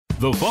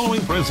The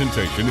following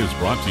presentation is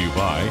brought to you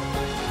by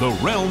the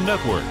RELM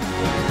Network.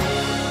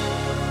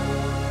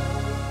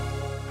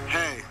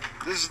 Hey,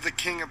 this is the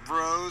King of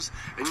Bros,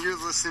 and you're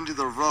listening to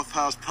the Rough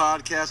House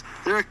Podcast.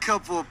 They're a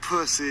couple of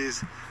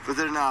pussies, but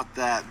they're not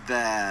that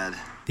bad.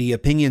 The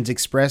opinions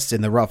expressed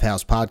in the Rough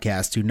House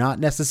Podcast do not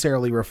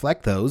necessarily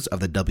reflect those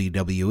of the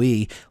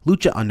WWE,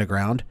 Lucha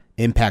Underground,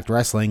 Impact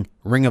Wrestling,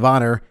 Ring of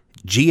Honor,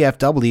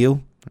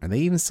 GFW, are they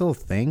even still a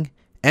thing?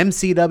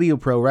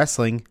 MCW Pro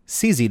Wrestling,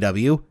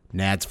 CZW,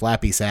 Nad's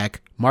Flappy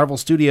Sack, Marvel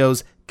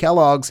Studios,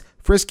 Kellogg's,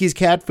 Frisky's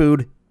Cat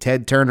Food,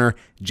 Ted Turner,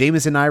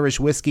 Jameson Irish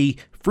Whiskey,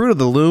 Fruit of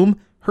the Loom,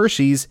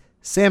 Hershey's,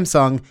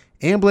 Samsung,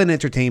 Amblin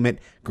Entertainment,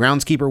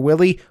 Groundskeeper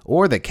Willie,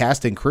 or the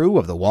cast and crew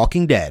of The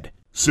Walking Dead.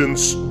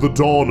 Since the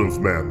dawn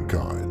of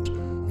mankind,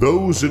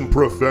 those in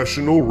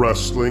professional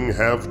wrestling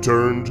have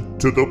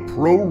turned to the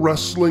Pro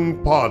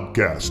Wrestling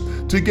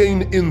Podcast to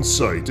gain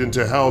insight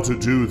into how to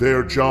do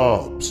their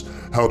jobs,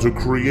 how to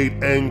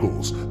create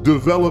angles,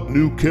 develop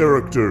new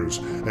characters,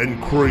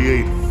 and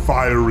create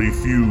fiery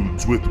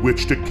feuds with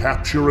which to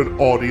capture an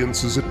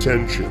audience's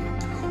attention.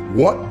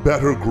 What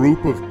better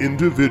group of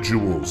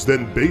individuals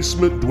than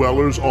basement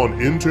dwellers on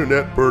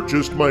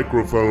internet-purchased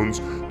microphones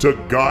to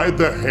guide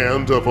the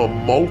hand of a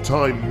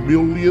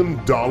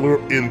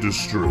multi-million-dollar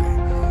industry?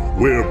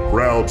 We're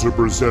proud to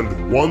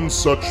present one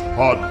such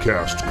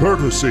podcast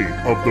courtesy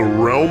of the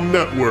RELM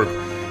Network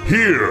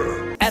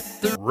here at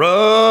the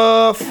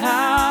Rough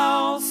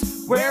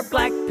House, where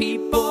black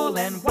people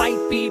and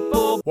white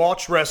people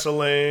watch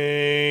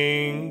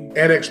wrestling.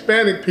 And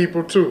Hispanic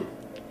people too.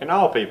 And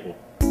all people.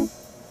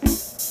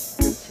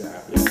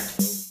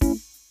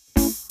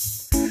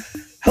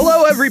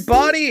 Hello,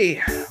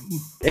 everybody.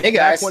 Hey,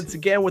 guys. Back once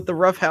again with the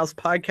Rough House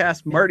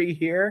Podcast. Marty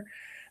here.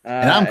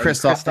 And I'm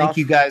Christoff. Thank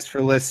you guys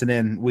for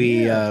listening.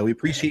 We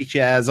appreciate you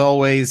as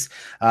always.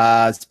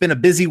 It's been a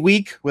busy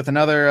week with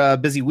another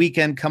busy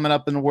weekend coming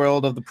up in the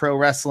world of the pro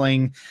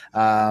wrestling.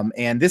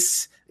 And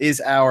this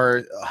is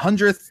our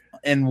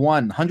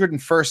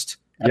 101st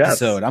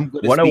episode. Yes. I'm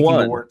good at speaking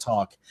the word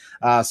talk.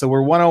 So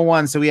we're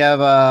 101. So we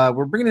have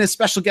we're bringing in a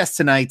special guest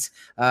tonight.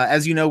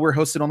 As you know, we're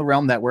hosted on the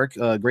RELM Network,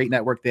 a great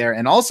network there,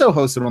 and also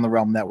hosted on the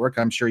RELM Network,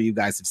 I'm sure you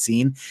guys have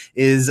seen,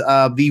 is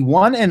the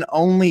one and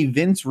only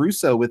Vince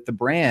Russo with the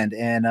brand.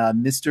 And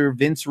Mr.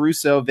 Vince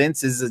Russo,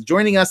 Vince is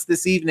joining us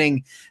this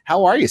evening.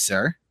 How are you,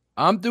 sir?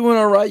 I'm doing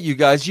all right, you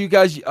guys.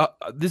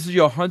 This is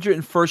your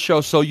 101st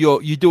show, so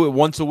you do it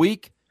once a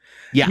week?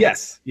 Yeah.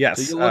 Yes.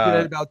 So you're looking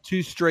at about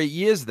 2 straight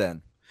years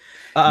then.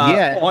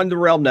 On the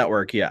RELM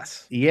Network,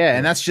 yes. Yeah,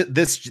 and that's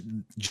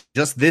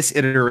just this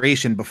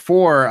iteration.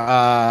 Before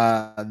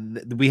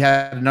we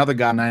had another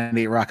guy,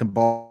 98 Rock in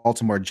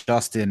Baltimore,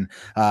 Justin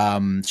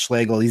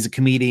Schlegel. He's a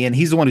comedian.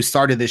 He's the one who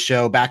started this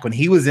show back when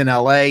he was in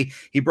LA.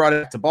 He brought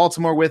it to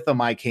Baltimore with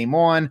him. I came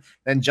on.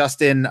 Then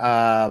Justin,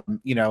 got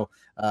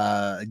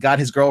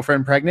his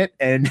girlfriend pregnant,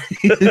 and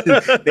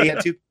they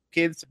had 2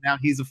 kids. So now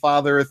he's a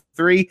father of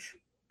 3.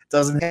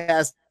 Doesn't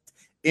have.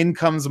 In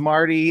comes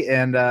Marty,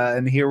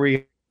 and here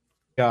we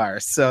are.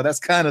 So that's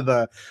kind of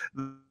the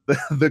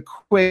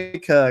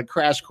quick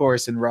crash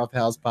course in Rough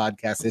House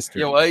podcast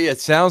history. Yeah, well, it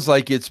sounds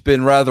like it's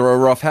been rather a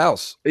rough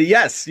house.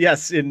 Yes,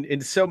 in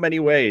so many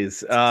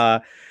ways.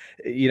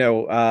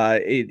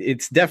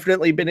 It's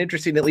definitely been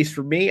interesting, at least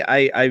for me.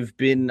 I've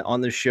been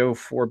on the show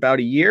for about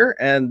a year,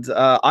 and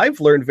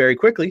I've learned very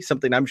quickly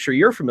something I'm sure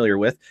you're familiar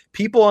with.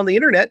 People on the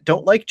internet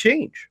don't like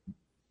change.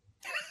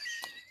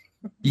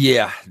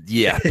 Yeah.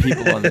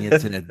 People on the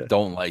internet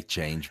don't like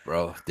change,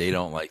 bro. They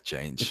don't like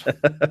change.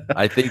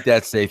 I think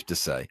that's safe to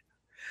say.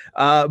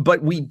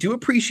 But we do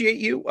appreciate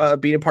you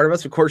being a part of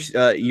us. Of course,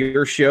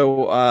 your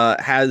show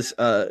has,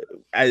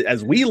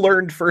 as we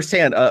learned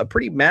firsthand, a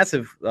pretty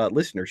massive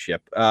listenership.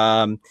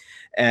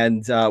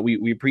 And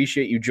we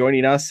appreciate you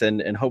joining us,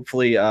 and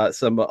hopefully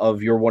some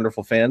of your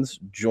wonderful fans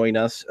join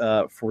us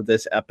for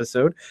this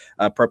episode,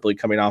 probably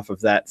coming off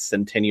of that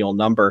centennial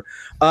number.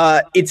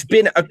 It's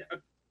been a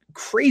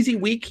crazy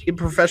week in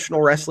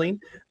professional wrestling,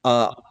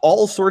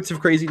 all sorts of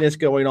craziness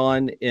going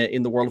on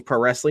in the world of pro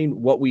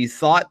wrestling. What we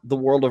thought the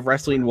world of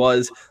wrestling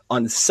was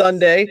on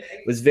Sunday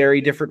was very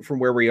different from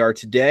where we are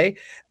today.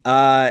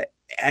 And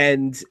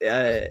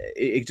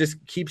it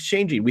just keeps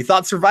changing. We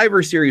thought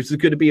Survivor Series was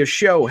going to be a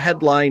show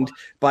headlined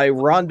by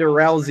Ronda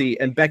Rousey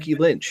and Becky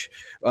Lynch.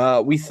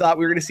 We thought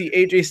we were going to see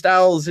AJ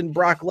Styles and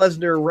Brock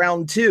Lesnar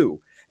round 2.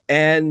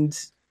 And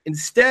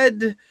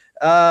instead,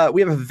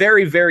 we have a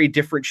very, very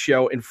different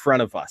show in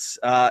front of us.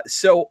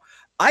 So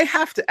I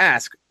have to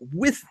ask,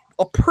 with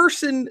a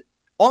person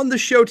on the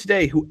show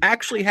today who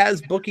actually has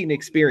booking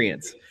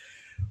experience,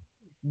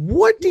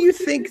 what do you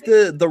think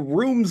the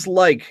room's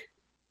like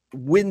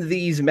when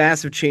these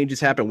massive changes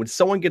happen? When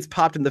someone gets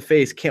popped in the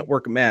face, can't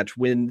work a match,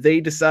 when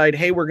they decide,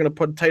 hey, we're going to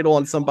put a title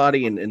on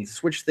somebody and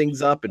switch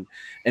things up and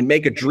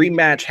make a dream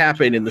match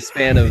happen in the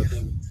span of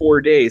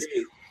 4 days,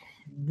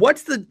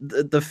 what's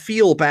the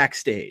feel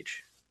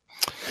backstage?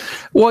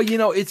 Well,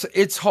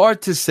 it's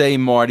hard to say,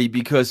 Marty,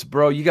 because,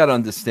 bro, you got to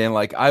understand,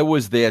 like, I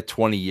was there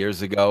 20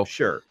 years ago.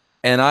 Sure.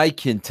 And I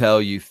can tell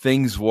you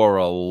things were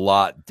a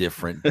lot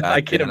different back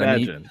I can then.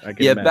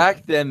 imagine.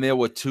 Back then there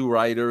were 2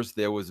 writers.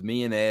 There was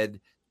me and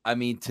Ed. I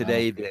mean,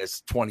 today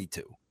there's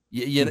 22.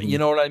 You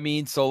know what I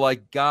mean? So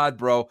like, God,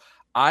 bro,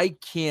 I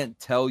can't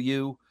tell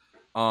you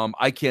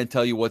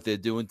what they're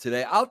doing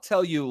today. I'll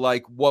tell you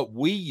like what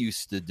we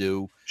used to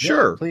do.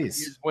 Sure.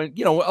 Please. When,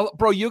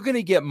 bro, you're going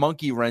to get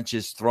monkey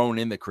wrenches thrown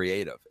in the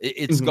creative.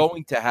 It's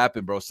going to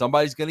happen, bro.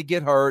 Somebody's going to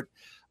get hurt.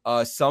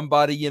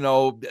 Somebody,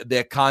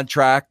 their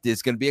contract,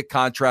 there's going to be a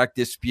contract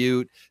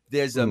dispute.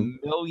 There's a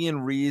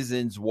million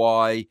reasons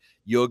why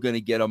you're going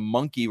to get a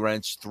monkey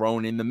wrench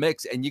thrown in the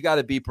mix, and you got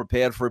to be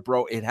prepared for it,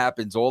 bro. It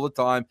happens all the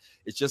time.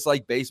 It's just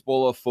like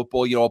baseball or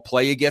football. A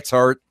player gets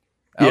hurt.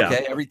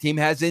 Okay, every team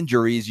has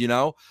injuries,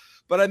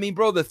 But I mean,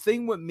 bro, the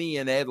thing with me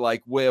and Ed,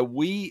 like where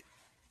we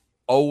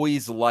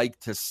always like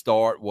to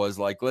start was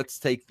like, let's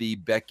take the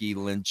Becky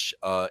Lynch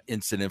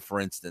incident, for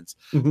instance.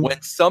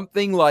 When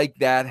something like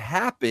that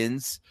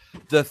happens,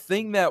 the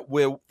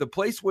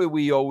place where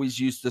we always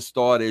used to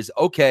start is,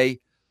 okay,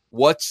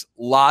 what's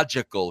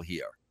logical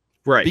here?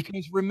 Right.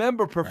 Because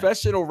remember,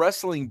 professional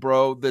wrestling,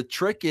 bro, the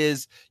trick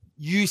is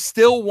you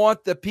still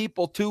want the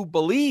people to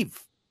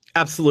believe.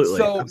 Absolutely.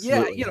 So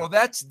absolutely. yeah,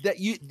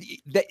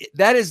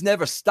 that has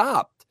never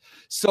stopped.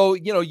 So,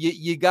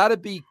 you got to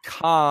be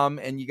calm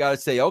and you got to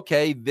say,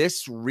 okay,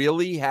 this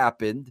really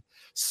happened.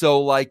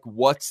 So like,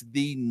 what's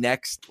the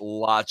next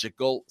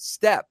logical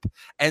step?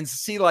 And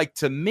see, like,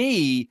 to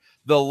me,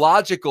 the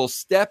logical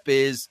step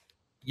is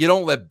you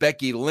don't let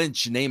Becky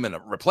Lynch name a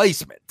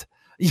replacement.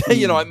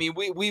 I mean,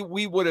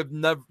 we would have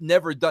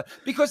never done,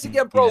 because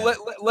again, bro,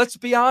 let's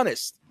be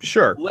honest.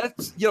 Sure.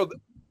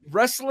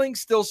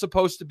 Wrestling's still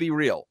supposed to be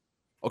real.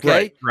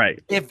 Okay.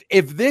 Right.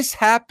 If this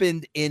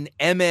happened in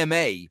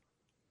MMA,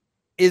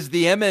 is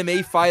the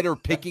MMA fighter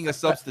picking a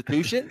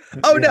substitution?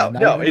 Oh no.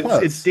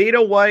 It's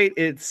Dana White.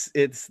 It's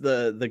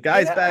the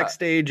guys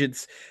backstage.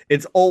 It's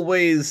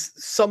always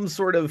some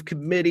sort of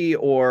committee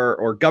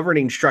or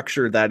governing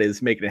structure that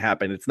is making it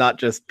happen. It's not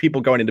just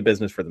people going into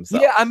business for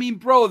themselves. Yeah, I mean,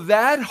 bro,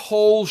 that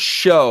whole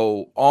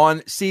show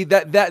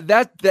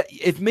that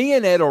if me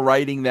and Ed are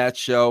writing that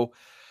show,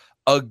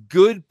 a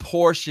good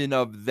portion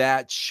of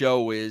that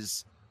show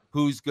is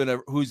who's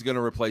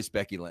gonna replace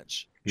Becky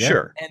Lynch. Yeah.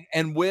 Sure.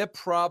 And we're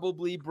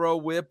probably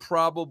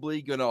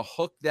gonna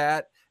hook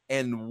that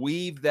and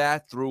weave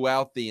that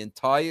throughout the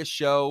entire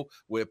show.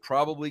 We're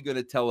probably going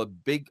to tell a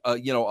big,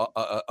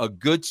 a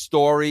good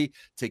story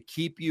to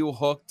keep you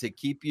hooked, to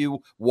keep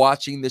you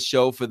watching the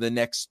show for the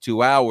next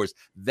 2 hours.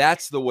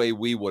 That's the way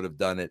we would have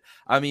done it.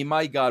 I mean,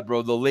 my God,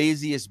 bro, the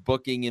laziest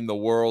booking in the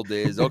world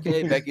is,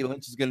 okay, Becky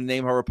Lynch is going to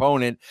name her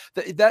opponent.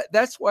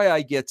 That's why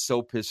I get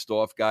so pissed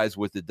off, guys,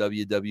 with the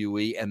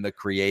WWE and the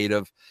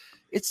creative.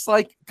 It's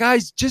like,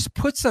 guys, just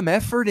put some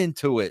effort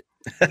into it.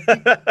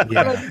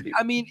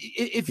 I mean,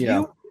 if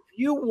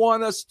you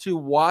want us to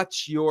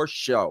watch your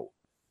show,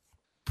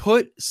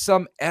 put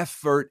some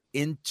effort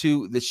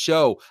into the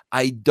show.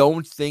 I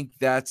don't think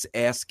that's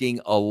asking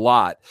a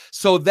lot.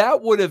 So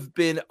that would have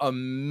been a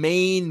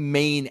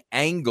main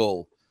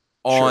angle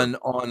on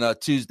a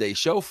Tuesday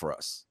show for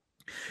us.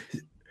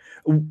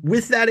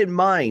 With that in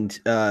mind,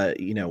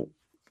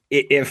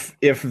 if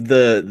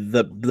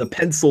the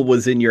pencil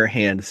was in your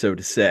hand, so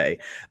to say,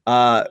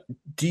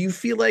 do you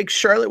feel like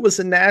Charlotte was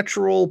a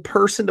natural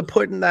person to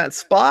put in that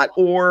spot,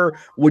 or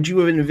would you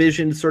have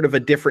envisioned sort of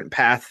a different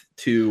path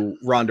to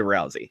Ronda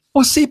Rousey?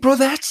 Well, see, bro,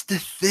 that's the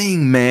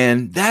thing,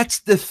 man. That's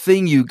the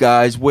thing, you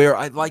guys, where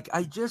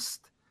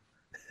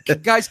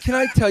guys, can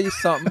I tell you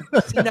something?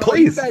 See, now,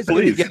 please.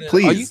 Are you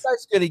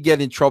guys going to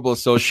get in trouble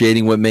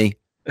associating with me?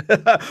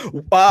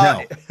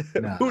 No.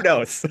 Who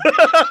knows?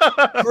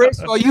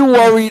 Chris, are you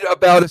worried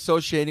about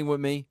associating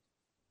with me?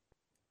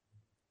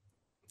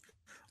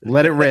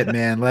 Let it rip,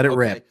 man. Let it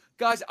rip.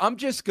 Guys, I'm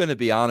just going to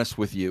be honest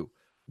with you.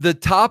 The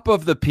top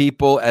of the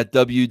people at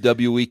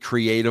WWE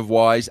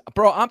creative-wise,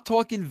 bro, I'm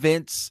talking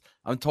Vince.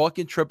 I'm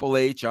talking Triple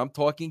H. I'm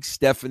talking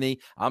Stephanie.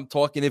 I'm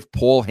talking if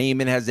Paul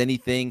Heyman has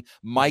anything,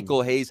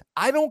 Michael Hayes.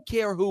 I don't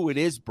care who it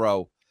is,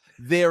 bro.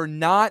 They're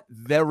not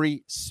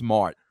very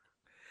smart.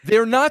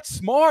 They're not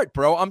smart,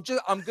 bro. I'm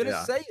going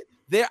to say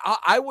it.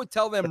 I would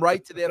tell them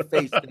right to their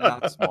face they're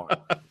not smart.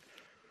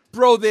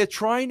 Bro, they're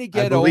trying to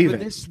get over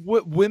this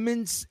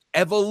women's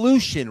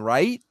evolution,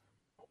 right?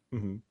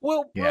 Mm-hmm.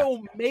 Well,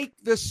 bro, make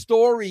the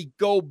story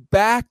go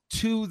back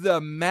to the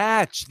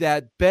match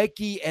that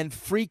Becky and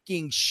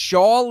freaking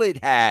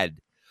Charlotte had.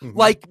 Mm-hmm.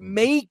 Like,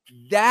 make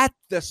that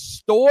the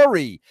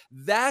story.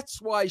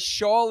 That's why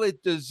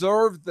Charlotte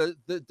deserved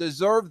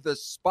the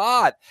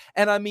spot.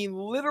 And I mean,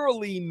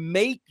 literally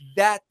make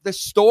that the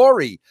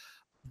story.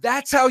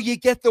 That's how you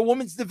get the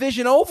women's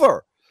division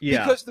over.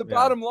 Yeah, because the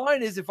bottom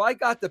line is, if I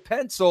got the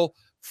pencil,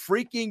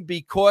 freaking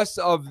because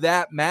of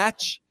that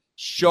match,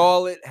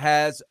 Charlotte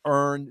has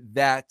earned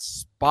that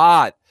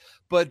spot.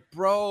 But,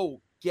 bro,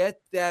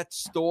 get that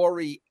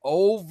story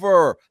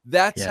over.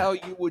 That's how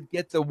you would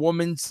get the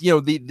women's,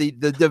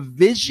 the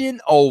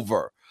division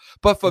over.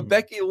 But for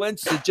Becky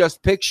Lynch to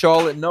just pick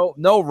Charlotte,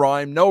 no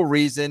rhyme, no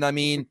reason. I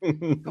mean,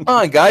 come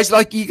on, guys,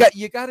 like you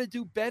got to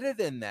do better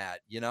than that,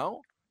 you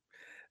know?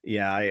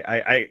 Yeah,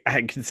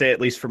 I can say, at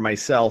least for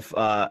myself,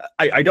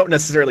 I don't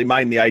necessarily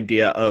mind the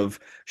idea of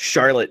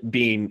Charlotte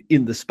being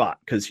in the spot,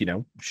 because, you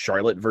know,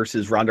 Charlotte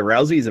versus Ronda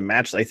Rousey is a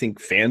match I think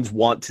fans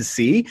want to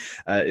see.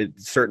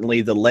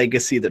 Certainly the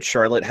legacy that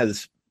Charlotte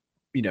has,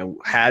 you know,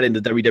 had in the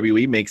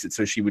WWE makes it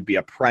so she would be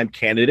a prime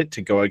candidate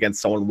to go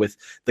against someone with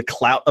the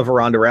clout of a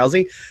Ronda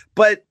Rousey.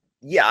 But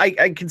yeah,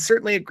 I can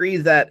certainly agree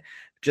that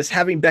just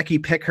having Becky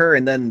pick her,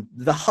 and then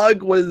the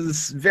hug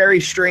was very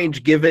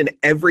strange given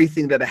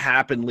everything that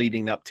happened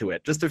leading up to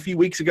it. Just a few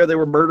weeks ago, they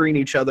were murdering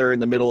each other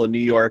in the middle of New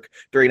York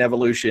during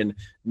Evolution.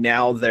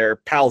 Now they're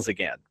pals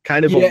again.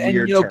 Kind of a weird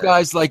and, you know, turn.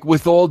 guys, like,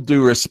 with all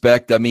due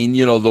respect, I mean,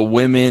 you know, the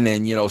women,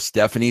 and, you know,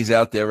 Stephanie's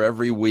out there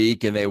every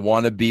week and they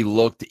want to be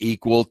looked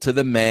equal to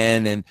the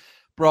men. And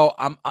bro,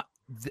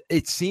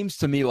 it seems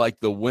to me like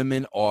the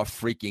women are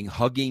freaking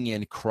hugging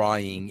and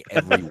crying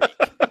every week.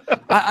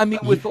 I mean,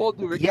 with all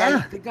due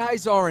respect, the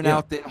guys aren't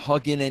out there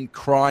hugging and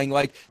crying.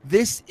 Like,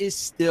 this is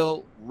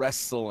still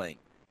wrestling.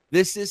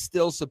 This is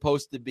still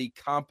supposed to be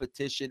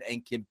competition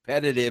and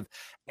competitive,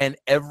 and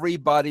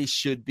everybody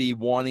should be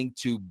wanting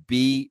to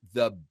be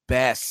the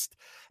best.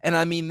 And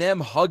I mean,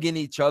 them hugging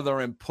each other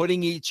and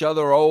putting each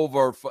other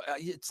over.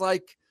 It's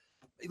like,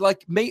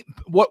 what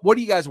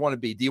do you guys want to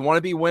be? Do you want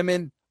to be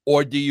women,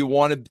 or do you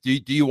want to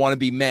do you want to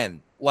be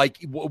men?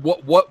 Like,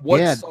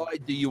 what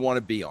side do you want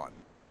to be on?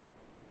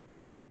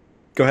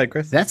 Go ahead,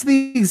 Chris. That's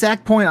the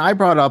exact point I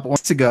brought up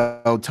months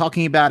ago,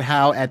 talking about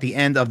how at the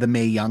end of the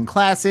Mae Young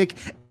Classic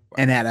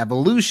and at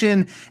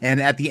Evolution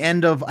and at the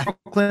end of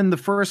Brooklyn, the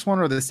first one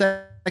or the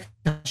second,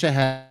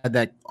 had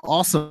that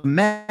awesome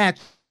match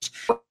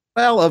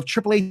of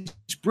Triple H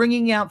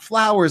bringing out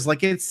flowers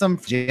like it's some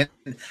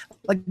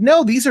like,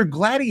 no, these are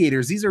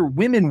gladiators. These are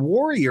women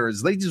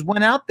warriors. They just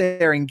went out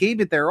there and gave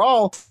it their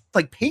all,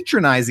 like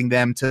patronizing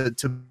them to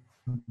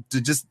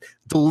just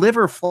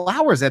deliver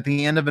flowers at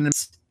the end of an.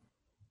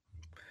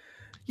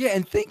 Yeah,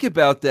 and think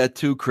about that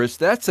too, Chris.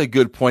 That's a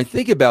good point.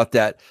 Think about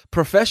that.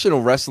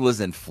 Professional wrestlers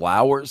and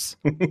flowers.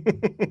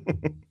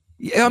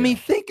 Yeah, I mean,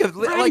 think of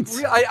like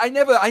I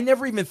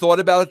never even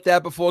thought about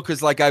that before,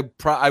 because like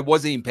I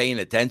wasn't even paying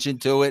attention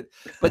to it.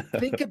 But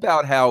think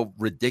about how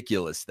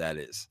ridiculous that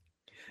is.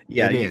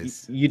 Yeah,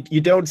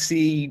 you don't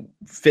see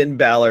Finn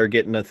Balor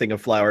getting a thing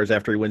of flowers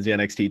after he wins the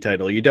NXT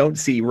title. You don't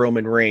see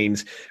Roman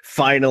Reigns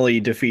finally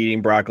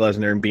defeating Brock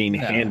Lesnar and being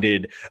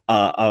handed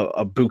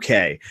a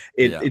bouquet.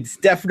 It's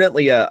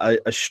definitely a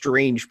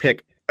strange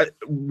pick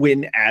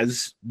when,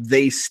 as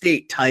they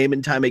state time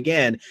and time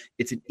again,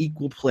 it's an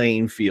equal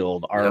playing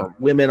field. Our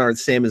women are the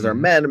same as our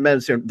men.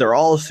 They're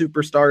all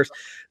superstars.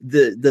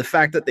 The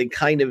fact that they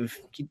kind of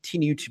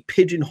continue to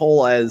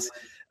pigeonhole as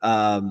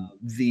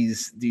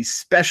these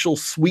special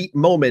sweet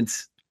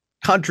moments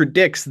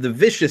contradicts the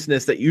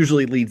viciousness that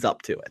usually leads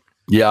up to it.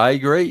 Yeah, I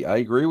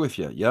agree with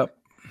you. Yep.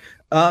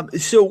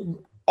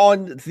 So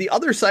on the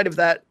other side of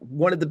that,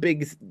 one of the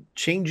big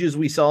changes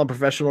we saw in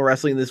professional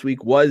wrestling this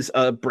week was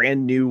a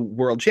brand new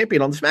world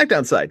champion on the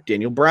SmackDown side.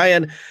 Daniel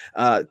Bryan,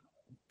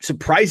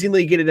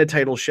 surprisingly getting a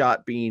title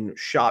shot, being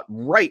shot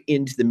right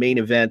into the main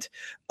event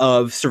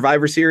of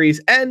Survivor Series,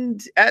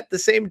 and at the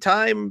same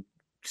time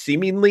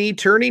seemingly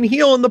turning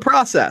heel in the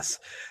process.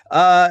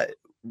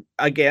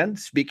 Again,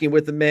 speaking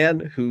with a man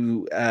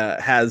who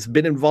has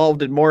been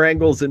involved in more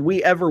angles than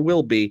we ever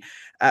will be,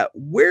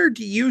 where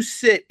do you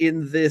sit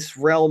in this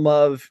realm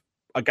of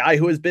a guy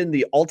who has been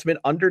the ultimate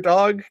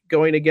underdog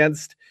going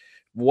against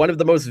one of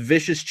the most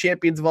vicious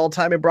champions of all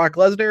time in Brock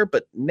Lesnar,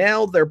 but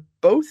now they're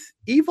both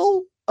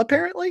evil,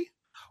 apparently?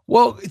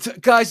 Well,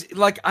 guys,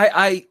 like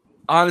I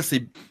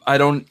honestly, I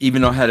don't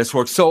even know how this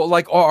works. So,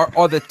 like,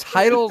 are the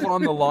titles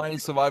on the line in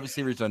Survivor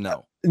Series or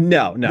no?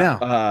 No.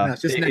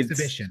 It's just an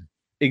exhibition.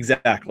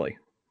 Exactly.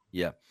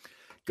 Yeah.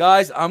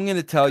 Guys, I'm going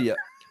to tell you,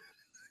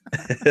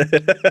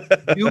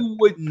 you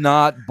would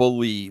not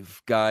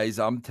believe, guys,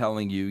 I'm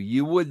telling you,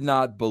 you would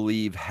not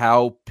believe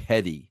how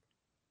petty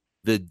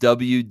the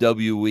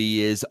WWE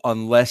is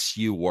unless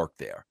you work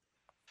there.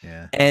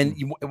 Yeah.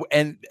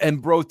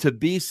 And bro, to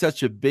be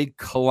such a big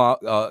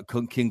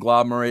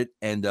conglomerate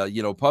and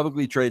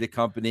publicly traded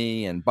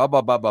company and blah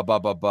blah blah blah blah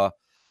blah blah,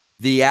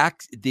 the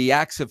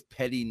acts of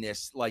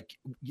pettiness, like,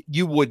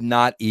 you would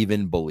not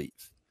even believe.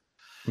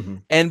 Mm-hmm.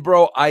 And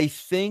bro, I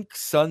think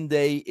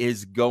Sunday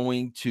is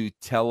going to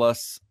tell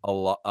us a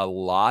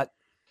lot,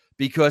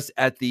 because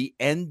at the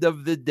end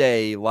of the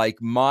day,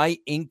 like, my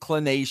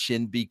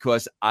inclination,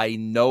 because I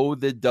know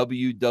the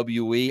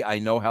WWE, I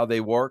know how they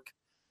work,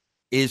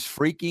 is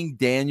freaking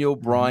Daniel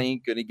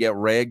Bryan going to get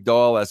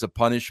ragdoll as a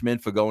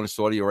punishment for going to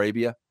Saudi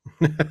Arabia?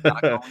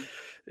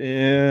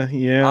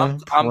 Yeah. I'm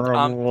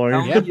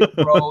telling you,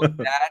 bro,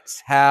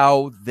 that's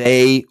how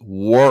they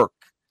work.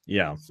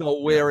 Yeah.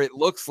 So where it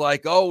looks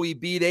like, oh, he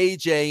beat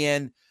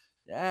AJ,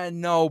 and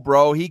no,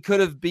 bro, he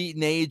could have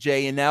beaten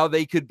AJ, and now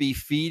they could be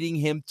feeding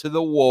him to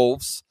the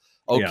wolves.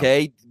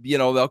 Okay,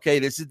 okay,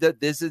 this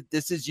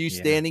is you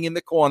standing in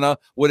the corner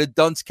with a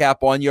dunce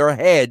cap on your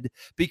head,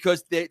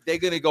 because they're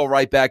going to go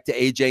right back to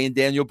AJ and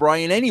Daniel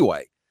Bryan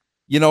anyway.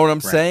 You know what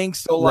I'm saying?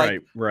 So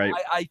like, right.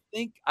 I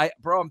think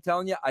I'm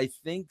telling you, I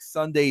think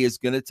Sunday is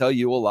going to tell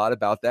you a lot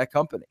about that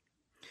company.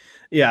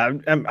 Yeah,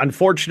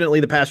 unfortunately,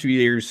 the past few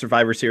years,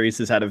 Survivor Series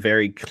has had a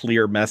very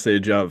clear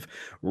message of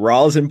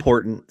Raw is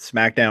important,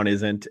 SmackDown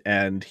isn't,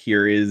 and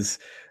here is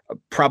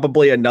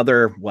probably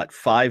another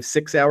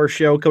 5-6 hour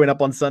show coming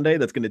up on Sunday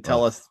that's going to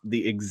tell us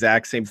the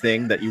exact same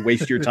thing, that you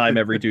waste your time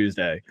every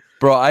Tuesday.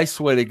 Bro, I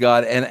swear to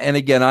God, and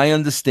again, I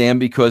understand,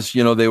 because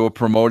they were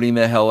promoting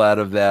the hell out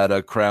of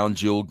that crown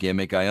jewel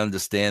gimmick. I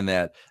understand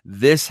that.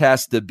 This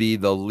has to be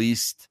the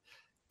least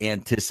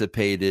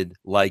anticipated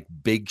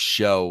big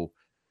show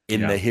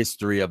in the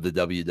history of the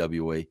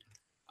WWE.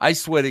 I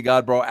swear to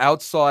God, bro,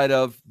 outside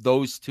of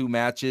those two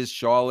matches,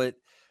 Charlotte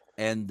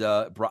and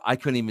bro, I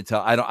couldn't even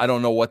tell. I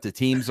don't know what the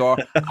teams are.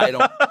 I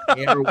don't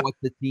care what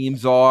the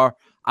teams are.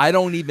 I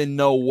don't even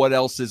know what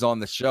else is on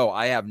the show.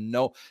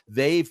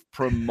 They've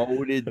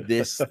promoted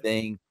this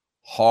thing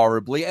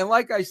horribly. And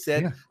like I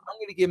said, I'm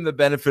going to give them the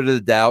benefit of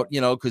the doubt,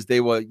 because they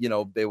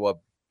were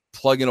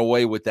plugging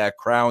away with that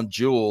crown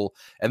jewel.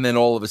 And then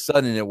all of a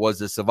sudden it was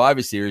the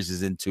Survivor Series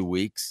is in 2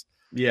 weeks.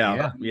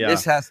 Yeah.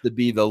 This has to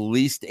be the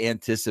least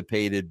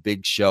anticipated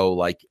big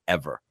show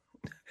ever.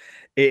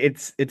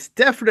 It's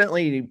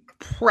definitely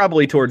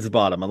probably towards the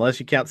bottom, unless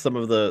you count some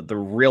of the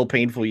real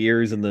painful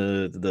years in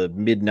the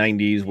mid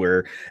 90s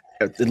where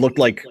it looked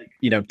like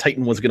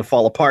Titan was going to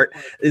fall apart.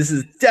 This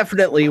is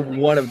definitely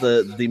one of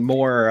the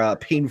more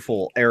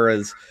painful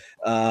eras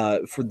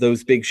for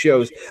those big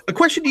shows. A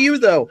question to you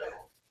though.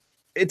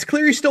 It's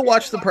clear you still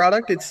watch the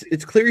product.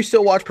 It's clear you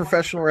still watch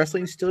professional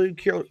wrestling. Still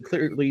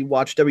clearly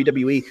watch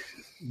WWE.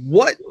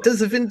 What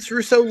does Vince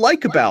Russo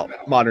like about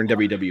modern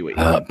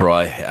WWE? Bro,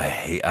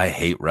 I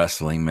hate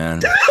wrestling,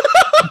 man.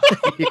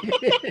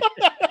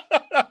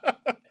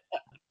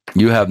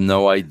 You have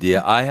no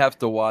idea. I have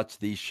to watch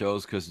these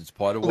shows because it's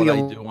part of what I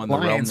do on the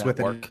RELM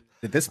Network.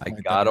 At this point,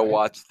 I gotta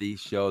watch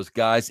these shows,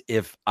 guys.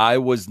 If I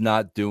was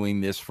not doing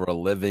this for a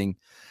living,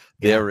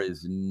 there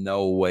is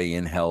no way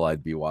in hell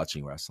I'd be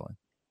watching wrestling.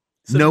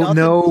 So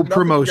no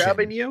promotion.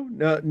 Grabbing you?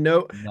 No,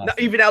 not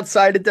even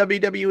outside of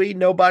WWE.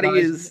 Nobody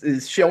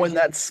is showing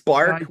that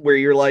spark where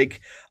you're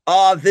like,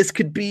 this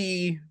could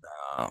be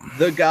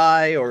the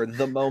guy or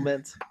the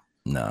moment.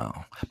 No,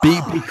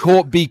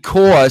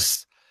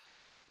 because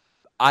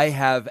I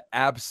have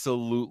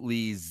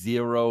absolutely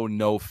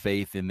no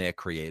faith in their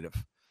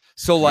creative.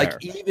 So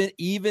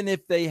even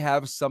if they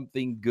have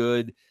something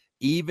good,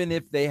 even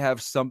if they have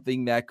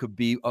something that could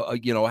be,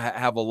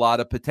 have a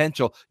lot of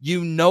potential,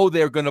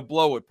 they're going to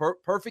blow it.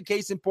 Perfect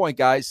case in point,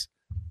 guys.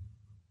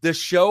 The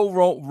show,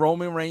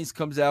 Roman Reigns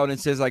comes out and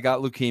says, I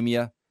got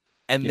leukemia.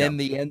 And then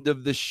the end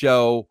of the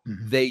show,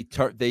 they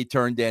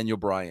turn Daniel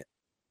Bryan.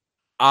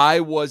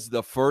 I was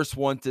the first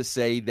one to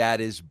say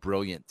that is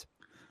brilliant.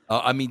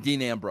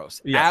 Dean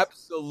Ambrose. Yes.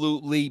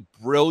 Absolutely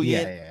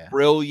brilliant,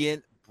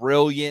 brilliant.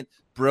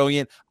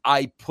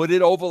 I put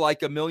it over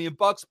like $1 million,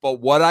 but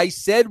what I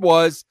said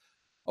was,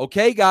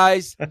 okay,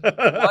 guys,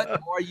 what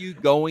are you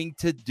going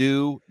to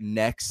do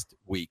next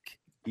week?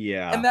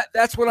 Yeah. And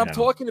that's what I'm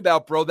talking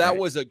about, bro. That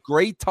was a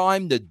great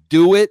time to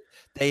do it.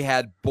 They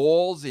had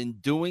balls in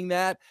doing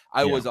that.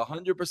 I was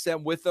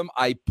 100% with them.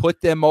 I put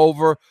them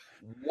over.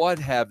 What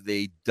have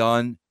they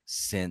done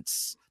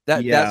since?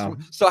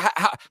 So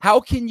how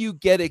can you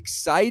get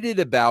excited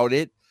about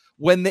it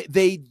when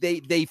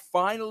they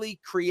finally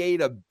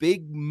create a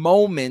big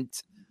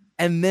moment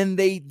and then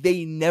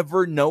they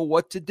never know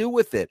what to do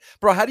with it?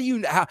 Bro, how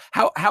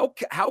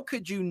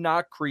could you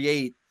not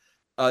create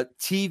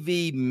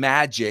TV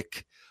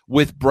magic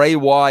with Bray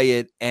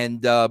Wyatt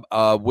and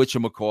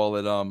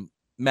whatchamacallit,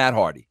 Matt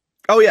Hardy?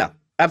 Oh yeah,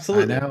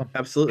 absolutely.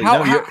 Absolutely.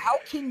 How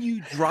can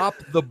you drop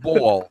the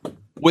ball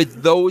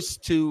with those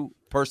two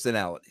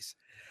personalities?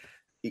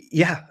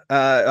 Yeah,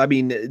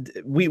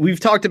 we've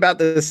talked about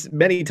this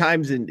many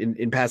times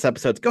in past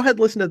episodes. Go ahead and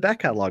listen to the back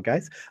catalog,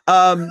 guys.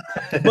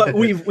 But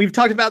we've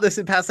talked about this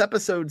in past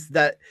episodes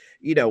that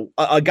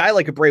a guy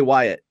like a Bray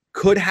Wyatt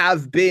could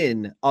have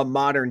been a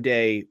modern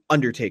day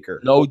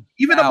Undertaker. No,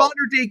 even a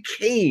modern day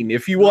Kane,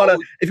 if you want to.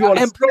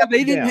 And bro,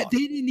 they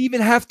didn't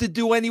even have to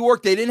do any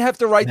work. They didn't have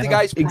to write the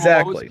guy's promos.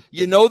 Exactly.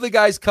 The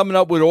guy's coming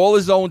up with all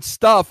his own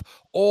stuff.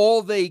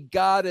 All they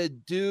gotta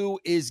do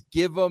is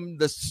give him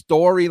the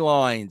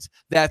storylines.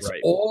 That's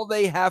all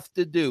they have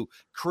to do.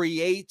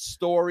 Create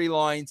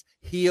storylines.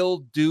 He'll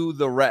do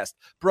the rest,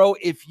 bro.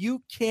 If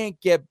you can't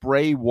get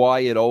Bray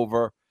Wyatt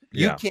over,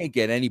 you can't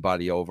get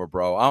anybody over,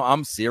 bro.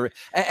 I'm serious.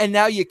 And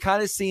now you're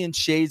kind of seeing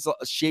shades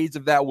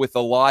of that with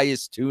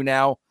Elias too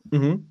now.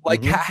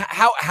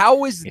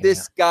 How is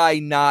this guy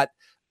not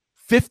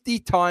 50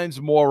 times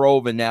more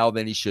over now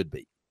than he should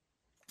be?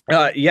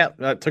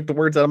 Took the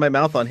words out of my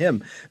mouth on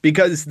him,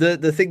 because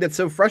the thing that's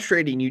so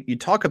frustrating, you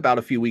talk about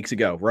a few weeks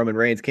ago, Roman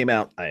Reigns came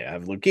out, I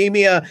have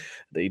leukemia.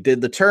 They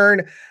did the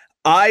turn.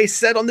 I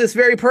said on this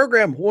very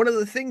program, one of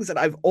the things that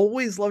I've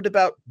always loved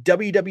about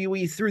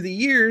WWE through the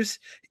years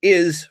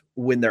is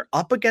when they're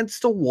up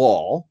against a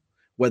wall,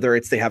 whether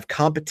it's they have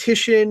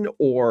competition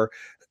or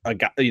a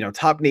guy,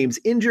 top names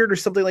injured or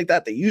something like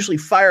that, they usually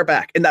fire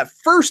back. And that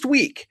first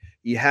week,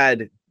 you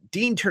had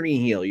Dean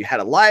turning heel, you had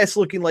Elias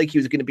looking like he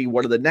was going to be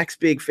one of the next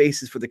big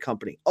faces for the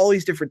company, all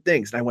these different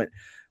things. And I went,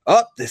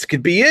 oh, this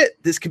could be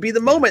it. This could be the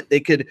moment. They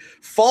could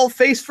fall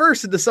face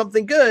first into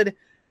something good.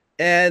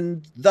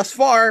 And thus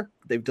far,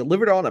 they've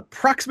delivered on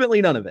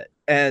approximately none of it.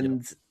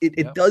 And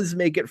it does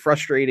make it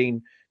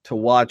frustrating to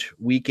watch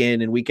week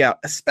in and week out,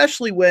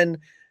 especially when,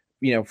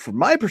 from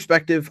my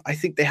perspective, I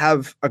think they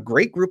have a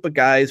great group of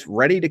guys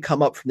ready to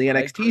come up from the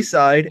NXT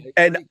side.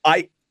 And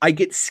I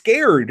get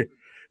scared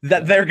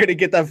that they're going to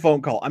get that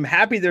phone call. I'm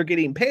happy they're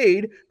getting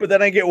paid, but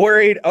then I get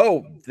worried,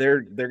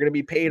 they're going to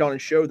be paid on a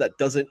show that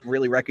doesn't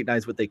really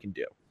recognize what they can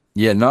do.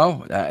 Yeah,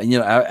 no,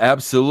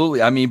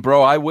 absolutely. I mean,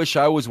 bro, I wish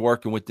I was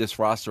working with this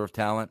roster of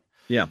talent.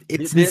 Yeah,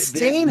 it's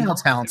insane how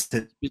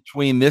talented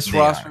between this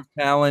roster of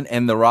talent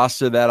and the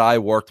roster that I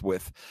worked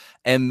with.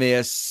 And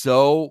there's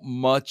so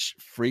much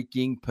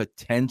freaking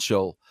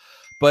potential.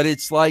 But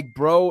it's like,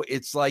 bro,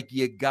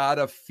 you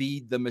gotta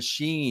feed the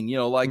machine.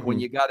 When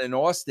you got an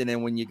Austin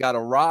and when you got a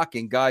Rock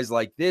and guys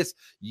like this,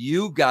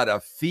 you gotta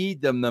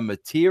feed them the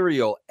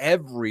material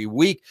every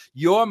week.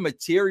 Your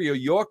material,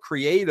 your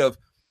creative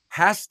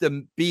has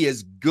to be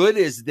as good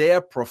as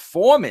their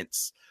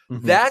performance.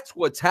 Mm-hmm. That's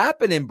what's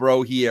happening,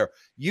 bro, here.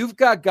 You've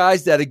got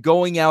guys that are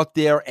going out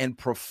there and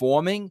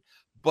performing,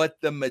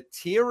 but the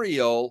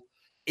material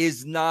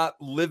is not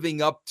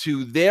living up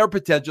to their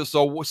potential.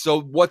 So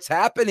what's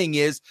happening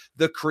is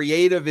the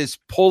creative is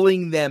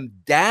pulling them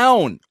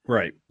down.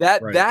 Right.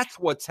 That's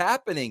what's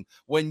happening.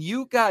 When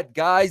you got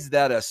guys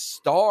that are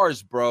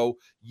stars, bro,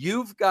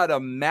 you've got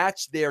to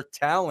match their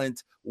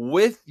talent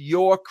with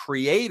your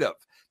creative.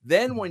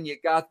 Then when you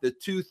got the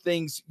two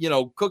things,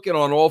 cooking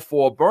on all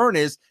four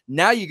burners,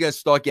 now you're going to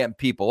start getting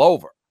people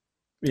over.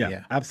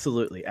 Yeah,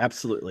 absolutely.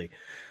 Absolutely.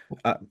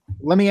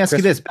 Let me ask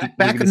you this: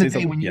 back in the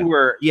day when you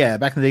were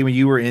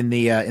in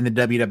the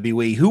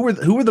WWE, who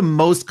were the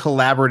most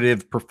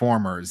collaborative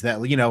performers?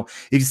 That if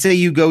you say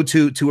you go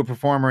to a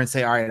performer and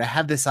say, "All right, I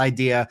have this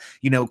idea,"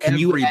 can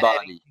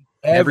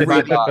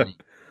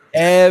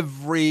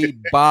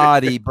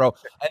everybody, bro.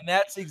 And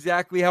that's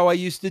exactly how I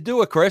used to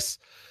do it, Chris.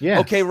 Yeah.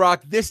 Okay,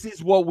 Rock, this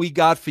is what we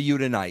got for you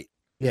tonight.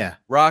 Yeah.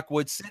 Rock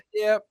would sit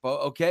there.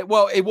 Okay.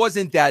 Well, it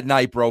wasn't that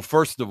night, bro.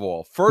 First of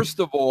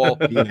all,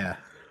 yeah.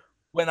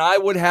 When I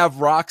would have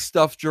Rock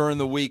stuff during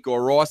the week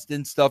or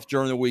Austin stuff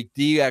during the week,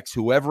 DX,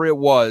 whoever it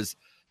was,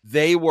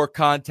 they were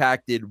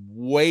contacted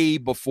way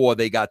before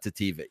they got to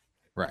TV.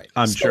 Right.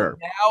 I'm sure.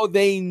 Now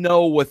they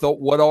know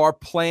what our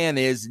plan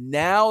is.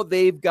 Now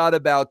they've got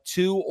about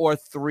 2 or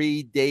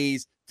 3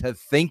 days to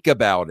think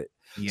about it.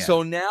 Yeah.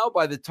 So now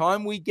by the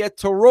time we get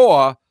to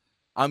Raw,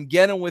 I'm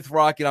getting with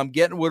Rock and I'm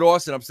getting with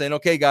Austin. I'm saying,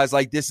 okay, guys,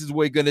 this is what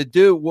we're going to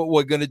do. What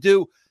we're going to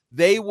do.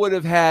 They would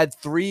have had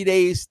 3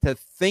 days to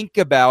think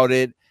about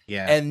it.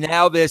 Yeah. And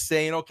now they're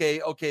saying,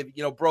 okay,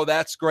 bro,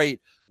 that's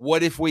great.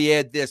 What if we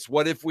add this?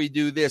 What if we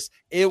do this?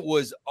 It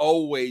was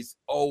always,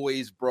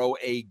 bro,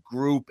 a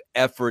group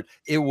effort.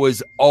 It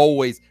was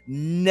always,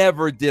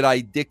 never did I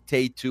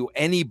dictate to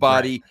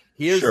anybody. Right.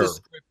 Here's the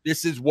script.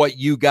 This is what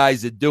you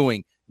guys are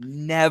doing.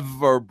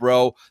 Never,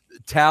 bro.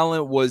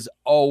 Talent was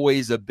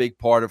always a big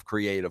part of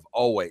creative,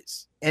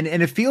 always. And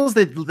it feels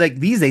that like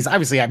these days,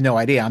 obviously I have no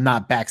idea. I'm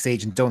not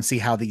backstage and don't see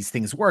how these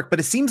things work, but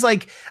it seems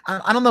like,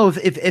 I don't know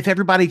if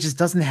everybody just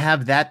doesn't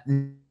have that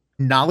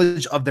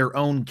knowledge of their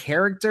own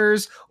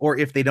characters, or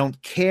if they don't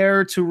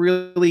care to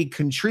really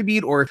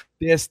contribute, or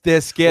they're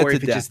scared to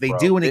death, they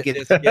do and it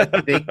gets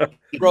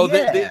bro.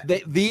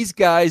 These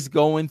guys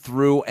going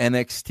through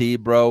NXT,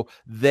 bro,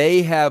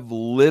 they have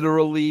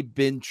literally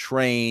been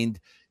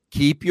trained.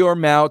 Keep your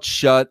mouth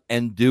shut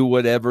and do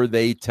whatever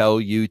they tell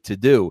you to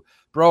do.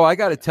 Bro, I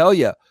got to tell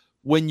you,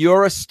 when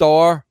you're a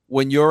star,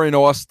 when you're in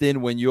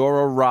Austin, when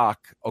you're a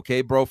Rock,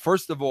 okay, bro,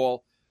 first of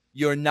all,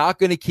 you're not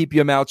going to keep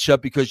your mouth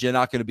shut because you're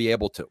not going to be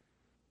able to.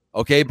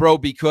 Okay, bro,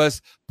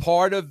 because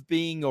part of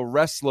being a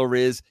wrestler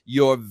is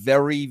you're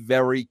very,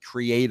 very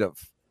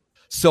creative.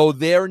 So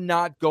they're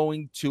not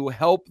going to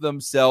help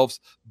themselves,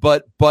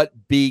 but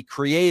be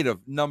creative.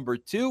 Number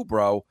 2,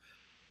 bro,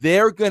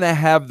 they're going to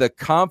have the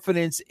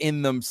confidence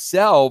in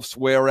themselves.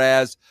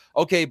 Whereas,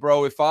 okay,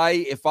 bro, if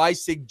I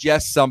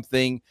suggest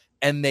something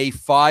and they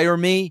fire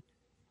me,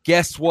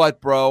 guess what,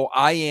 bro?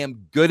 I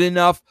am good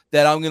enough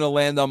that I'm going to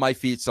land on my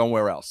feet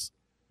somewhere else.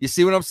 You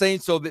see what I'm saying?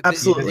 So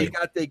absolutely,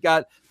 they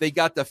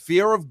got the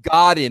fear of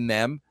God in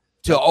them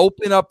to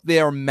open up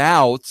their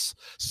mouths.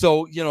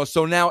 So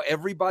now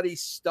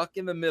everybody's stuck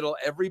in the middle.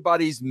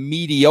 Everybody's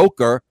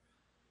mediocre.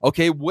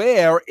 Okay,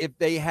 where if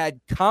they had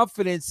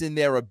confidence in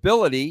their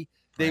ability,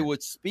 they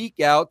would speak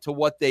out to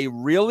what they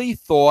really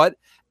thought.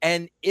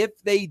 And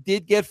if they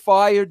did get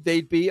fired,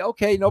 they'd be,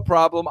 okay, no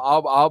problem.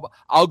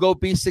 I'll go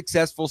be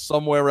successful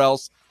somewhere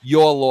else.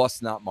 Your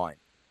loss, not mine.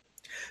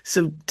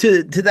 So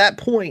to that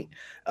point,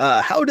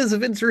 how does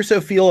Vince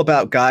Russo feel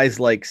about guys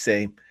like,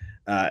 say,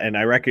 And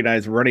I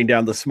recognize running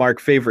down the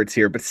smart favorites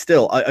here, but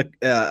still,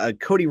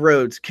 Cody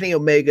Rhodes, Kenny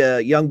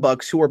Omega, Young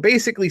Bucks, who are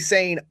basically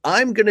saying,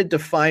 I'm going to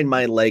define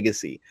my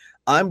legacy.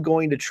 I'm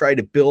going to try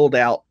to build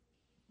out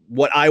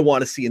what I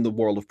want to see in the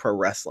world of pro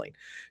wrestling.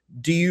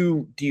 Do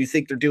you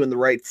think they're doing the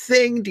right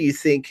thing? Do you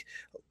think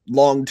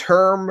long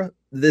term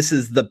this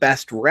is the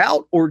best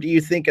route, or do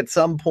you think at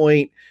some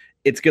point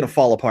it's going to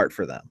fall apart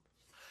for them?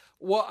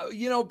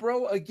 Well,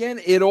 bro,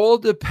 again, it all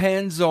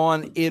depends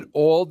on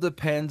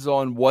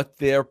what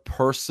their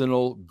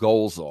personal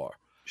goals are.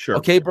 Sure.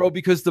 Okay, bro,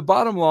 because the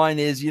bottom line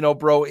is,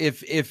 bro,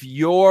 if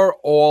you're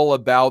all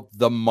about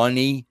the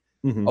money,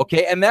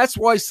 okay, and that's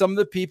why some of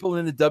the people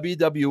in the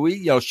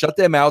WWE, shut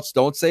their mouths,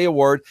 don't say a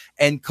word,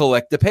 and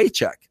collect the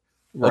paycheck.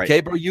 Right.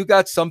 Okay, bro, you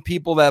got some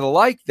people that are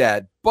like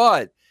that,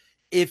 but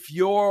if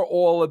you're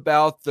all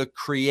about the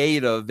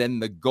creative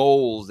and the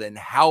goals and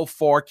how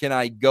far can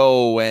I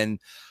go and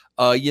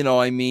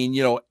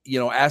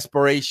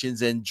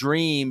aspirations and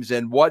dreams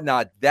and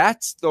whatnot,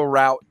 that's the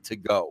route to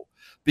go.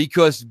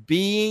 Because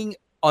being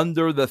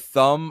under the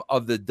thumb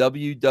of the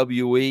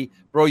WWE,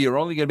 bro, you're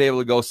only going to be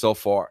able to go so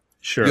far.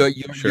 Sure.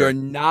 You're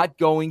not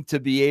going to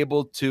be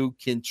able to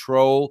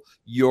control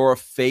your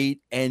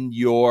fate and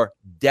your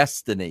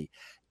destiny.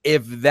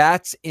 If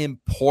that's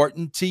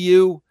important to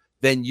you,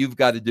 then you've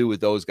got to do what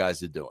those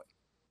guys are doing.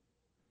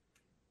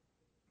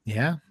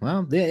 Yeah,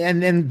 well,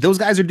 and those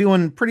guys are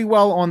doing pretty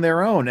well on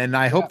their own, and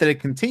I hope that it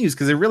continues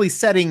because they're really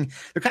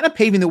they're kind of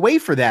paving the way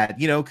for that,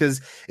 because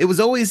it was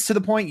always to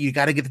the point you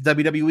got to get the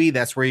WWE.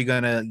 That's where you're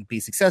going to be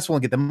successful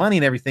and get the money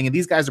and everything, and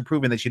these guys are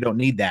proving that you don't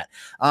need that.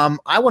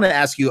 I want to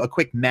ask you a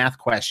quick math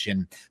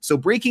question. So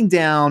breaking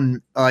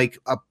down like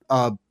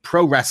a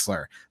pro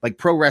wrestler, like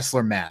pro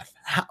wrestler math,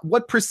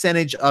 what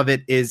percentage of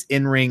it is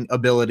in-ring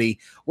ability?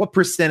 What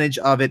percentage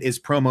of it is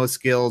promo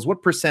skills?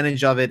 What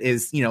percentage of it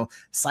is,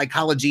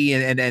 psychology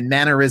and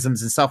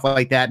mannerisms and stuff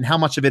like that? And how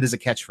much of it is a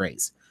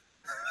catchphrase?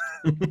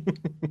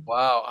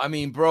 Wow. I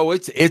mean, bro,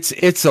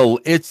 it's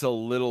a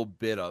little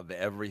bit of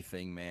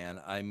everything, man.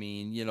 I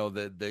mean,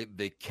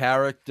 the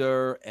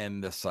character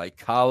and the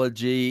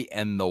psychology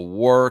and the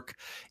work,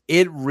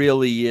 it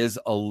really is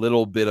a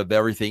little bit of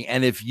everything.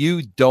 And if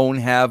you don't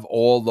have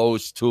all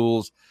those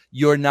tools,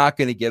 you're not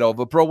going to get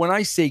over. Bro, when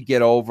I say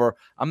get over,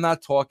 I'm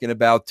not talking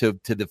about to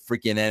the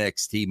freaking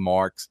NXT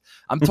marks.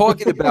 I'm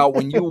talking about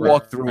when you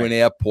walk through an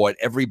airport,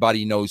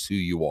 everybody knows who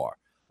you are.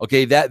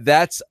 Okay,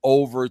 that's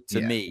over to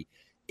me.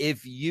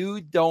 If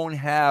you don't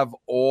have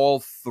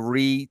all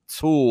three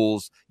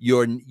tools,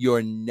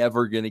 you're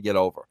never going to get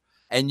over.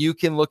 And you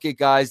can look at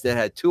guys that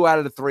had 2 out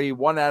of the 3,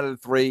 1 out of the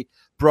 3,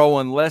 bro,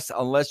 unless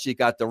you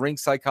got the ring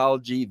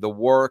psychology, the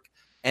work,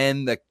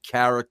 and the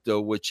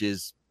character, which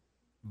is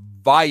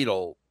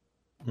vital,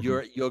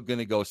 you're going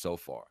to go so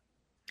far.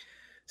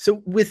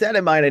 So with that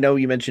in mind, I know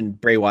you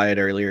mentioned Bray Wyatt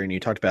earlier, and you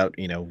talked about,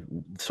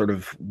 sort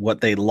of what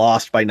they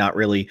lost by not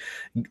really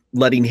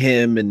letting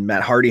him and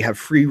Matt Hardy have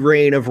free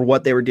reign over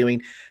what they were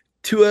doing.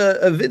 To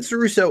a Vince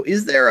Russo,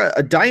 is there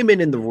a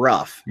diamond in the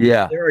rough?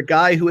 Yeah. Is there a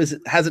guy who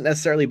hasn't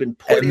necessarily been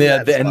put in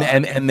that spot?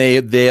 And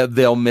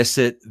they'll miss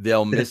it.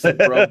 They'll miss it,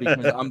 bro,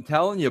 because I'm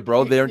telling you,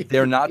 bro,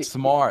 they're not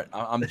smart.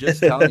 I'm just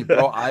telling you,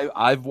 bro,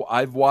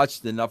 I've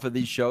watched enough of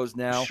these shows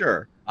now.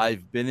 Sure.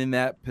 I've been in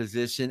that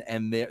position,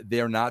 and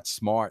they're not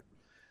smart.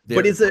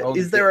 But is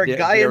there a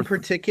guy in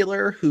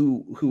particular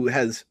who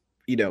has,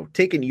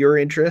 taken your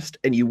interest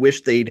and you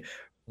wish they'd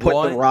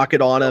put the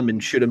rocket on him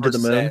and shoot him to the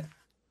moon?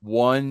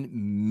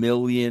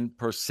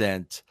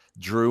 1,000,000%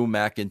 Drew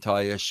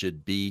McIntyre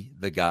should be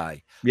the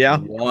guy. Yeah.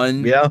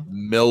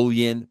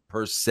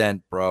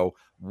 1,000,000%, bro.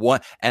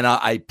 And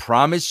I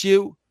promise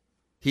you,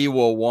 he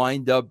will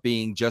wind up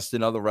being just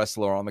another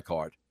wrestler on the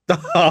card.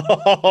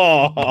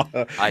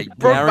 I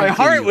broke my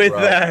heart with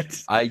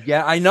that.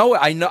 I know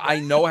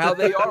how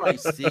they are. I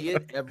see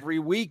it every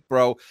week,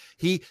 bro.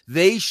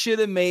 They should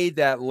have made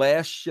that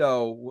last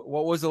show.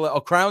 What was it? A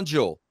Crown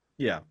Jewel.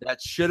 Yeah,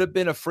 that should have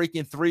been a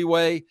freaking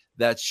 3-way.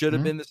 That should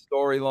have been the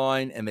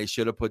storyline, and they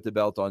should have put the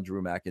belt on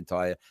Drew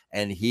McIntyre,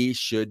 and he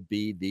should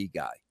be the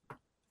guy.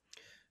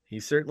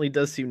 He certainly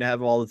does seem to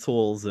have all the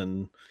tools,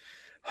 and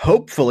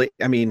hopefully,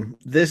 I mean,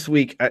 this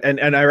week,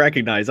 and I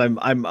recognize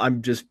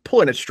I'm just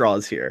pulling at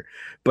straws here,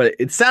 but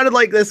it sounded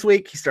like this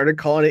week he started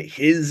calling it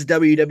his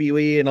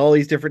WWE and all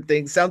these different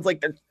things. Sounds like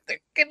they're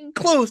getting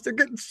close. They're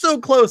getting so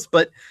close,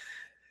 but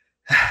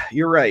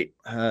you're right.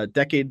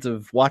 Decades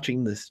of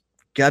watching this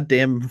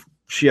goddamn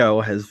show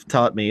has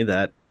taught me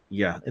that,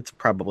 yeah, it's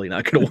probably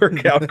not going to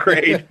work out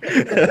great.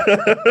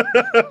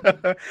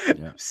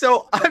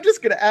 So I'm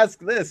just going to ask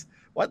this.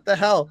 What the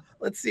hell?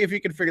 Let's see if you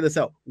can figure this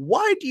out.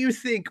 Why do you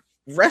think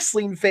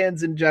wrestling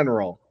fans in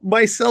general,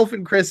 myself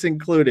and Chris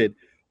included,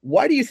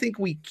 why do you think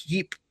we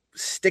keep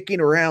sticking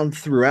around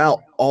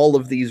throughout all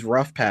of these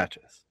rough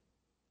patches?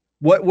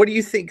 What do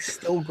you think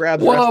still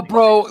grabs? Well,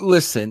 bro,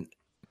 listen.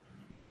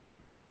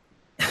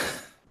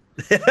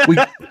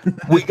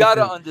 we got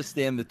to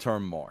understand the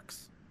term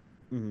marks.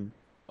 Mm-hmm.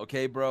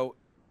 Okay, bro.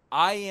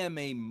 I am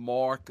a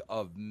mark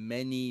of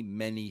many,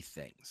 many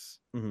things.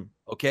 Mm-hmm.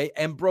 Okay.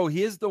 And bro,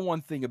 here's the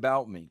one thing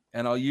about me,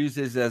 and I'll use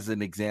this as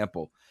an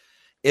example.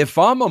 If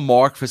I'm a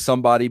mark for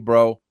somebody,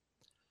 bro,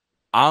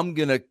 I'm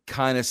going to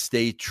kind of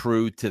stay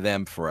true to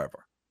them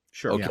forever.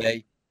 Sure. Okay.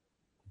 Yeah.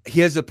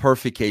 Here's a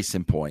perfect case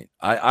in point.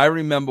 I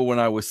remember when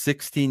I was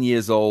 16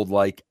 years old,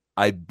 like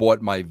I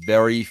bought my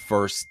very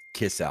first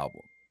Kiss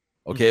album.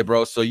 Okay, Mm-hmm.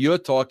 bro. So you're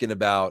talking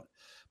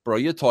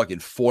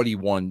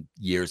 41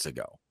 years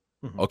ago.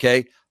 Mm-hmm.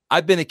 Okay.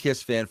 I've been a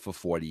Kiss fan for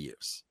 40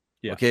 years.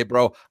 Yeah. Okay,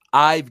 bro.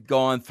 I've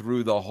gone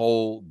through the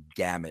whole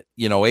gamut,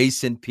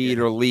 Ace and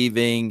Peter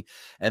leaving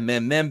and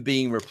then them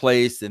being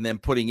replaced and then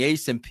putting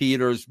Ace and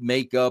Peter's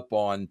makeup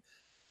on,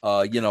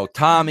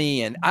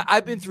 Tommy. And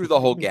I've been through the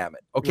whole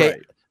gamut. Okay.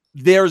 Right.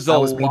 There's a I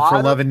was made lot for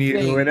of loving you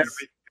things. and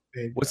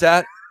everything. What's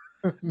that?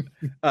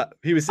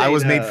 He was saying, I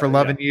was made for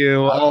loving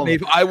you.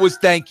 I was.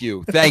 Thank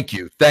you,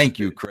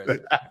 Chris.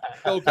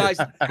 So, guys,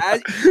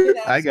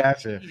 I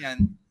got you.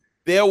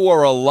 There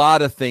were a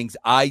lot of things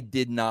I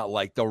did not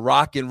like. The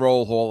Rock and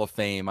Roll Hall of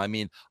Fame. I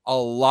mean, a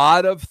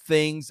lot of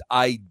things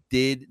I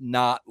did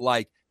not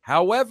like.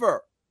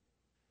 However,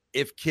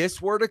 if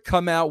Kiss were to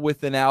come out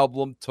with an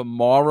album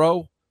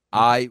tomorrow,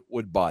 I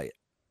would buy it.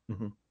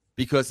 Mm-hmm.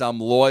 Because I'm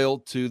loyal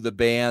to the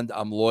band,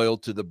 I'm loyal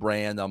to the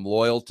brand, I'm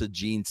loyal to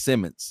Gene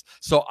Simmons.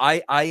 So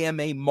I am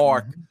a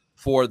mark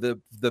for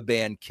the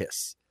band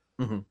Kiss.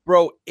 Mm-hmm.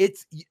 Bro,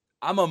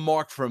 I'm a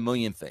mark for a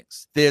million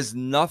things. There's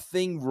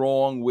nothing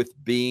wrong with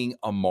being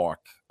a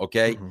mark,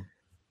 okay? Mm-hmm.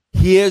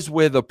 Here's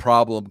where the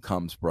problem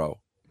comes, bro.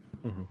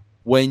 Mm-hmm.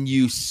 When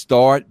you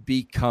start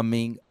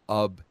becoming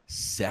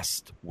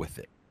obsessed with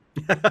it.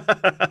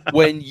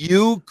 When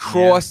you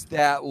cross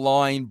that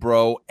line,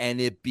 bro, and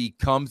it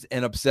becomes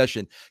an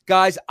obsession.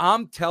 Guys,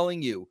 I'm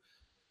telling you,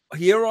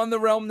 here on the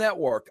RELM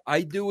Network,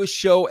 I do a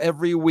show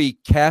every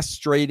week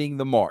castrating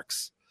the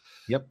marks.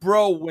 Yep.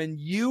 Bro, when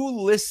you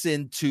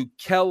listen to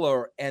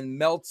Keller and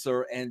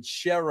Meltzer and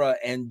Scherer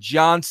and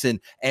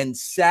Johnson and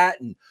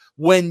Satin,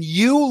 when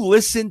you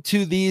listen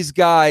to these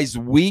guys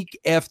week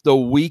after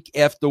week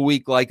after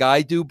week like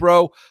I do,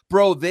 bro,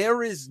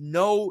 there is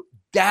no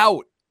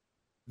doubt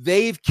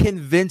they've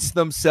convinced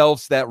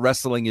themselves that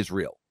wrestling is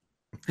real.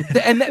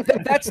 And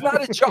that's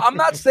not a joke. I'm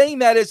not saying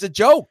that as a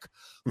joke.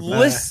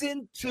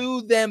 Listen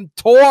to them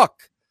talk.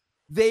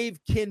 They've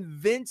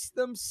convinced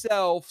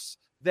themselves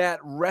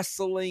that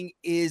wrestling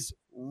is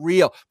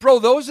real. Bro,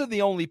 those are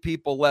the only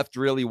people left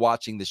really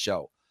watching the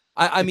show.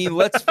 I mean,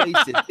 let's face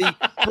it.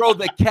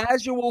 The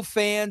casual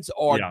fans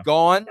are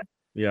gone.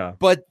 Yeah.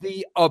 But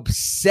the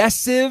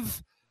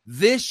obsessive,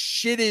 this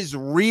shit is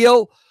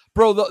real.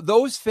 Bro,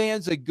 those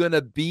fans are going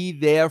to be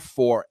there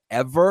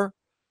forever.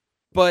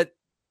 But,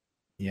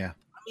 yeah,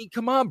 I mean,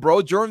 come on,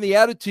 bro. During the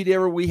Attitude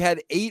Era, we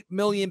had 8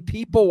 million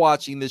people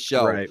watching the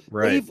show. Right.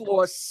 They've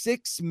lost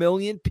 6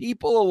 million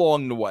people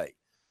along the way.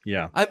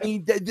 Yeah. I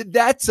mean,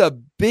 that's a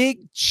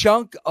big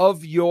chunk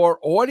of your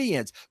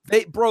audience.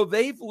 They've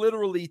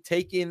literally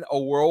taken a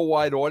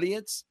worldwide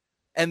audience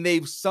and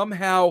they've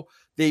somehow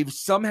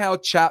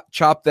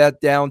chopped that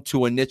down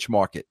to a niche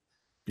market.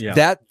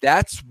 Yeah.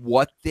 That's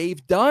what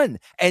they've done.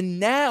 And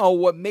now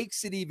what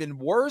makes it even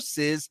worse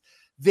is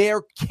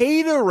they're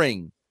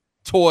catering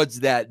towards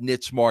that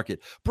niche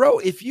market. Bro,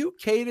 if you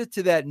cater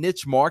to that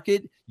niche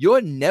market,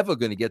 you're never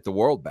going to get the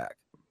world back.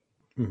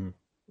 Mm-hmm.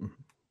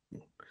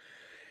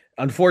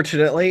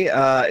 Unfortunately,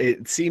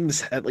 it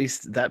seems at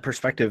least that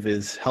perspective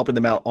is helping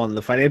them out on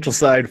the financial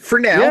side for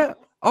now. Yeah.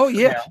 Oh,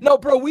 yeah. No,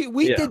 bro,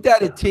 we did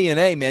that at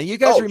TNA, man. You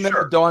guys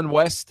remember Don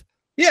West?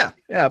 Yeah.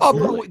 Yeah.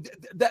 Absolutely.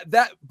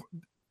 Bro,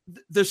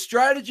 the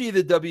strategy of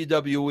the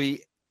WWE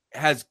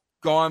has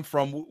gone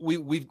from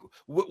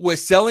we're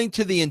selling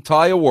to the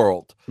entire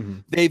world. Mm-hmm.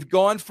 They've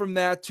gone from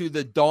that to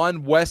the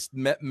Don West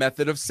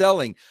method of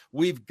selling.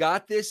 We've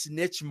got this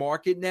niche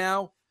market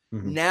now.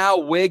 Mm-hmm. Now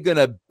we're going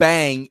to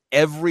bang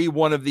every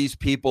one of these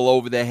people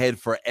over the head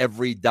for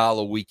every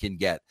dollar we can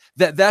get.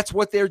 That's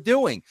what they're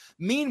doing.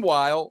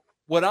 Meanwhile,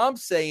 what I'm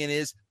saying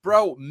is,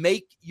 bro,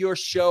 make your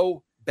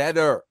show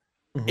better.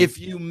 Mm-hmm. If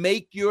you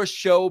make your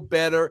show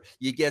better,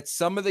 you get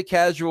some of the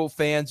casual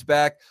fans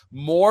back.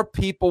 More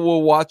people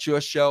will watch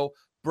your show.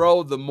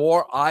 Bro, the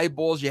more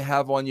eyeballs you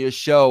have on your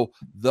show,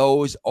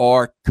 those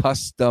are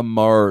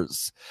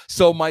customers.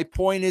 So my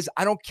point is,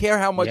 I don't care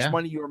how much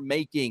money you're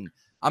making.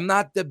 I'm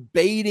not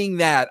debating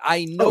that.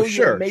 I know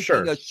you're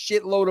making a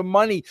shitload of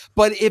money,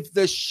 but if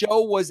the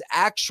show was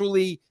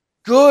actually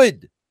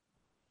good,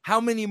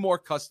 how many more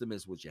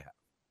customers would you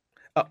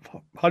have?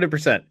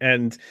 100%.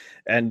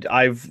 And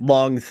I've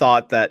long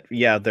thought that,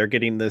 they're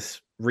getting this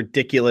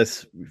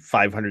ridiculous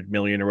 500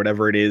 million or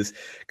whatever it is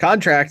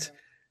contract.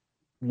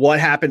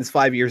 What happens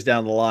 5 years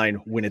down the line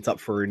when it's up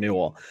for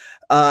renewal?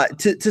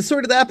 To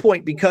sort of that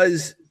point,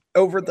 because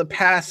over the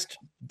past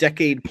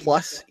decade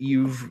plus,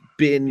 you've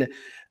been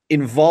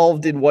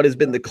involved in what has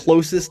been the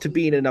closest to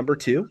being a number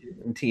 2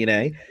 in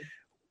TNA.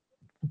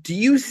 Do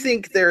you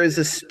think there is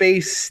a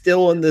space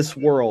still in this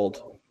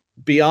world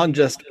beyond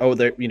just, oh,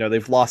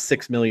 they've lost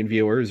 6 million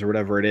viewers or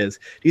whatever it is,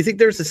 do you think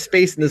there's a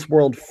space in this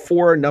world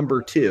for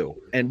number 2?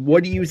 And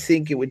what do you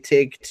think it would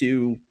take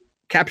to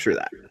capture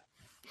that?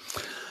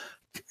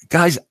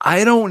 Guys,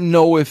 I don't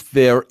know if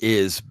there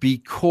is,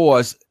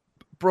 because,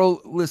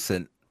 bro,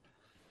 listen,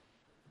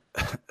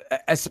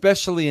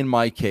 especially in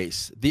my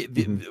case,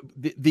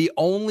 the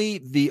only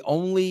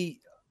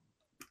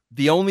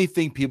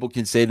thing people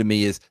can say to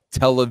me is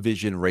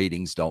television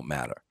ratings don't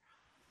matter.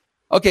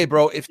 Okay,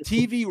 bro, if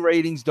TV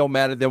ratings don't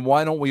matter, then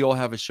why don't we all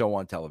have a show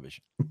on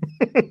television?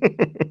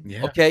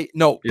 Yeah. Okay,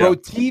 no, bro,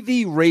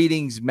 TV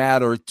ratings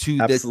matter to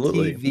the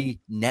TV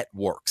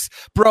networks.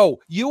 Bro,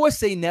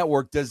 USA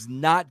Network does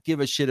not give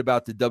a shit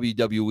about the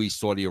WWE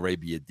Saudi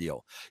Arabia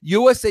deal.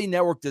 USA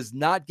Network does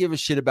not give a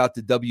shit about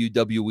the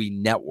WWE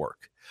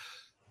Network.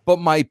 But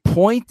my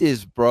point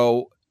is,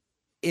 bro,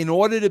 in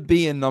order to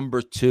be a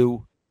number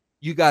 2,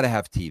 you got to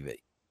have TV.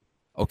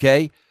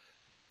 Okay?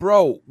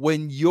 Bro,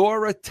 when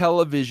you're a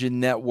television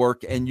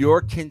network and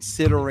you're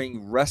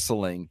considering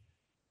wrestling,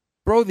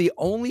 bro, the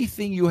only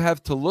thing you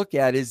have to look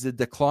at is the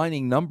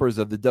declining numbers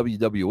of the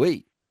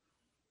WWE.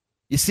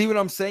 You see what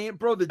I'm saying,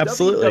 bro? The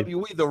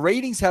WWE, the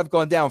ratings have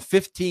gone down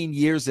 15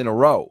 years in a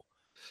row.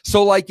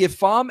 So, like,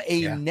 if I'm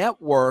a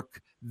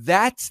network,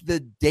 that's the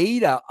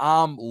data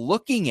I'm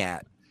looking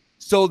at.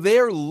 So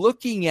they're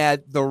looking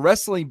at the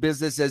wrestling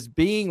business as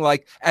being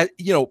like,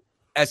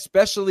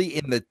 especially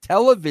in the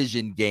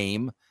television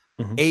game,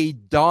 a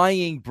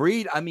dying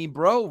breed. I mean,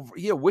 bro,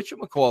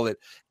 whatchamacallit,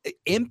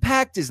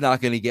 Impact is not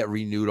going to get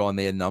renewed on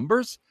their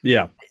numbers.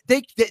 Yeah,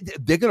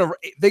 they're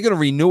gonna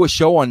renew a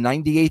show on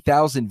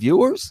 98,000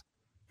 viewers.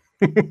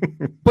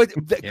 But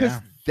because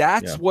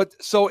that's what.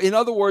 So in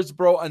other words,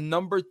 bro, a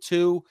number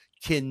 2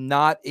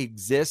 cannot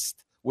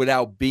exist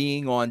without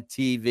being on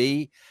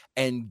TV,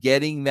 and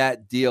getting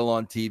that deal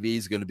on TV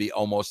is going to be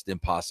almost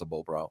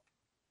impossible, bro.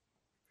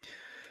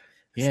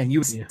 Yeah, and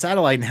you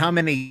satellite, and how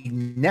many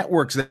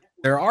networks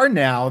there are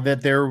now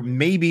that there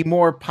may be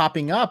more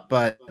popping up,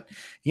 but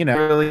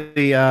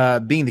really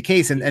being the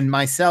case. And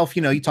myself,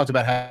 you talked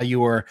about how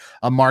you were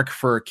a mark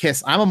for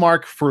KISS. I'm a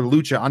mark for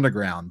Lucha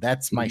Underground.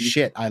 That's my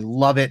shit. I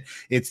love it.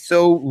 It's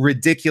so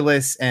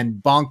ridiculous and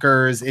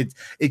bonkers.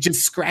 It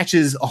just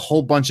scratches a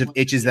whole bunch of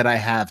itches that I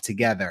have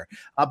together.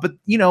 But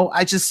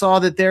I just saw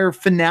that their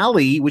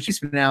finale, which is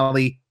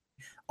finale,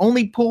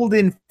 only pulled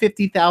in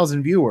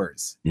 50,000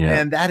 viewers. Yeah.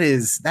 And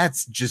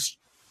that's just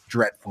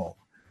dreadful.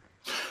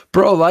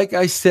 Bro, like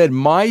I said,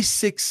 my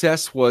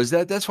success was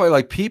that's why,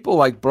 like, people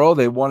like, bro,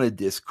 they want to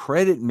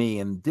discredit me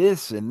and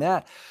this and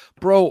that.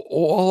 Bro,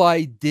 all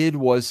I did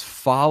was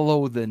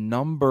follow the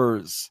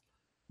numbers.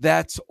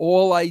 That's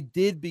all I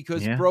did,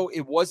 because, bro,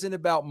 it wasn't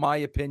about my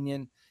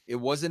opinion. It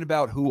wasn't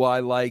about who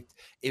I liked.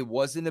 It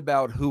wasn't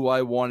about who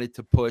I wanted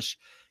to push.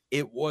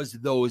 It was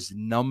those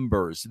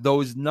numbers.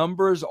 Those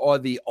numbers are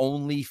the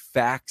only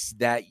facts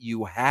that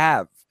you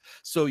have.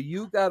 So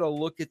you got to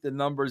look at the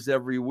numbers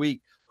every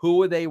week.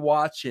 Who are they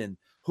watching?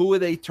 Who are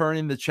they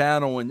turning the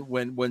channel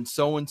when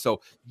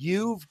so-and-so?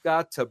 You've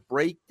got to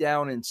break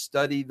down and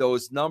study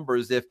those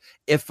numbers. If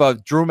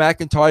Drew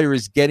McIntyre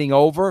is getting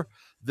over,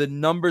 the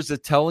numbers are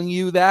telling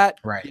you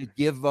that, right, you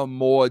give them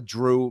more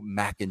Drew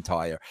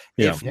McIntyre.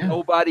 Yeah. If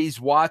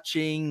nobody's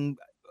watching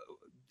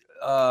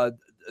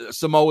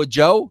Samoa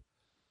Joe,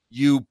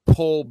 you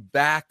pull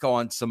back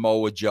on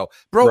Samoa Joe.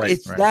 Bro,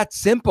 it's that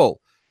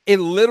simple. It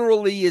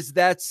literally is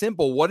that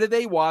simple. What are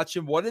they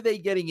watching? What are they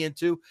getting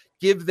into?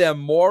 Give them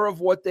more of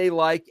what they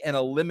like and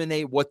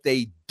eliminate what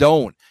they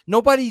don't.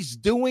 Nobody's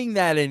doing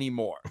that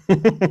anymore.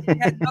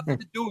 It had nothing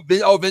to do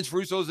with, Vince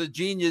Russo's a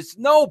genius.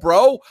 No,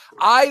 bro.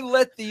 I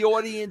let the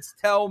audience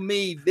tell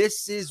me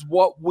this is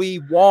what we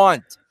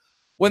want.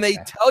 When they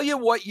tell you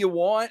what you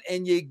want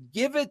and you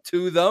give it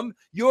to them,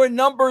 your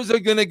numbers are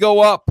going to go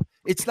up.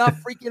 It's not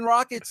freaking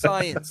rocket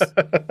science.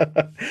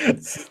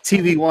 It's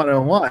TV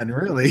 101,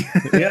 really.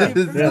 Yeah,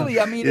 really.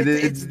 I mean,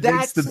 it's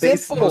that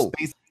simple.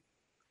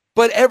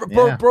 But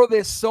bro,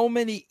 there's so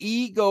many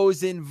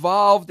egos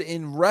involved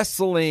in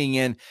wrestling,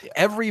 and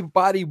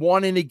everybody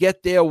wanting to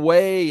get their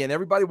way, and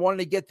everybody wanting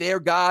to get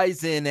their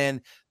guys in, and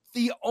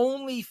the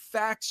only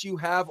facts you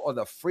have are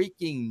the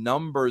freaking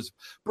numbers,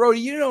 bro. Do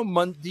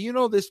you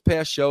know this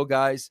past show,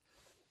 guys?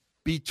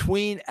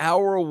 Between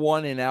hour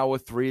 1 and hour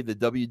 3, the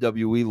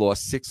WWE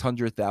lost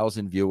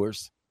 600,000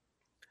 viewers.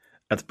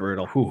 That's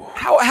brutal.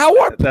 How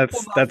are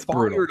people that's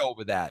fired brutal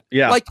over that?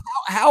 Yeah, like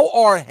how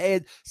are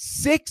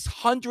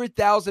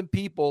 600,000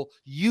 people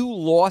you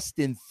lost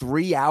in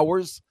 3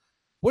 hours?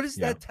 What does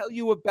that tell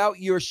you about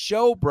your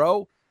show,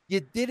 bro?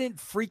 You didn't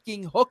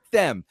freaking hook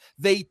them.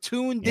 They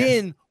tuned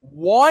in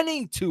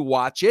wanting to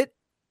watch it.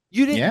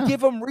 You didn't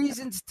give them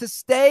reasons to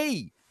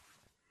stay.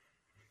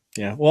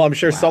 Yeah, well, I'm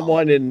sure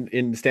someone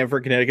in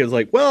Stamford, Connecticut was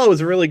like, well, it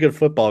was a really good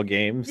football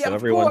game, so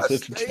everyone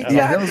switched to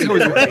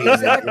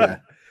channel.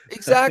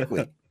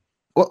 Exactly.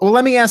 Well,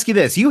 let me ask you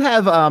this. You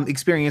have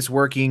experience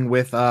working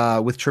with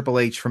Triple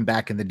H from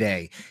back in the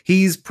day.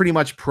 He's pretty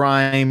much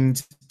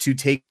primed to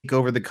take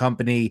over the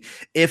company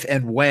if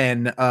and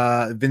when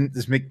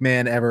Vince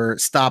McMahon ever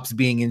stops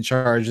being in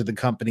charge of the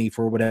company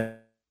for whatever.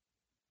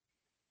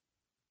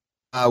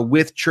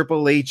 With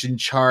Triple H in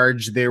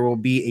charge, there will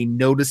be a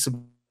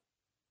noticeable.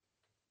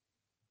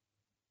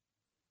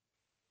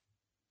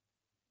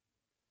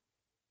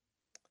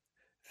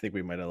 I think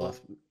we might have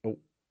lost. Oh.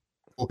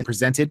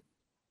 Presented.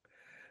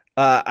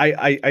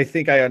 I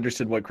think I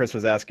understood what Chris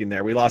was asking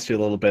there. We lost you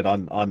a little bit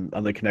on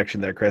the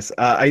connection there, Chris.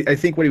 I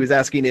think what he was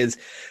asking is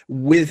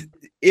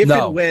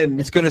and when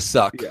it's going to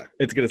suck. Yeah,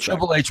 it's going to suck.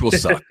 Triple H will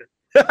suck.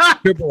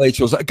 Triple H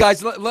will suck.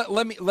 Guys,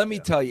 let me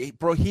tell you,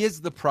 bro.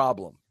 Here's the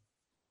problem.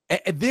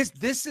 And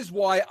this is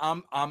why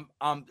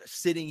I'm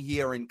sitting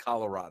here in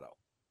Colorado.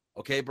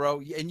 Okay,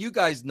 bro? And you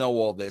guys know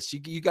all this.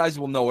 You guys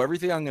will know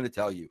everything I'm going to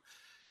tell you.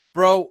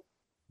 Bro,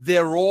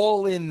 they're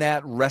all in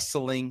that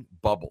wrestling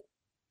bubble.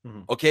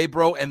 Mm-hmm. Okay,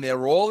 bro? And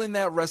they're all in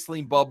that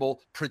wrestling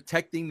bubble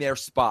protecting their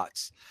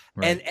spots.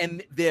 Right.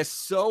 And they're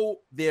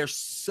so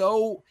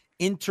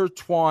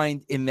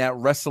intertwined in that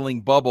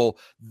wrestling bubble,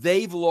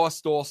 they've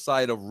lost all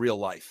sight of real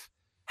life.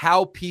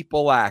 How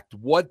people act,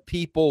 what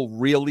people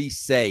really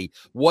say,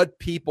 what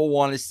people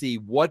want to see,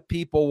 what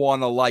people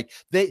want to like.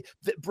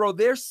 Bro,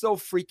 they're so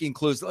freaking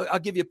clueless. I'll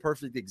give you a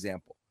perfect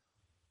example.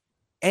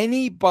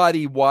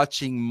 Anybody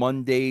watching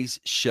Monday's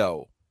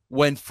show,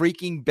 when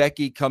freaking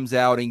Becky comes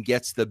out and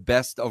gets the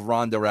best of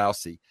Ronda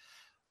Rousey,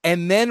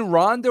 and then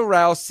Ronda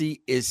Rousey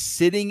is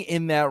sitting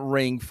in that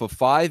ring for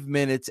 5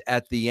 minutes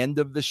at the end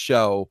of the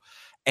show,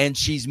 and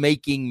she's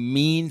making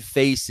mean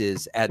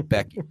faces at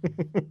Becky.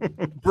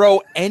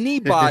 Bro,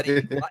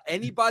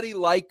 anybody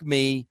like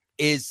me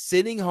is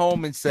sitting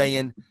home and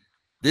saying,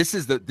 this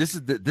is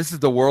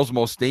the world's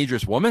most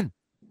dangerous woman.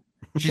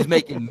 She's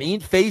making mean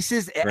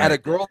faces at a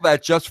girl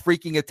that just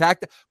freaking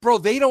attacked her. Bro,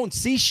 they don't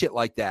see shit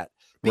like that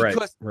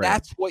because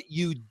that's what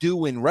you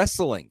do in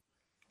wrestling.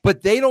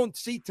 But they don't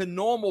see, to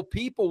normal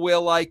people, where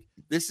like,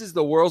 this is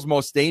the world's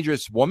most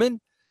dangerous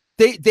woman.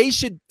 They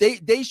should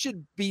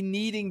be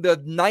needing the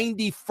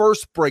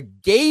 91st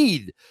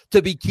Brigade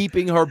to be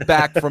keeping her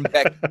back from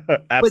Becky.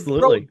 Absolutely. But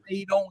bro,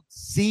 they don't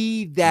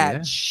see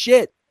that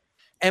shit.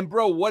 And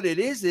bro, what it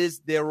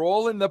is they're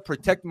all in the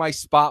protect my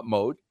spot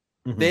mode.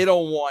 Mm-hmm. They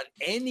don't want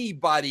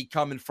anybody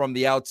coming from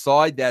the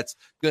outside that's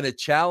going to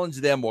challenge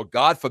them or,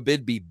 God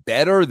forbid, be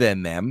better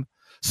than them.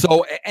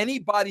 So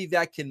anybody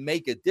that can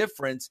make a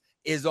difference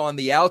is on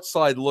the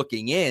outside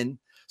looking in.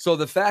 So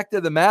the fact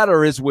of the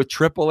matter is, with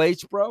Triple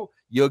H, bro,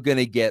 you're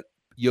gonna get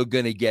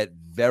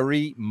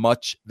very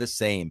much the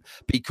same,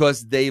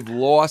 because they've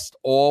lost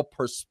all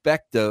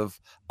perspective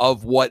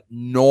of what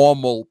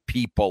normal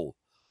people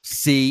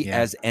see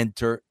as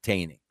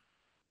entertaining.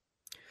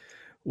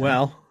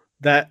 Well,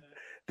 that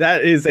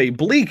is a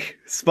bleak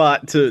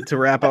spot to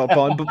wrap up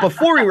on. But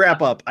before we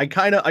wrap up, I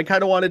kind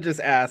of want to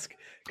just ask,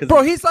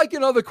 bro, he's like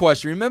another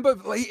question. Remember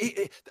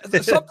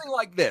something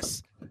like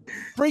this.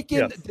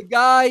 Freaking the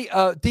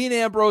guy, Dean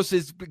Ambrose,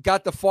 has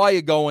got the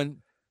fire going.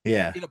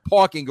 Yeah. In a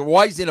parking garage.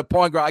 Why he's in a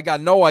parking garage, I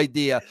got no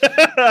idea.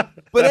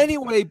 But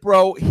anyway,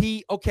 bro,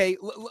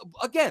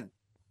 again,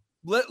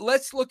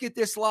 let's look at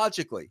this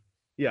logically.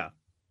 Yeah.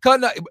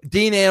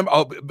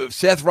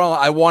 Seth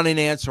Rollins, I want an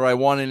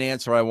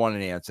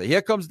answer.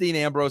 Here comes Dean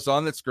Ambrose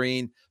on the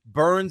screen,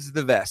 burns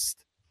the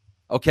vest.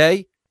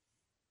 Okay.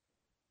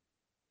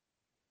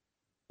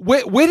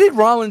 Where did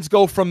Rollins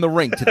go from the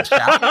ring? To the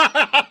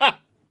shower?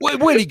 Where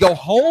did he go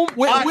home?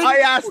 I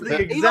asked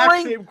the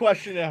exact same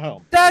question at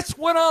home. That's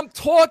what I'm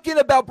talking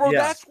about, bro.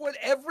 Yes. That's what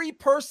every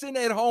person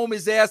at home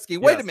is asking.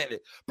 Wait a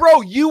minute,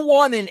 bro. You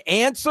want an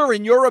answer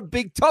and you're a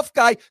big tough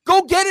guy.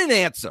 Go get an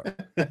answer.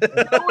 You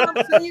know what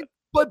I'm saying?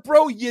 But,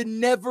 bro, you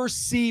never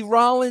see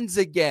Rollins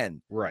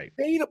again. Right.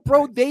 They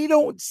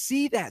don't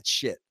see that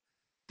shit.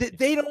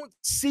 They don't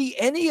see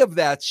any of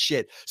that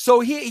shit. So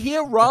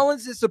here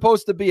Rollins is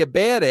supposed to be a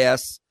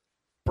badass.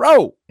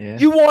 Bro,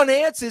 you want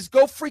answers?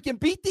 Go freaking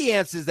beat the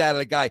answers out of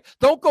the guy.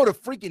 Don't go to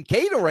freaking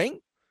catering.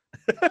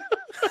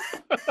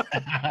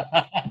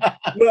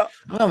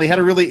 Well, they had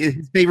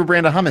his favorite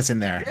brand of hummus in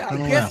there. Yeah, I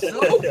guess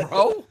so,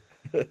 bro.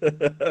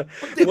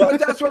 But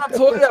that's what I'm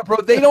talking about, bro.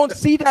 They don't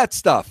see that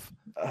stuff.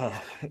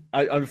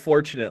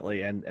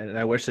 Unfortunately, and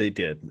I wish they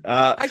did.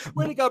 I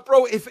swear to God,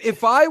 bro,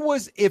 if I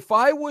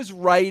was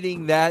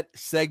writing that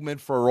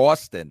segment for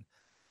Austin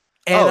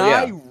and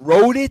I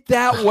wrote it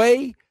that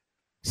way,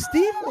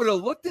 Steve would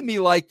have looked at me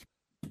like,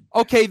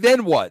 okay,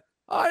 then what?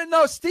 I don't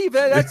know, Steve,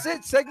 that's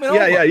it. Segment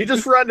over. Yeah, you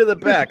just run to the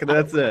back and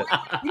that's it.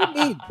 What do you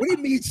mean? What do you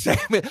mean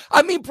segment?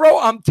 I mean, bro,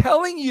 I'm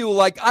telling you,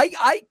 like,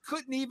 I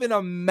couldn't even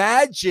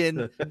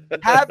imagine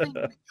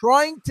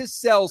trying to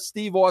sell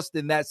Steve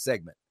Austin that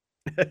segment.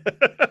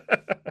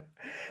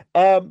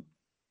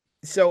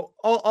 So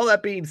all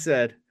that being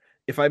said,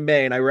 if I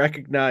may, and I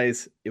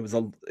recognize it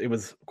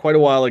was quite a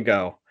while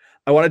ago,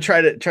 I want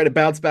to try to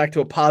bounce back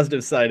to a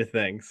positive side of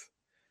things.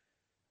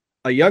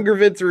 A younger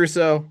Vince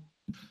Russo,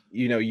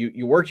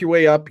 you work your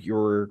way up.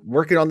 You're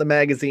working on the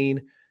magazine,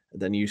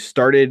 and then you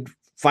started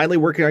finally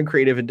working on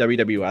creative in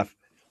WWF.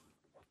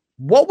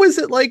 What was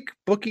it like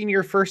booking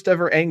your first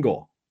ever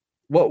angle?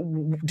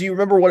 What do you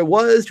remember? What it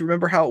was? Do you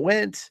remember how it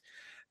went?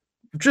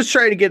 Just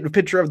trying to get a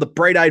picture of the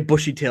bright-eyed,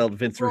 bushy-tailed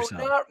Vince Russo.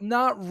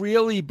 Not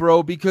really,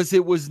 bro, because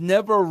it was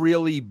never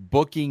really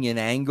booking an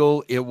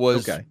angle. It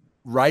was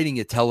writing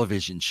a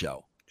television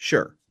show.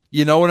 Sure.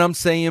 You know what I'm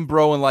saying,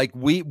 bro? And like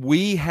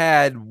we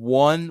had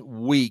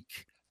 1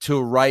 week to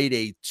write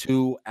a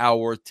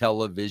 2-hour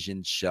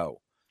television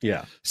show.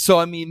 Yeah. So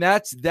I mean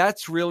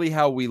that's really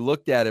how we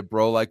looked at it,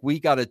 bro. Like we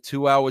got a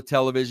 2-hour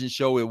television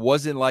show. It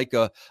wasn't like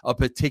a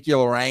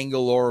particular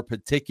angle or a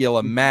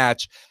particular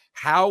match.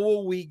 How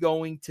are we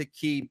going to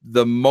keep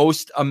the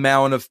most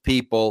amount of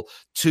people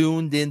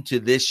tuned into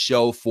this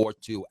show for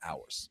 2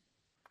 hours?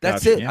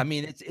 That's it. Yeah. I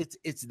mean,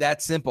 it's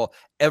that simple.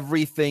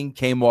 Everything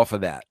came off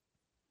of that.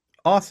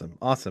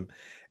 Awesome.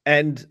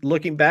 And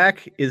looking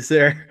back, is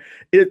there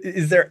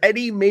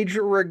any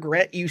major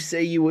regret you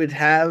say you would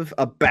have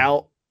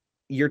about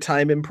your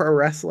time in pro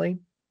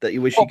wrestling that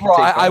you wish you could take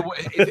back?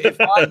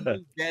 If I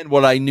knew then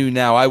what I knew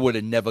now, I would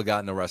have never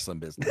gotten a wrestling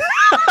business.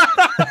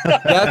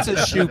 That's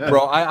a shoot,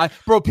 bro.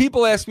 Bro,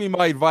 people ask me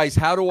my advice.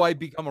 How do I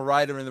become a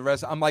writer in the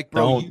wrestling? I'm like,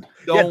 bro, you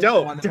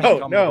don't want to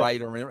become a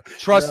writer.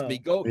 Trust me.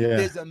 Go. Yeah.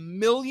 There's a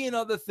million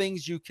other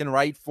things you can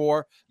write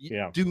for.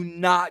 Do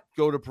not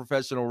go to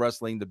professional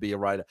wrestling to be a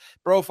writer,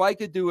 bro. If I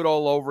could do it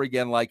all over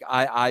again, like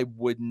I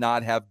would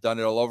not have done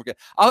it all over again.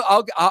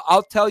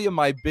 I'll tell you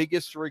my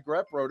biggest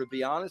regret, bro. To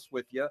be honest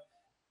with you,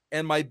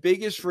 and my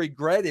biggest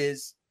regret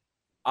is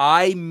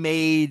I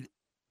made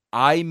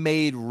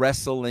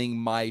wrestling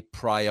my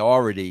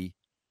priority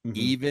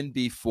even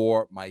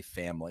before my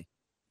family.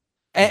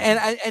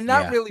 And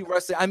not really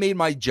wrestling. I made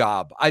my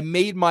job. I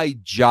made my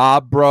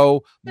job,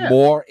 bro,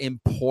 more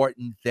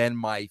important than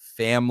my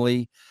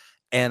family.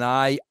 And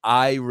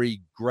I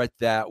regret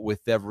that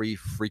with every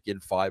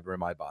freaking fiber in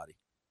my body.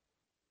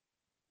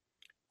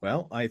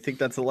 Well, I think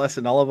that's a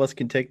lesson all of us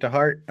can take to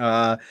heart.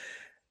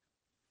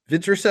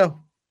 Vince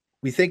Russo,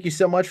 we thank you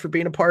so much for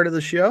being a part of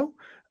the show.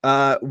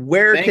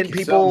 Where can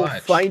people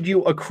find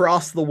you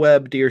across the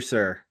web, dear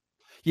sir?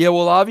 Yeah,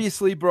 well,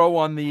 obviously, bro,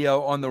 on the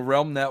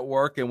RELM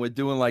Network, and we're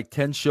doing like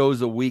 10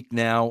 shows a week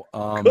now.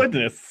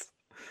 Goodness.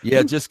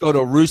 Yeah, just go to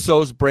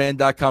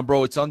russosbrand.com,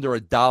 bro. It's under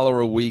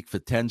 $1 a week for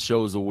 10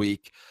 shows a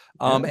week.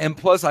 And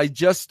plus, I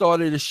just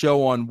started a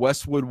show on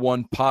Westwood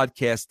One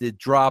podcast. It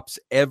drops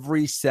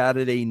every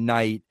Saturday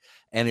night,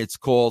 and it's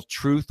called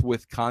Truth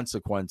with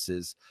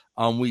Consequences.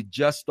 We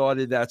just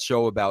started that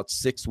show about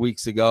 6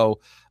 weeks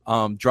ago.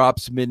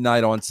 Drops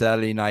midnight on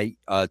Saturday night.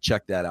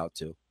 Check that out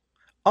too.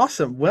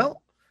 Awesome.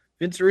 Well,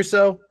 Vince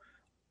Russo,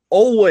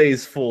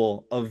 always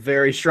full of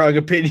very strong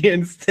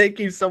opinions. Thank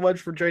you so much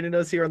for joining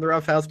us here on the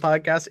Rough House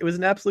Podcast. It was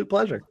an absolute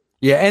pleasure.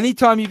 Yeah,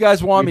 anytime you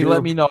guys want me,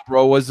 let me know,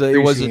 bro. It was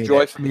a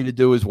joy for me to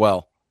do as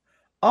well.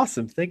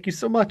 Awesome. Thank you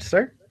so much,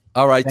 sir.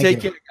 All right,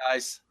 take care,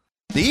 guys.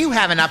 Do you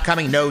have an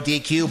upcoming no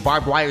DQ,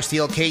 barbed wire,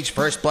 steel cage,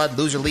 first blood,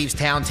 loser leaves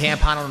town,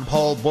 tampon on the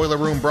pole, boiler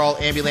room brawl,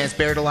 ambulance,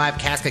 buried alive,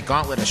 casket,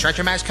 gauntlet, a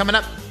stretcher match coming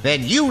up?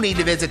 Then you need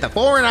to visit the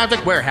Foreign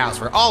Object Warehouse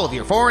for all of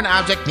your foreign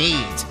object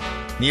needs.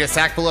 Need a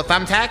sack full of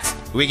thumbtacks?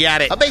 We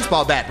got it. A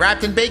baseball bat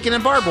wrapped in bacon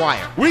and barbed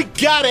wire? We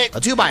got it. A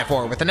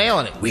 2x4 with a nail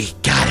in it? We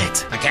got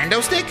it. A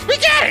kendo stick? We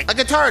got it. A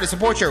guitar to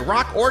support your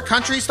rock or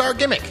country star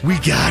gimmick? We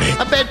got it.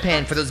 A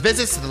bedpan for those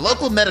visits to the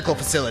local medical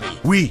facility?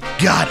 We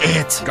got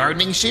it.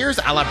 Gardening shears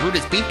a la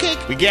Brutus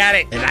Beefcake? We got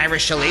it. An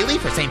Irish shillelagh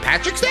for St.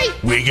 Patrick's Day?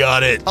 We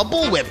got it. A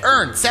bullwhip,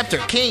 urn, scepter,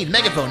 cane,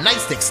 megaphone,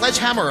 nightstick,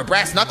 sledgehammer, or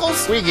brass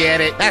knuckles? We get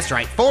it. That's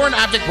right. Foreign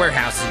Object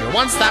Warehouse is your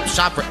one-stop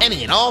shop for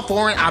any and all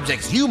foreign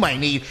objects you might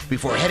need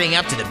before heading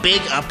up to the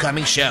big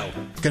upcoming show.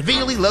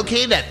 Conveniently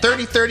located at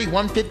 3030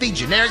 150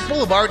 Generic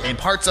Boulevard in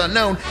parts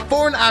unknown,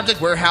 Foreign Object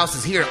Warehouse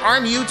is here to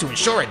arm you to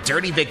ensure a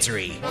dirty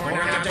victory.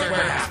 Foreign Object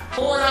Warehouse.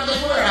 Foreign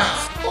Object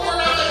Warehouse. Foreign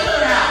Object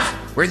Warehouse.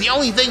 Where the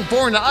only thing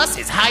foreign to us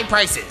is high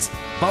prices.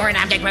 Foreign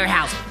Object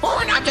Warehouse.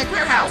 Foreign Object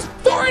Warehouse.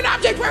 Foreign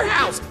Object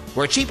Warehouse.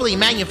 Where cheaply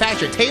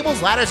manufactured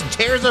tables, ladders, and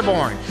chairs are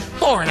born.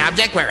 Foreign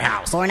Object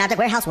Warehouse. Foreign Object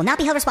Warehouse will not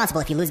be held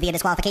responsible if you lose via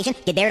disqualification,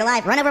 get buried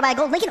alive, run over by a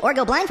gold Lincoln, or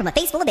go blind from a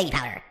face full of baby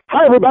powder.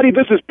 Hi, everybody.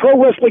 This is pro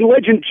wrestling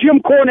legend Jim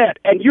Cornette,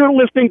 and you're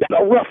listening to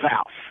The Rough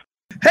House.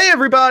 Hey,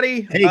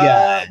 everybody. Hey,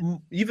 guys.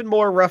 Even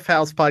more Rough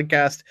House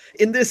podcast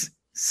in this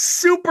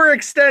super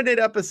extended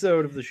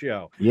episode of the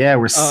show. Yeah,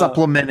 we're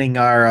supplementing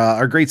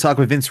our great talk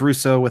with Vince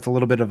Russo with a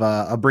little bit of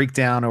a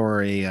breakdown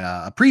or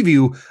a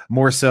preview,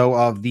 more so,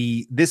 of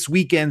this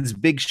weekend's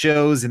big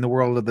shows in the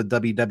world of the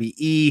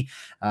WWE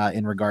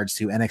in regards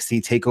to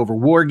NXT TakeOver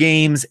War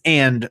Games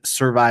and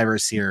Survivor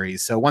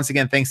Series. So once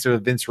again, thanks to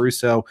Vince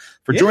Russo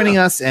for joining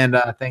us,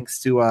 and thanks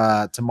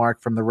to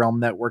Mark from the RELM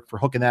Network for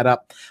hooking that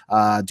up.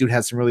 Dude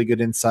has some really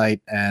good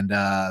insight, and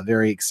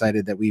very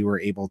excited that we were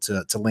able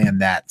to land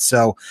that.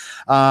 So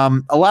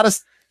a lot of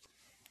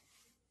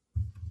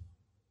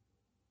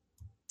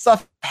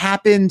stuff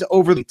happened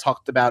we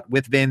talked about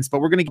with Vince, but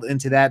we're going to get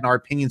into that and our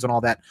opinions on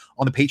all that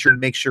on the Patreon.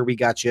 Make sure we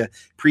got you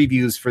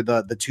previews for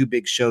the two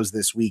big shows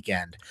this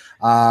weekend.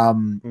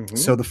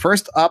 So the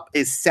first up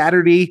is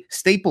Saturday,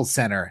 Staples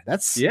Center.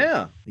 That's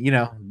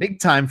big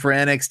time for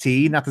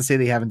NXT. Not to say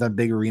they haven't done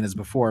big arenas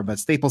before, but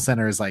Staples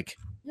Center is like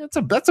That's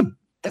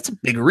a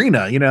big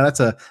arena. That's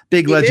a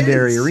big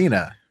legendary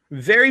arena.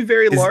 Very,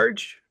 very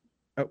large.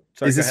 Oh,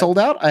 sorry. Is it sold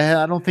out?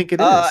 I don't think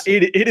it is.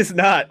 It is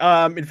not.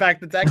 In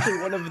fact, it's actually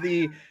one of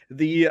the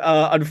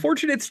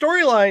unfortunate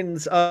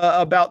storylines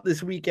about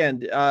this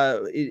weekend.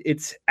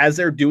 It's as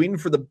they're doing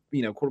for the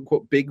quote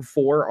unquote big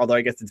four, although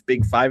I guess it's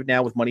big five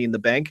now with Money in the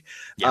Bank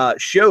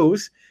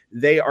shows.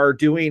 They are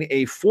doing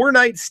a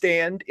 4-night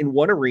stand in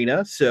one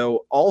arena.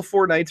 So all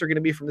 4 nights are going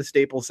to be from the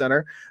Staples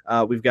Center.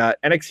 We've got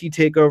NXT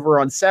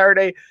TakeOver on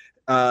Saturday,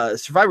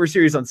 Survivor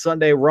Series on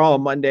Sunday, Raw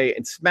on Monday,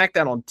 and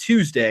SmackDown on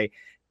Tuesday.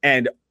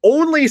 And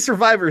only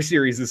Survivor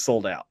Series is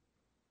sold out.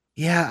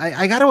 Yeah,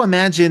 I got to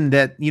imagine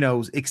that,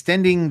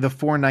 extending the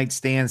 4-night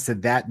stands to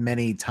that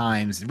many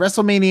times.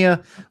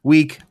 WrestleMania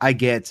week, I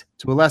get.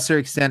 To a lesser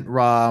extent,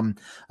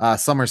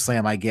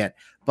 SummerSlam, I get.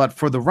 But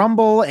for the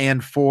Rumble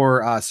and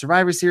for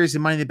Survivor Series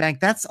and Money in the Bank,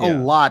 that's a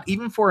lot,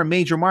 even for a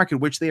major market,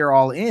 which they are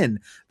all in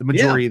the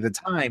majority of the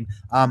time.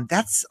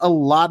 That's a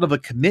lot of a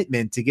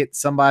commitment to get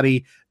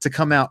somebody to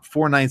come out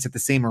 4 nights at the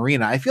same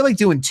arena. I feel like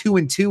doing 2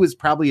 and 2 is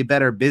probably a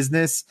better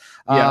business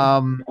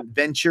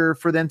venture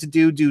for them to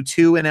do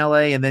 2 in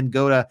LA and then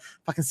go to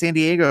fucking San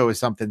Diego or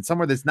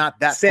somewhere that's not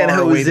that San far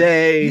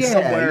Jose, away.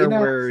 somewhere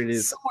where it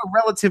is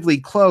somewhere relatively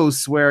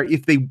close, where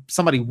if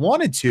somebody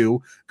wanted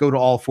to go to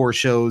all 4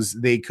 shows,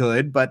 they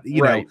could, but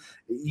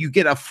you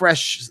get a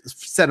fresh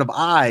set of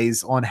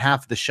eyes on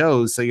half the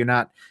shows. So you're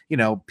not,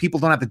 people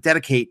don't have to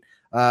dedicate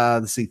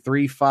let's see,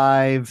 3,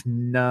 5,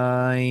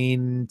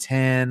 9,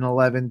 10,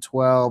 11,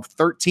 12,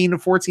 13 to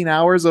 14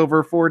 hours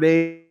over 4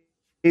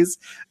 days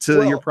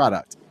to your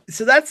product.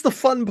 So that's the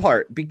fun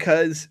part,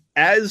 because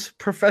as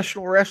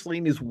professional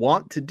wrestling is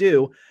wont to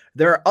do,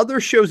 there are other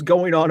shows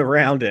going on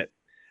around it.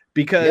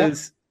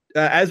 Because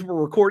as we're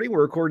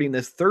recording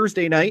this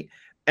Thursday night.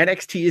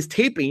 NXT is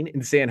taping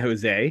in San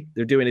Jose.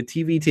 They're doing a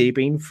TV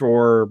taping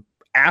for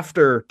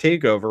after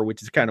TakeOver,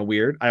 which is kind of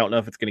weird. I don't know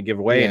if it's going to give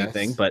away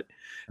anything, but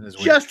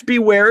just be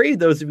wary,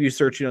 those of you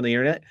searching on the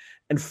internet.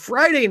 And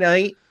Friday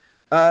night,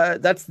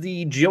 that's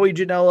the Joey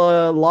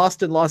Janela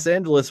Lost in Los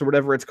Angeles or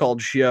whatever it's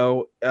called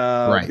show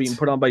being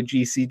put on by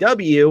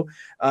GCW,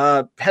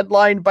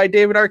 headlined by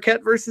David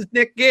Arquette versus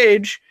Nick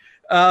Gage.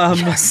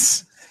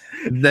 Yes.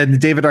 Then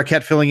David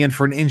Arquette filling in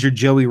for an injured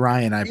Joey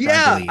Ryan. I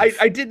believe.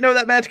 I didn't know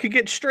that match could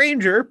get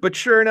stranger, but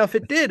sure enough,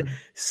 it did.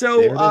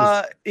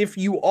 So if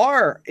you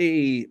are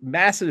a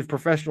massive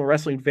professional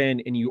wrestling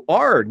fan and you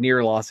are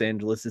near Los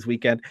Angeles this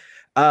weekend,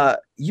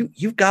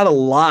 you've got a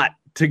lot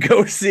to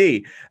go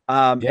see.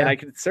 And I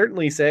can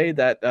certainly say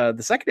that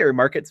the secondary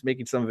market's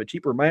making some of it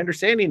cheaper. My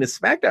understanding is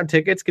SmackDown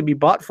tickets can be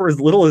bought for as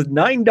little as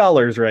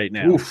 $9 right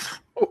now. Oof.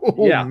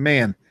 Oh,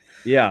 man.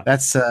 Yeah.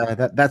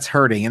 That's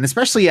hurting. And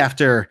especially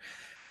after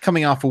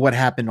coming off of what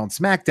happened on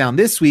SmackDown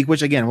this week,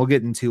 which again, we'll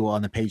get into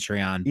on the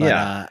Patreon.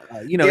 But,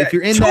 if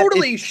you're in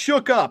totally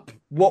shook up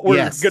what we're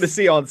going to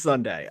see on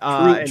Sunday.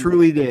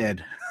 Truly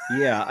did.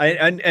 Yeah.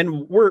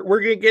 And we're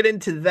going to get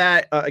into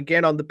that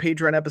again on the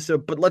Patreon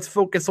episode, but let's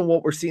focus on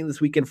what we're seeing this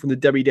weekend from the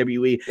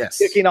WWE. Yes.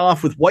 Kicking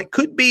off with what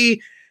could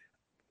be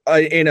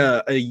in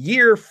a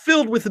year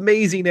filled with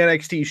amazing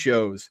NXT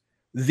shows,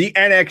 the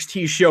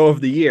NXT show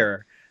of the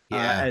year,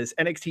 as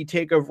NXT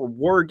TakeOver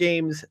War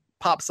Games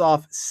pops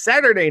off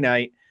Saturday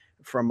night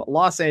from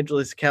Los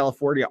Angeles,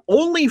 California.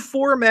 Only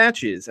 4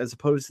 matches as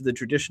opposed to the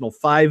traditional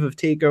 5 of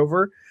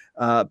TakeOver,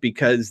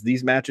 because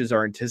these matches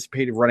are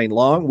anticipated running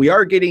long. We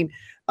are getting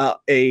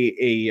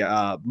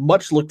a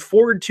much looked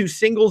forward to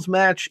singles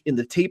match in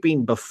the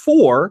taping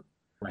before,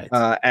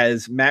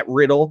 as Matt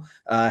Riddle,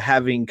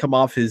 having come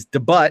off his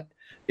debut,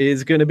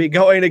 is going to be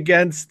going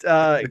against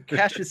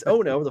Cassius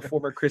Ohno, the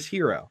former Chris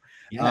Hero.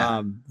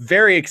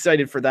 Very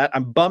excited for that.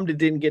 I'm bummed it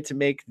didn't get to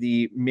make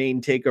the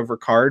main TakeOver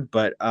card,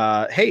 but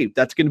hey,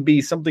 that's going to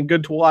be something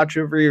good to watch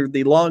over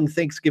the long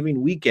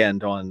Thanksgiving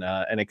weekend on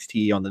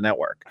NXT on the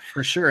network.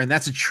 For sure, and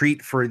that's a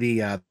treat for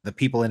the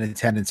people in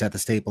attendance at the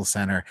Staples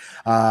Center.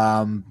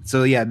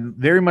 So yeah,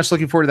 very much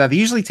looking forward to that. They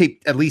usually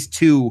tape at least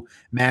 2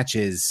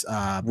 matches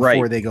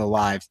before they go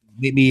live.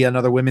 Maybe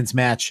another women's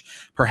match,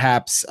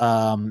 perhaps.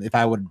 If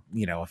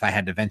I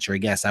had to venture a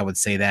guess, I would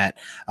say that.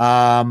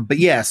 But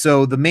yeah,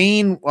 so the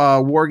main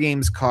War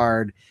Games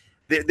card,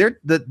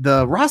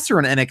 the roster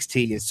on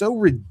NXT is so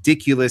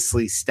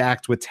ridiculously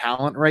stacked with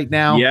talent right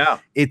now. Yeah,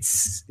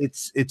 it's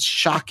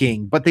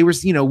shocking. But they were,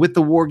 with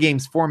the War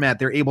Games format,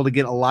 they're able to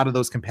get a lot of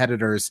those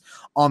competitors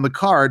on the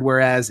card.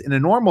 Whereas in a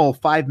normal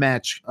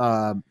 5-match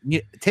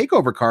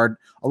TakeOver card,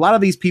 a lot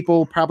of these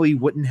people probably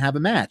wouldn't have a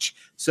match.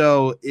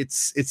 So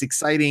it's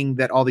exciting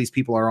that all these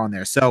people are on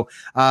there. So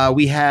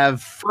we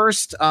have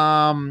first,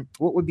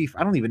 what would be,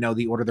 I don't even know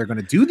the order they're going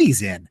to do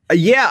these in.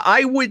 Yeah,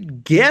 I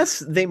would guess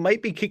they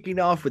might be kicking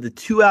off with a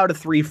 2 out of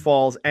 3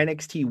 falls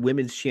NXT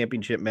Women's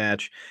Championship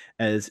match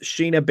as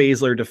Shayna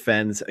Baszler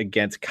defends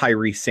against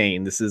Kairi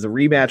Sane. This is a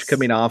rematch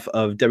coming off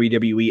of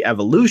WWE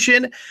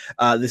Evolution.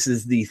 This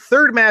is the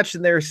 3rd match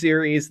in their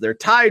series. They're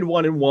tied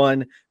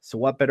 1-1. So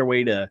what better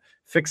way to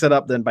fix it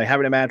up than by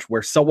having a match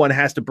where someone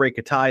has to break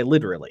a tie,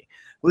 literally.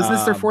 Was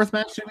this their fourth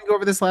match? Did we go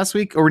over this last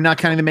week, or we're not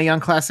counting the Mae Young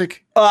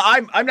Classic?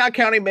 I'm not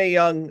counting Mae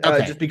Young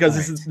just because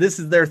this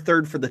is their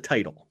third for the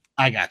title.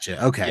 I got you.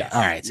 Okay, yes.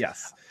 All right.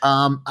 Yes.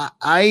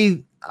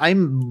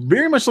 I'm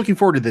very much looking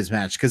forward to this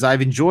match because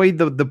I've enjoyed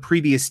the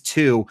previous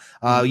two.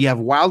 You have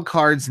wild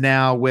cards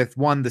now with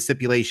one, the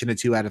stipulation of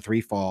 2 out of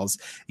 3 falls.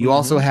 You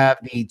also have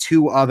the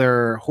 2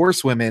 other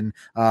horsewomen,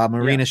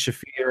 Marina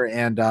Shafir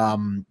and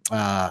can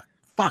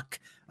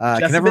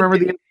never remember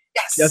the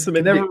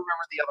Jessamine never Duke. remember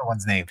the other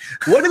one's name.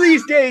 One of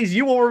these days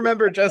you will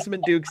remember Jessamine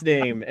Duke's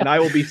name, and I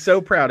will be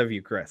so proud of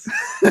you, Chris.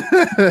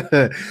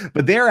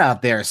 But they're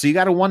out there, so you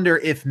got to wonder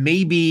if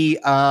maybe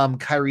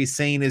Kairi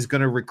Sane is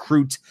going to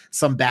recruit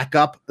some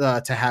backup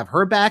to have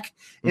her back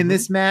in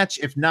this match.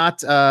 If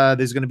not,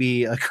 there's going to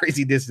be a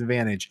crazy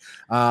disadvantage.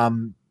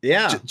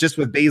 Just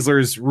with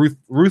Baszler's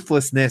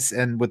ruthlessness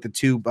and with the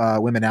 2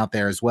 women out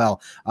there as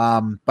well.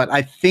 But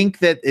I think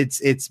that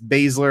it's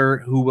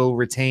Baszler who will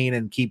retain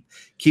and keep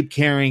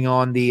carrying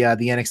on the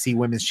NXT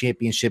Women's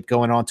Championship,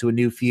 going on to a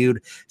new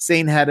feud.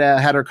 Sane had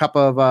her cup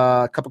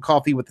of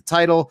coffee with the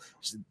title.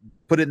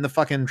 Put it in the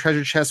fucking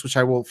treasure chest, which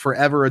I will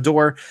forever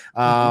adore.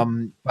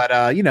 But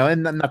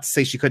and not to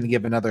say she couldn't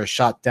give another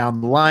shot down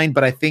the line,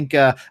 but I think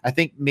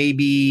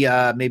maybe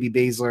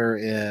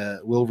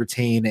Baszler will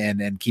retain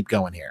and keep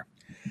going here.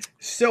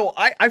 So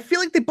I feel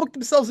like they booked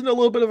themselves in a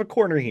little bit of a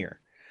corner here.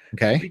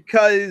 Okay.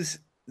 Because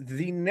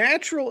the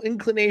natural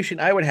inclination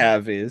I would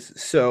have is,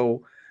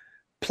 so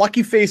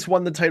Plucky Face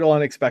won the title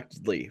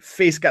unexpectedly.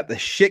 Face got the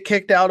shit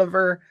kicked out of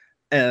her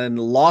and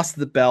lost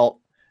the belt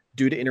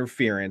due to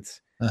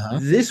interference.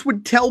 This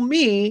would tell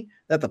me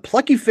that the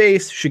Plucky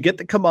Face should get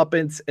the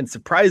comeuppance and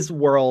surprise the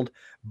world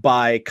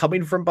by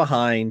coming from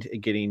behind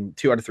and getting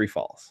 2 out of 3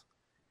 falls.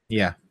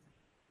 Yeah.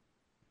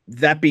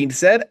 That being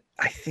said,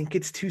 I think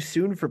it's too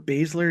soon for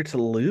Baszler to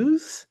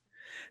lose.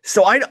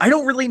 So I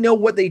don't really know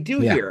what they do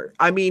here.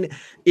 I mean,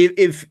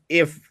 if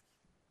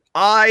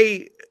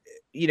I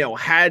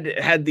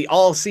had the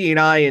all-seeing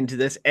eye into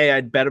this,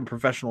 I'd bet on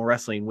professional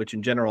wrestling, which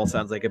in general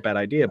sounds like a bad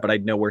idea, but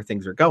I'd know where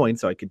things are going,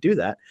 so I could do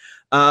that.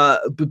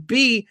 But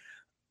B,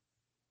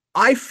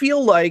 I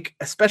feel like,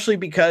 especially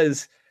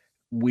because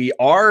we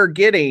are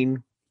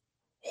getting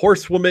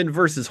horsewoman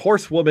versus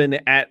horsewoman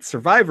at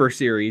Survivor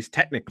Series,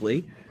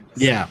 technically.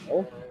 Yeah.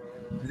 So,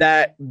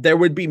 that there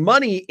would be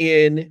money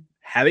in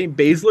having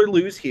Baszler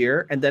lose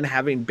here and then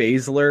having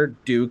Baszler,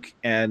 Duke,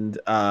 and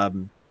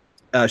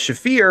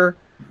Shafir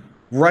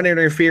run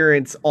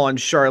interference on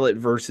Charlotte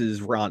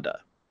versus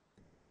Ronda.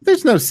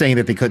 There's no saying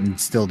that they couldn't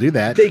still do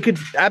that. They could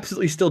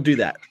absolutely still do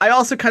that. I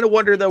also kind of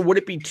wonder, though, would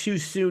it be too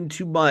soon,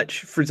 too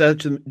much for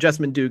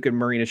Jessamine Duke and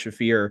Marina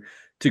Shafir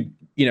to,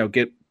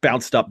 get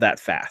bounced up that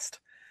fast?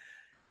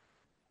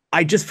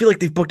 I just feel like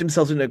they've booked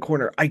themselves into a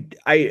corner.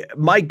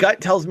 My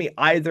gut tells me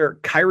either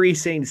Kairi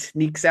Sane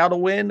sneaks out a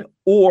win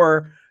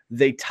or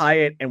they tie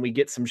it and we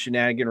get some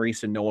shenaniganery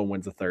so no one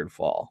wins a third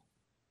fall.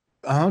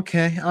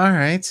 Okay, all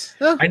right.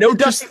 Well, I know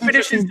dusty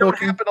finishes don't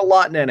happen a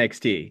lot in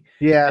NXT.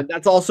 Yeah, and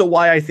that's also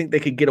why I think they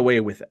could get away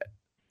with it.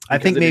 I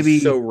think maybe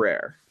so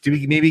rare. Do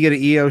we maybe get an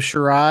Io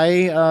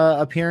Shirai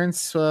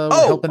appearance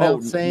helping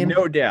out Sane?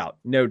 No doubt.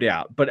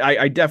 But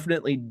I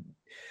definitely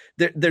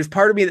there's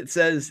part of me that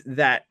says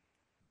that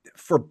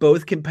for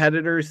both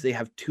competitors, they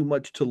have too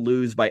much to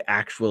lose by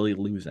actually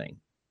losing.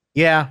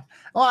 Yeah.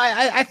 Well,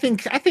 I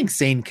think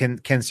Sane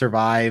can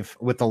survive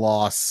with the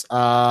loss.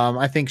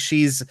 I think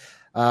she's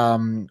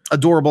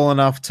adorable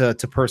enough to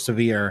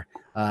persevere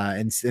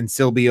and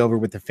still be over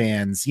with the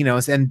fans,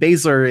 and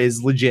Baszler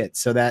is legit,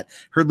 so that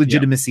her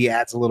legitimacy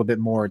adds a little bit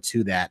more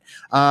to that.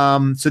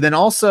 So then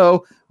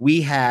also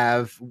we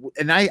have,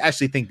 and I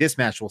actually think this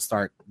match will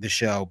start the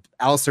show,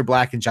 Aleister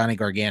Black and Johnny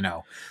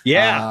Gargano.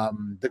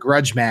 The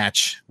grudge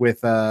match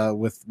with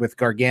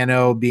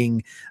Gargano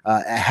being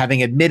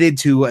having admitted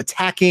to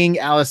attacking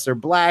Aleister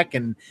Black,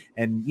 and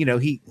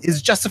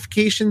his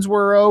justifications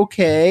were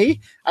okay.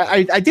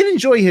 I did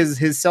enjoy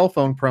his cell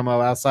phone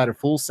promo outside of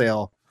Full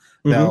Sail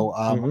though.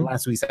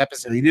 Last week's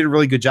episode, he did a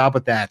really good job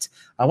with that.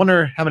 I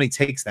wonder how many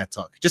takes that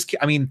took.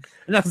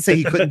 Not to say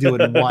he couldn't do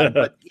it in one,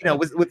 but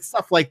with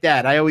stuff like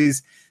that, I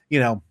always,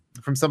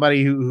 from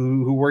somebody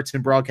who works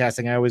in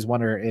broadcasting, I always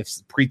wonder if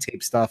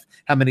pre-tape stuff,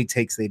 how many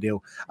takes they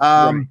do.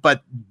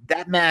 But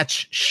that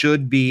match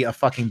should be a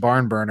fucking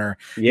barn burner.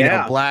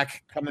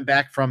 Black coming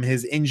back from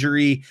his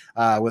injury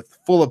with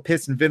full of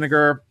piss and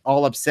vinegar,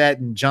 all upset,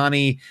 and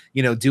Johnny,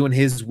 doing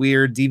his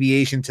weird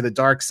deviation to the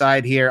dark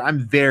side here.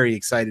 I'm very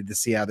excited to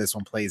see how this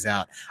one plays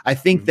out. I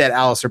think that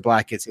Aleister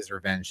Black gets his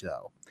revenge,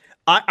 though.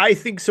 I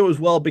think so as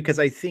well, because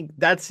I think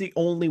that's the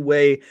only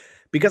way.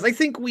 Because I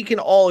think we can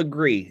all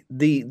agree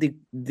the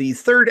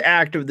third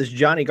act of this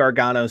Johnny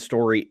Gargano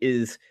story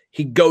is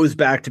he goes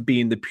back to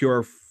being the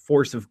pure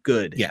force of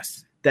good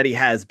that he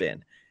has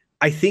been.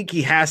 I think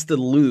he has to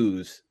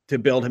lose to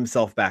build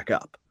himself back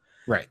up.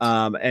 Right.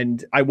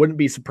 And I wouldn't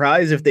be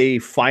surprised if they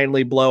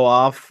finally blow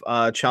off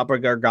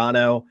Ciampa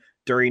Gargano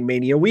during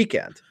Mania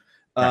weekend.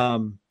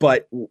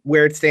 But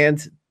where it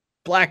stands,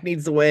 Black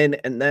needs to win.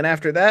 And then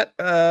after that,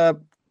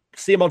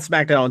 see him on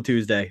SmackDown on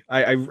Tuesday.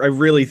 I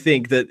really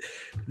think that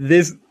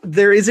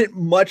there isn't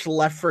much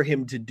left for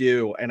him to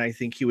do, and I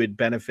think he would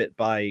benefit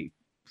by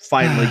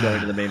finally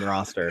going to the main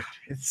roster.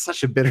 It's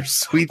such a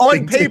bittersweet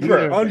on thing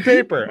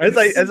paper. As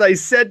I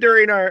said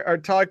during our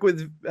talk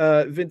with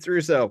Vince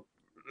Russo.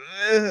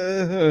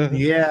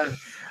 Yeah.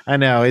 I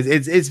know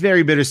it's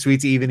very bittersweet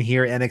to even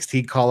hear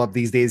NXT call up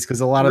these days because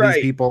a lot of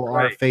these people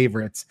are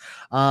favorites.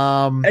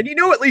 And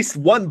at least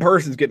one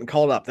person's getting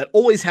called up. That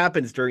always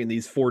happens during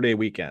these 4-day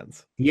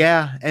weekends.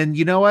 Yeah, and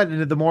you know what?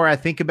 And the more I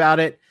think about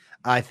it,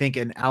 I think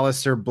an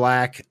Aleister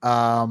Black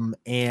and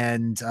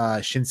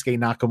Shinsuke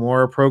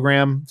Nakamura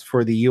program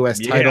for the U.S.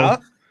 title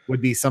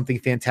would be something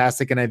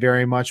fantastic, and I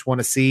very much want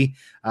to see.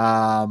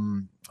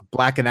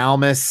 Black and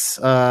Almas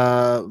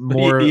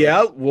more.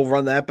 Yeah, we'll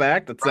run that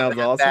back. That sounds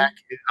awesome.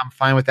 I'm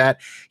fine with that.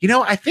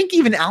 I think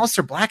even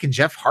Aleister Black and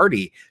Jeff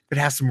Hardy could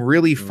have some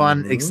really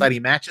fun,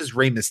 exciting matches.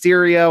 Rey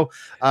Mysterio.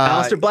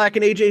 Aleister Black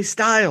and AJ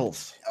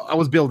Styles. I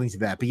was building to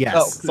that, but yes.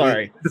 Oh,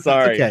 sorry.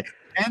 Okay.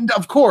 And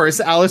of course,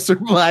 Aleister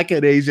Black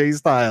and AJ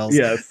Styles.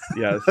 Yes.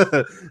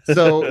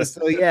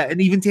 So yeah, and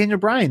even Daniel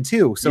Bryan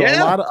too. So a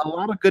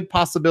lot of good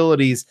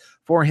possibilities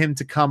for him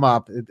to come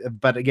up.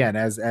 But again,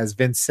 as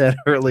Vince said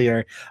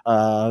earlier,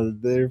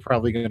 they're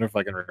probably going to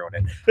fucking ruin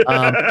it.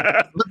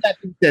 But that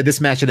being said, this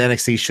match at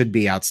NXT should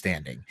be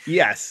outstanding.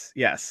 Yes.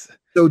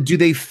 So do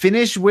they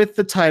finish with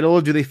the title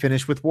or do they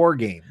finish with War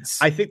Games?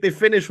 I think they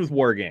finish with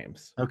War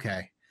Games.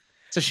 Okay.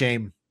 It's a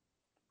shame.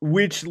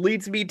 Which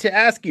leads me to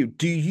ask you,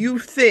 do you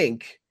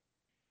think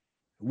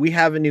we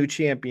have a new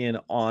champion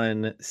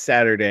on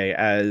Saturday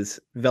as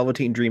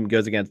Velveteen Dream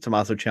goes against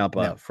Tommaso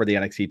Ciampa for the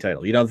NXT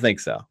title? You don't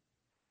think so?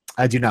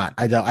 I do not.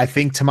 I don't. I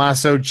think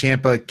Tommaso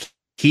Ciampa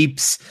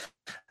keeps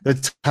the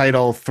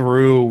title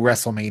through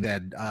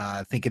WrestleMania.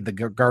 I think in the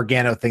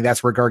Gargano thing,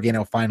 that's where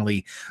Gargano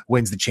finally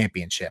wins the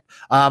championship.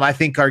 I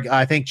think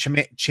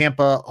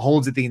Ciampa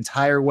holds it the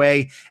entire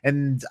way,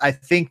 and I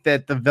think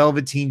that the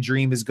Velveteen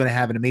Dream is going to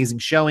have an amazing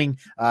showing.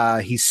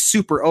 He's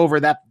super over.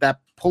 That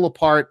pull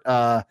apart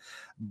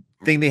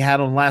thing they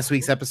had on last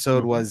week's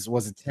episode was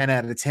a 10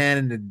 out of 10,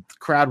 and the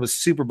crowd was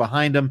super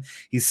behind him.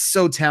 He's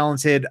so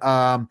talented.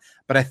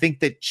 But I think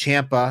that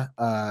Ciampa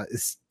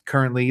is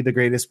currently the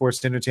greatest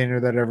sports entertainer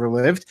that ever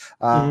lived,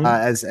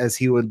 as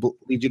he would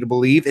lead you to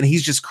believe, and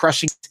he's just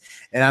crushing it.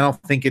 And I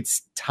don't think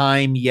it's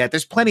time yet.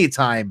 There's plenty of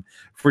time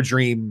for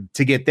Dream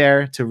to get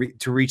there, to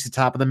reach the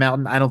top of the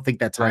mountain. I don't think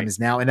that time is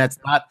now, and that's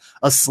not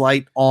a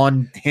slight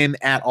on him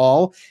at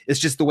all. It's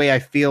just the way I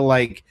feel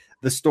like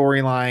the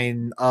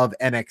storyline of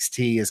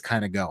NXT is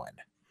kind of going.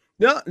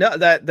 No,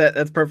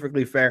 that's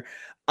perfectly fair.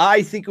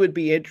 I think it would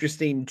be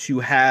interesting to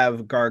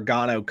have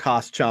Gargano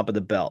cost Ciampa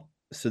the belt,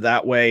 so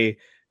that way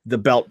the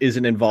belt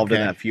isn't involved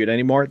in that feud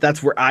anymore.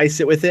 That's where I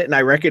sit with it, and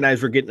I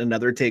recognize we're getting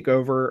another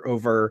takeover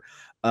over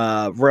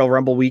Royal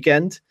Rumble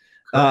weekend.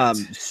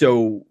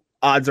 So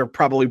odds are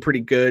probably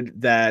pretty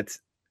good that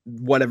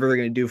whatever they're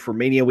going to do for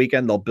Mania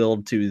weekend, they'll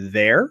build to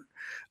there.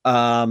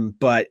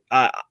 But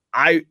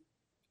I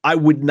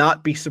would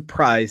not be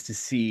surprised to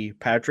see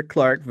Patrick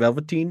Clark,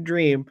 Velveteen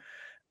Dream,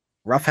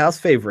 Roughhouse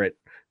favorite,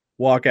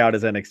 walk out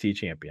as NXT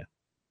champion.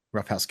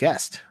 Roughhouse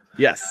guest.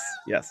 Yes,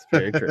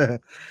 very true.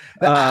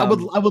 I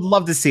would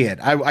love to see it.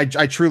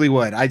 I truly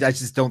would. I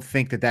just don't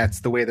think that that's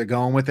the way they're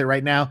going with it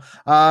right now.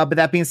 But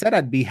that being said,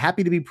 I'd be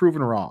happy to be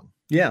proven wrong.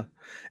 Yeah.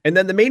 And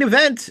then the main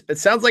event, it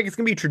sounds like it's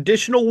going to be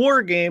traditional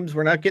War Games.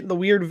 We're not getting the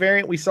weird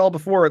variant we saw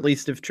before, at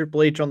least if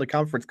Triple H on the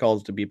conference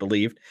calls to be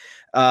believed.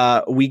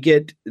 We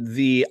get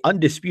the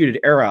undisputed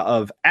era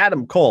of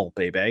Adam Cole,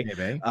 baby.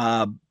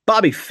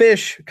 Bobby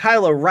Fish,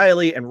 Kyle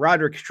O'Reilly, and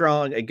Roderick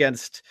Strong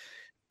against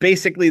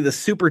basically the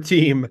super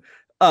team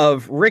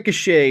of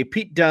Ricochet,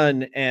 Pete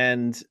Dunne,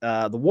 and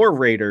the War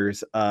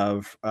Raiders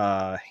of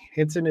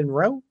Henson and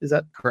Rowe. Is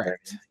that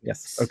correct?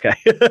 Yes. Okay.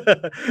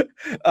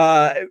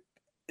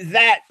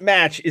 That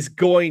match is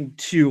going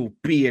to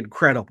be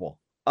incredible.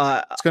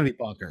 It's going to be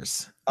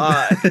bonkers.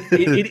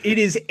 It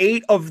is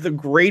 8 of the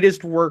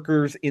greatest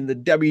workers in the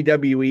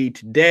WWE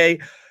today,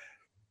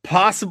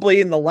 possibly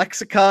in the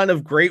lexicon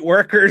of great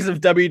workers of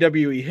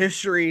WWE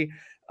history.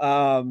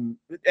 And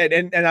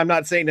I'm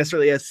not saying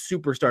necessarily as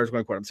superstars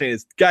going forward. I'm saying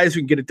as guys who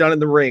can get it done in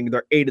the ring.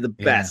 They're 8 of the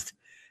best.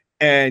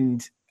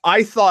 And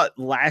I thought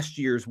last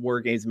year's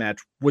War Games match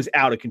was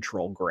out of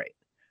control great.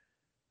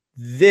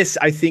 This,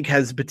 I think,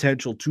 has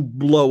potential to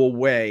blow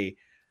away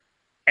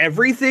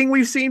everything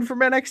we've seen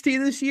from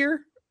NXT this year.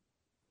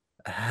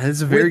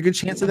 There's a very good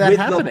chance of that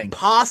happening. The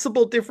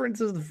possible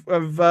differences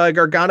of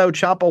Gargano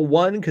Ciampa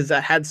 1, because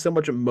that had so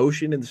much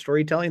emotion in the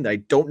storytelling that I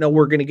don't know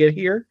we're going to get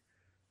here.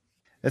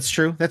 That's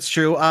true. This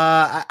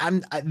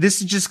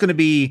is just going to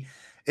be.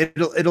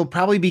 It'll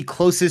probably be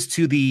closest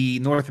to the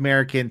North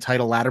American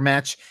title ladder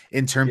match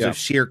in terms of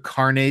sheer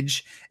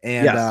carnage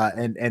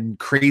and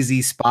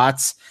crazy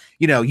spots.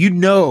 You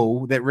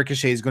know that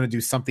Ricochet is going to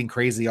do something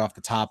crazy off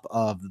the top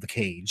of the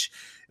cage.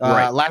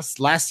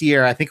 Last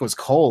year, I think it was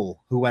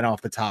Cole who went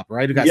off the top,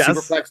 right? Who got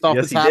superplexed off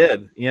the top,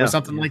 or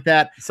something like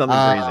that. Something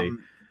crazy.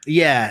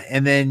 Yeah,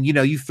 and then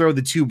you throw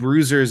the two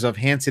bruisers of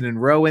Hanson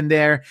and Rowe in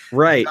there.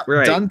 Right.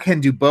 Dunn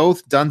can do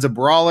both. Dunn's a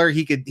brawler.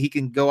 He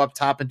can go up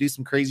top and do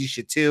some crazy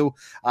shit too.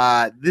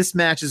 This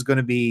match is going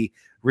to be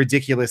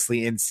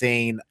ridiculously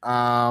insane.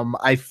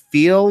 I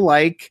feel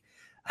like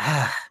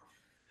I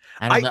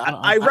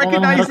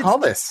recognize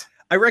this.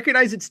 I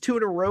recognize it's 2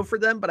 in a row for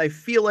them, but I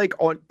feel like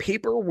on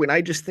paper, when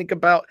I just think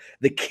about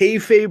the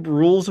kayfabe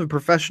rules of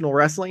professional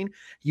wrestling,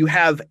 you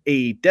have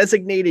a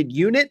designated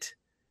unit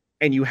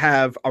and you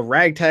have a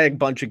ragtag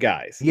bunch of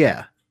guys.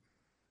 Yeah.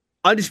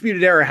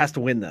 Undisputed Era has to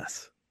win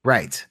this.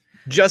 Right.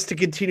 Just to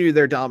continue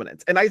their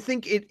dominance. And I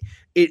think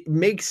it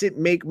makes it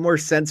make more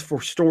sense for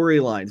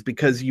storylines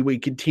because you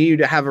would continue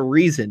to have a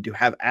reason to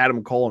have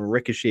Adam Cole and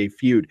Ricochet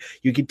feud.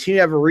 You continue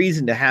to have a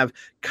reason to have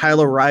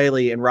Kyle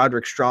O'Reilly and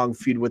Roderick Strong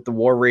feud with the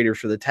War Raiders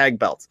for the tag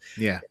belts.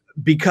 Yeah.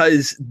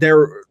 Because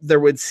there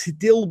would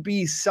still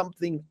be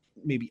something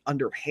maybe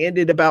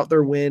underhanded about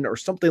their win or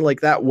something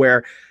like that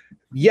where,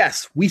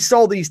 yes, we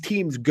saw these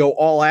teams go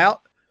all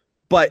out,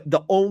 but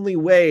the only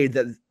way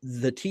that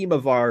the team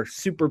of our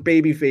super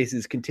baby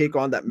faces can take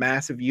on that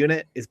massive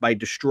unit is by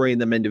destroying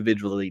them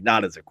individually,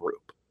 not as a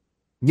group.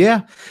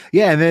 Yeah.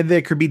 Yeah. And then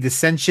there could be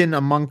dissension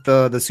among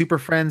the super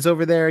friends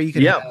over there. You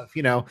could have,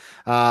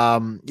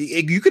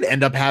 you could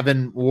end up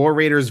having War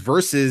Raiders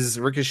versus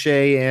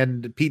Ricochet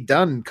and Pete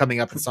Dunne coming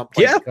up at some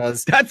point. Yeah,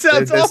 because that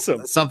sounds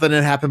awesome. Something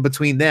that happened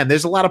between them.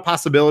 There's a lot of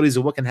possibilities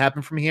of what can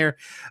happen from here.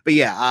 But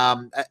yeah,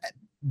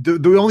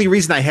 the only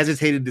reason I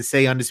hesitated to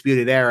say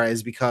Undisputed Era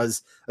is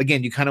because,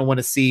 again, you kind of want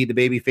to see the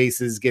baby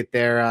faces get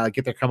their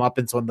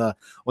comeuppance on the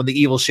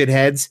evil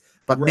shitheads.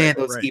 But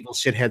those evil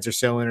shitheads are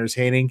so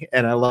entertaining,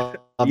 and I love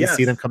to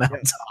see them come out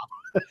on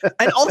top.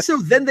 And also,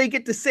 then they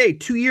get to say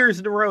 2 years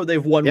in a row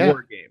they've won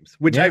War Games,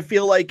 which I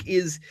feel like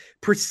is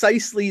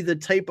precisely the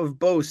type of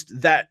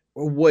boast that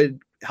would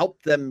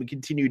help them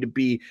continue to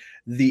be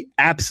the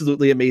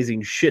absolutely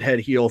amazing shithead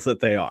heels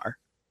that they are.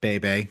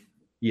 Baby.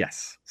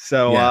 Yes.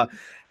 So,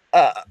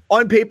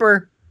 on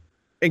paper,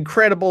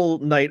 incredible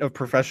night of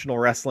professional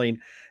wrestling.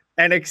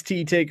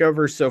 NXT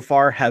Takeover so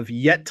far have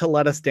yet to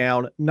let us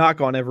down.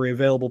 Knock on every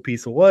available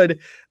piece of wood.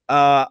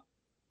 I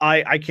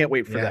can't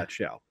wait for that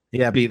show.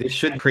 Yeah, this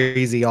should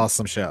crazy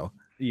awesome show.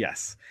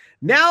 Yes.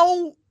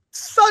 Now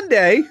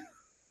Sunday,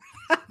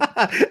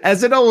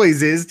 as it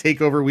always is,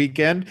 Takeover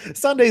weekend.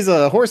 Sunday's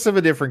a horse of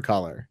a different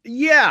color.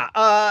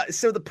 Yeah.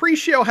 So the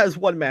pre-show has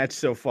one match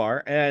so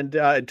far, and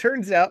it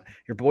turns out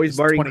your boys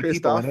Marty and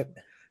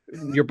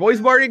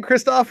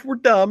Christoff were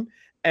dumb.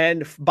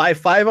 And by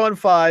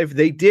 5-on-5,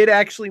 they did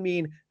actually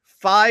mean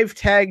 5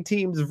 tag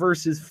teams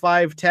versus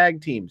 5 tag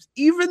teams,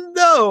 even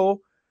though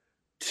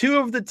 2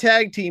 of the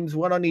tag teams,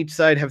 one on each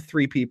side, have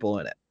 3 people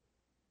in it.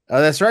 Oh,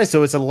 that's right.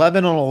 So it's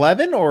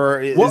 11-on-11,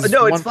 or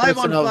no, it's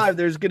 5-on-5.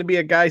 There's going to be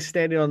a guy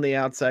standing on the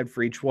outside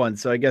for each one.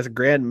 So I guess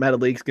Grand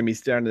Metalik's going to be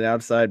standing on the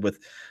outside with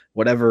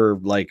whatever,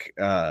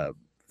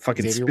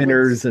 fucking Xavier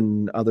spinners Woods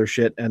and other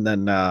shit, and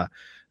then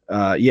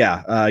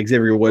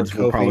Xavier Woods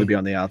will probably be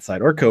on the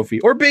outside, or Kofi,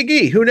 or Big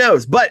E, who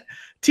knows? But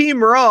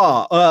Team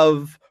Raw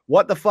of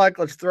what the fuck?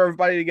 Let's throw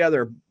everybody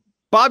together.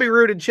 Bobby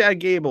Roode and Chad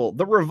Gable,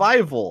 the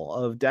Revival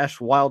of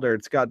Dash Wilder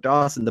and Scott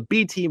Dawson, the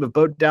B team of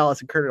Bo Dallas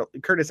and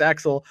Curtis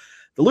Axel,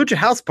 the Lucha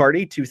House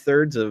Party,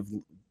 2/3 of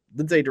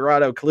Lindsay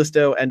Dorado,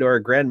 Callisto, and/or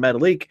Grand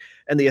Metalik,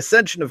 and the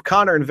Ascension of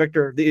Connor and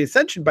Victor. The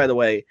Ascension, by the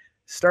way,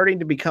 starting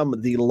to become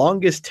the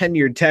longest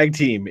tenured tag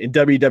team in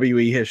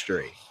WWE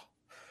history.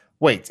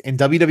 Wait, in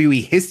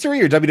WWE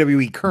history or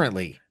WWE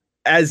currently?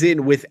 As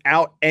in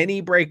without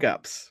any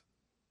breakups.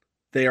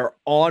 They are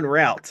en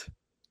route.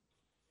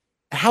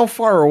 How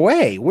far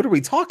away? What are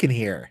we talking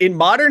here? In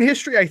modern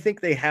history, I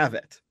think they have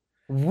it.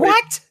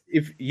 What?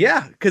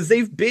 Because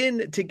they've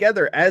been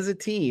together as a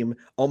team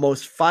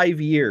almost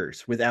 5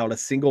 years without a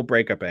single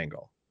breakup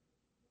angle.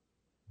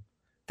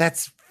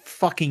 That's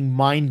fucking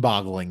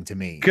mind-boggling to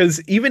me.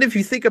 Because even if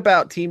you think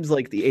about teams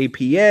like the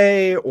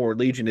APA or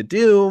Legion of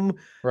Doom,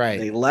 right?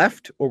 They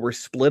left or were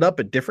split up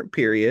at different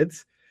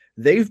periods.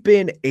 They've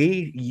been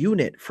a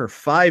unit for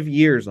 5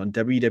 years on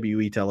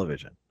WWE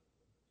television.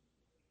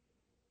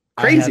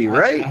 Crazy,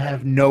 right? I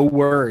have no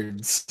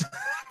words.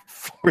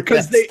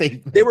 Because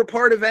they were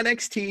part of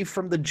NXT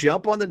from the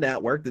jump on the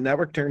network. The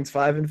network turns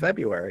 5 in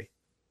February.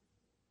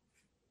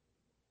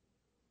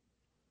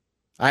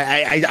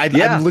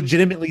 I'm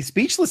legitimately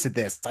speechless at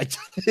this.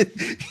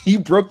 You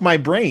broke my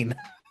brain.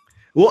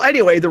 Well,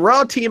 anyway, the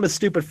Raw team of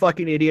stupid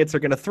fucking idiots are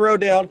going to throw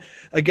down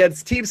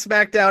against Team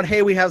SmackDown.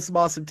 Hey, we have some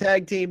awesome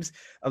tag teams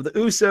of the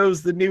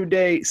Usos, the New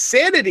Day,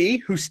 Sanity,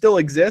 who still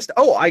exist.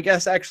 Oh, I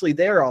guess actually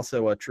they're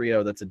also a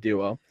trio that's a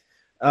duo.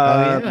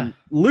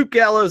 Luke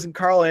Gallows and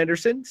Carl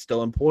Anderson,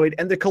 still employed,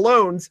 and the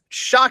Colognes,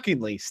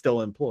 shockingly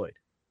still employed.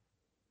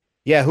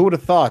 Yeah, who would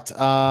have thought?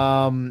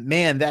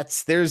 Man,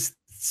 there's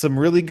some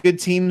really good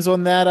teams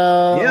on that.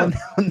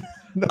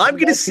 I'm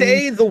going to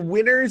say the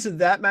winners of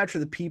that match are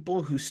the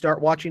people who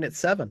start watching at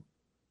 7.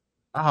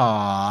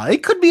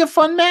 It could be a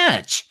fun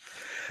match.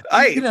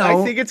 I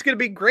think it's going to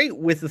be great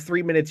with the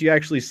 3 minutes you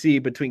actually see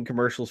between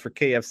commercials for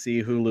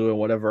KFC, Hulu, and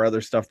whatever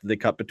other stuff that they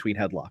cut between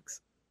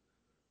headlocks.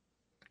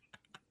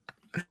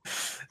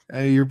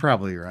 You're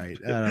probably right.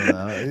 I don't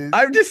know.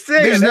 I'm just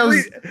saying,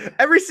 There's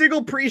every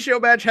single pre-show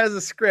match has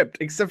a script,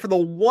 except for the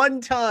one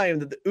time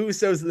that the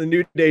Usos and the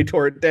New Day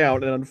tore it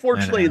down. And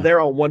unfortunately, they're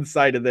on one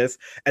side of this,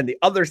 and the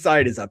other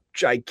side is a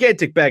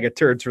gigantic bag of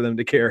turds for them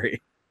to carry.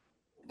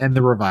 And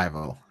the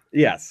Revival.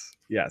 Yes.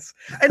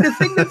 And the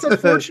thing that's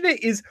unfortunate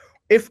is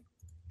if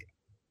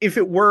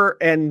it were,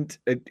 and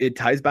it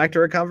ties back to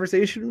our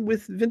conversation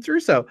with Vince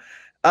Russo,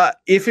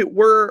 if it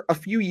were a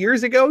few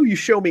years ago, you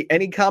show me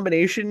any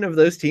combination of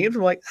those teams,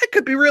 I'm like, that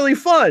could be really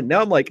fun.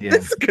 Now I'm like,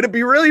 this is going to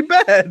be really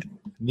bad.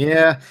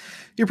 Yeah,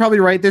 you're probably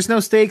right. There's no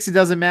stakes. It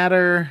doesn't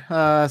matter.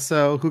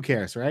 So who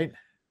cares, right?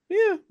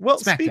 Yeah. Well,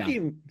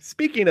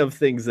 speaking of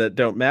things that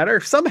don't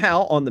matter,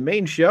 somehow on the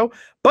main show,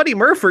 Buddy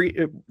Murphy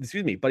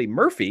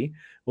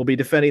will be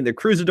defending the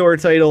Cruisador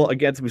title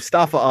against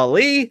Mustafa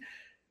Ali.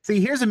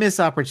 See, here's a missed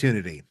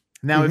opportunity.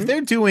 Now, if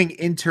they're doing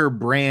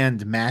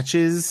inter-brand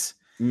matches,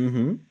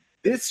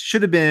 this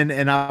should have been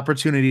an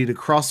opportunity to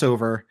cross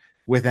over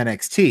with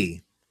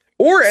NXT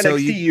or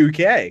NXT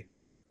UK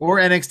or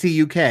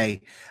NXT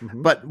UK.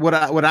 But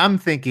what I'm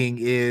thinking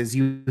is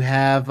you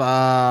have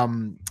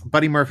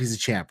Buddy Murphy's a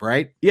champ,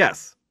 right?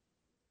 Yes.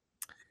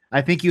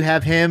 I think you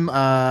have him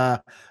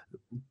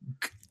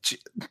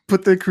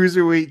put the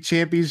Cruiserweight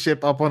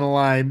Championship up on a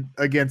line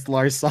against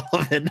Lars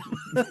Sullivan.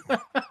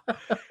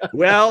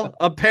 Well,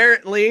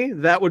 apparently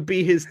that would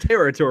be his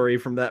territory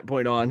from that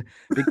point on,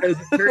 because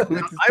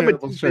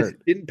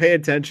didn't pay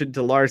attention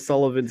to Lars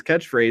Sullivan's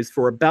catchphrase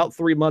for about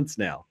 3 months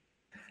now.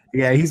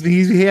 Yeah, he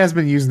has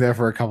been using that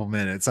for a couple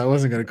minutes. I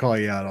wasn't going to call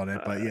you out on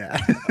it, but yeah.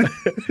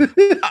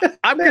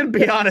 I'm going to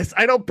be honest.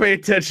 I don't pay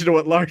attention to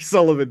what Lars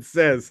Sullivan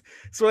says.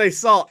 So when I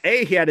saw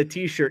A, he had a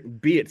t-shirt,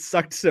 and B, it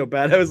sucked so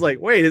bad, I was like,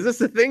 wait, is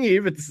this a thing he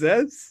even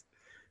says?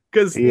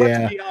 Because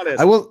let's be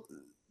honest,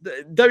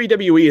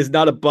 WWE is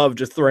not above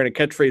just throwing a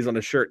catchphrase on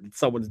a shirt that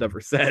someone's never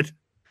said.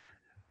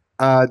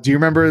 Do you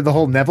remember the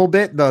whole Neville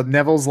bit? The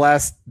Neville's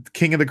last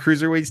King of the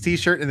Cruiserweights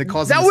t-shirt, and it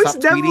caused him to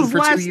stop tweeting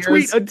for 2 years?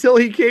 Tweet until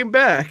he came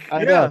back.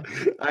 I know.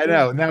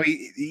 Now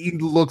he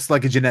looks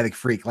like a genetic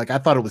freak. Like, I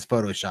thought it was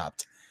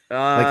photoshopped.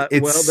 Well,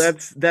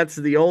 that's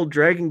the old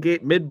Dragon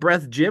Gate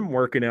mid-breath Jim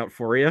working out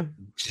for you.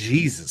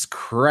 Jesus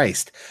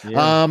Christ.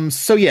 Yeah.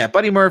 So yeah,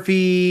 Buddy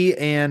Murphy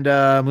and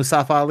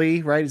Mustafa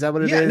Ali, right? Is that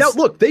what it is? No,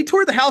 look, they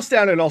tore the house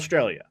down in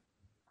Australia.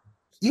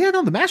 Yeah,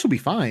 no, the match will be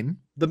fine.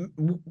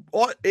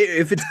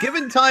 If it's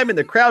given time and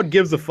the crowd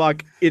gives a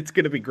fuck, it's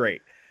going to be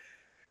great.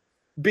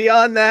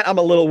 Beyond that, I'm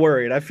a little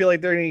worried. I feel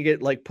like they're going to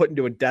get like put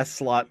into a death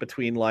slot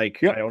between I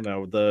don't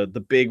know,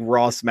 the big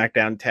Raw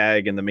SmackDown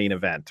tag and the main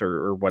event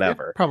or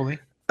whatever. Yeah, probably.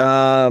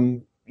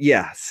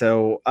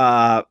 So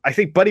I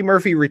think Buddy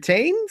Murphy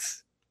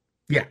retains.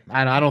 Yeah,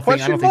 I don't think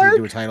they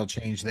do a title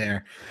change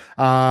there.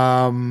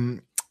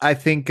 I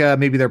think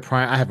maybe they're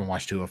prime. I haven't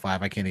watched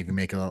 205. I can't even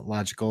make a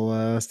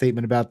logical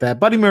statement about that.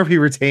 Buddy Murphy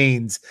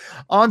retains.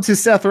 On to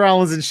Seth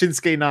Rollins and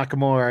Shinsuke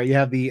Nakamura. You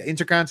have the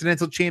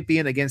Intercontinental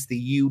Champion against the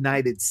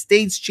United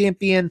States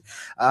Champion.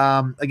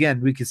 Again,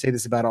 we could say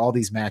this about all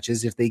these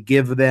matches. If they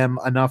give them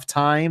enough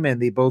time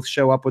and they both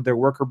show up with their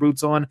worker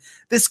boots on,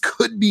 this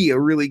could be a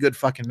really good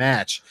fucking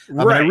match.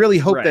 I really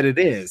hope that it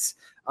is.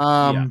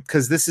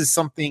 Because this is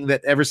something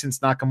that ever since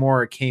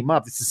Nakamura came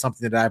up, this is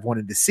something that I've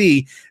wanted to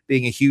see,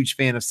 being a huge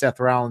fan of Seth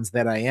Rollins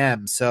that I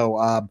am. So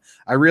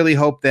I really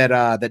hope that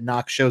that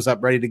Nak shows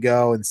up ready to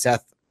go, and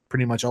Seth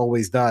pretty much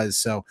always does.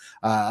 So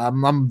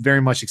I'm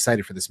very much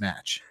excited for this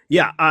match.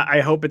 Yeah,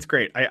 I hope it's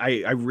great.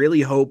 I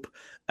really hope.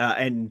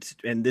 And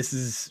this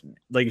is,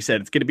 like you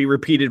said, it's going to be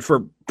repeated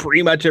for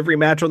pretty much every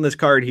match on this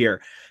card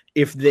here.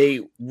 If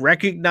they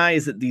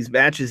recognize that these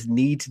matches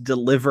need to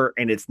deliver,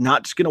 and it's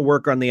not just going to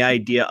work on the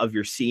idea of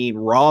you're seeing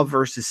Raw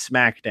versus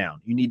SmackDown,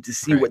 you need to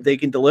see what they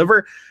can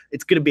deliver.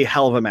 It's going to be a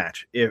hell of a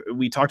match.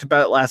 We talked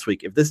about it last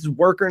week. If this is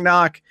work or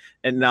knock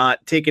and not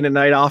taking a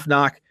night off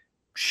knock,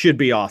 should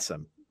be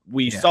awesome.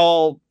 We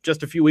saw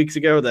just a few weeks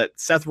ago that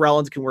Seth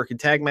Rollins can work a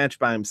tag match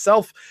by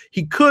himself.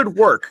 He could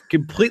work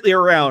completely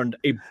around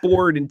a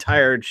bored and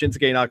tired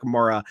Shinsuke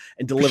Nakamura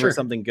and deliver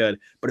something good.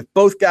 But if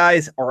both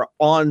guys are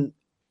on,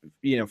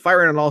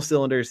 firing on all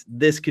cylinders,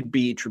 this could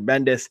be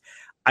tremendous.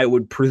 I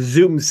would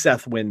presume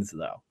Seth wins,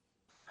 though.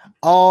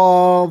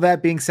 All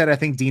that being said, I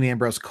think Dean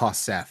Ambrose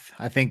costs Seth.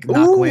 I think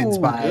Knock wins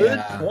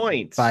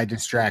by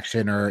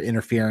distraction or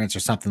interference or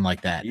something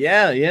like that.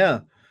 Yeah.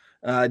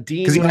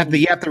 Dean, because you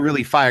have to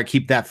really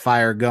keep that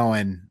fire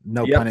going.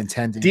 No pun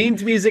intended.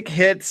 Dean's music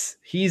hits.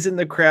 He's in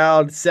the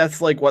crowd.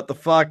 Seth's like, "What the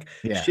fuck?"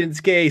 Yeah.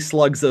 Shinsuke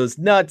slugs those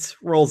nuts,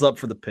 rolls up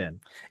for the pin.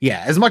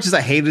 Yeah, as much as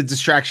I hated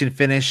distraction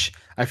finish,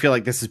 I feel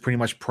like this is pretty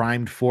much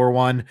primed for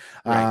one,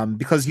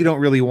 because you don't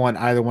really want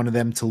either one of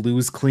them to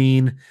lose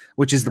clean,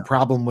 which is the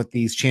problem with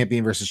these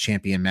champion versus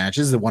champion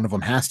matches. That one of them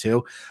has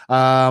to.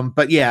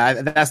 But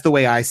yeah, that's the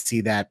way I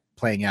see that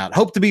playing out.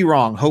 Hope to be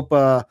wrong.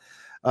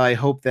 I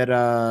hope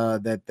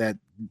that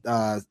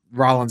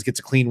Rollins gets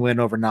a clean win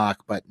over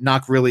Knock, but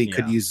Knock really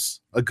could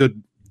use a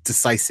good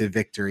decisive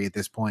victory at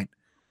this point.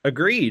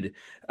 Agreed.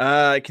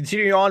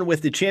 Continuing on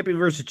with the champion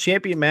versus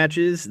champion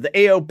matches, the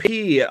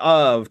AOP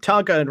of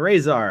Tonka and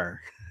Razor.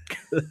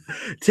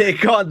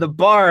 take on the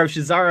Bar of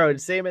Cesaro and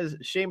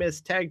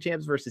Sheamus, tag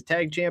champs versus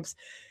tag champs.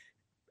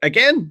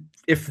 Again,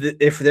 if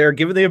they're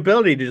given the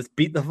ability to just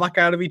beat the fuck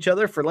out of each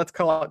other for, let's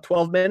call it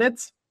 12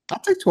 minutes. I'll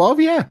take 12.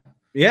 Yeah.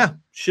 Yeah.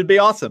 Should be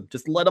awesome.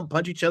 Just let them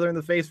punch each other in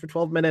the face for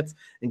 12 minutes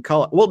and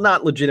call it. Well,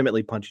 not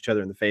legitimately punch each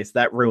other in the face.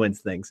 That ruins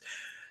things.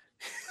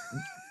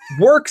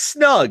 Work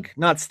snug,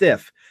 not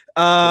stiff.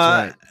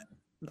 That's right.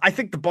 I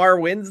think the Bar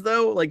wins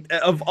though. Like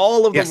of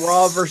all of the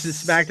Raw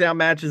versus SmackDown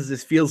matches,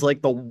 this feels like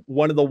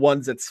one of the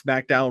ones that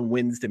SmackDown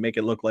wins to make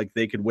it look like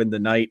they could win the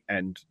night,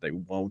 and they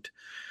won't.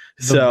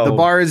 So the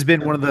Bar has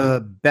been one of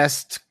the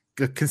best,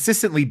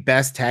 consistently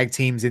best tag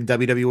teams in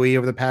WWE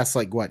over the past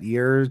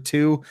year or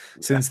two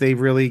since they've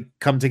really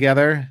come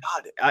together.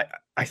 God,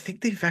 I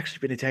think they've actually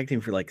been a tag team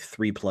for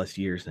 3+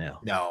 years now.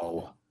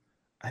 No,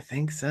 I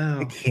think so.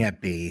 It can't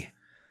be.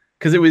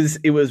 Because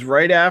it was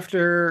right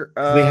after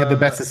they had the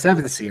Best of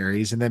 7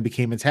 series and then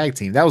became a tag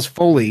team. That was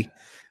Foley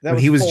when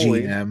he was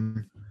Foley.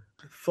 GM.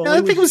 No,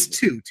 I think it was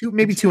two,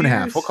 maybe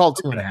 2.5. We'll call it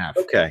 2.5.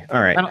 Okay,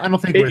 all right. I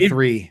don't think we're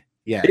 3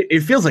 yet.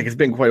 It feels like it's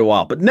been quite a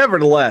while, but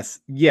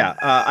nevertheless, yeah,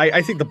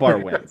 I think the Bar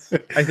wins.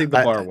 I think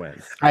the Bar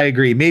wins. I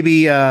agree.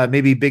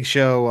 Maybe Big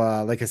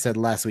Show, like I said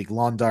last week,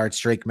 Lawn Darts,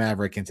 Drake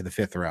Maverick into the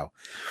 5th row.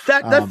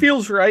 That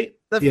feels right.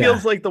 That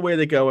feels like the way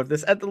they go with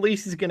this. At the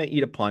least, he's going to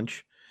eat a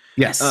punch.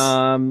 Yes. The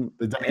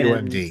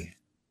WMD.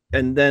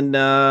 And then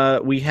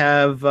we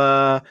have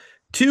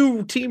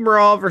 2 Team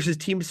Raw versus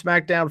Team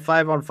SmackDown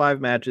 5-on-5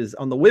 matches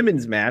on the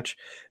women's match,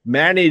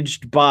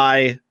 managed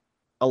by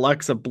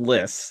Alexa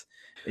Bliss.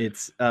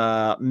 It's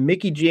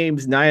Mickie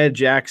James, Nia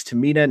Jax,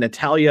 Tamina,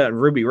 Natalya, and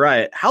Ruby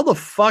Riott. How the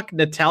fuck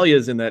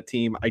Natalya's in that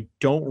team, I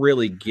don't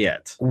really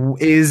get.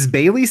 Is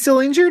Bayley still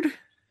injured?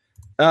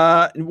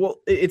 Well,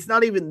 it's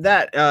not even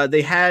that.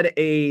 They had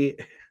a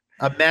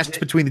match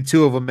between the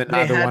two of them, and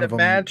neither one of them.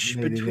 They had a match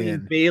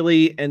between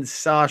Bayley and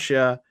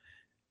Sasha,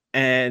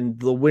 and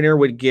the winner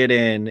would get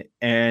in,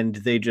 and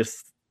they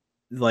just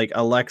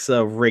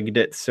Alexa rigged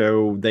it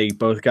so they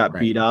both got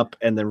beat up,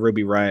 and then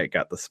Ruby Riott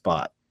got the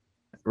spot.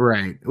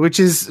 Right,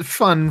 which is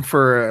fun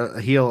for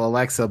a heel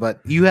Alexa, but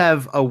you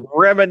have a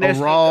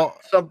Raw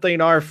something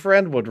our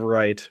friend would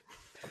write.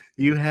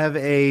 You have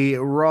a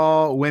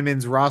Raw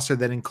women's roster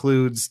that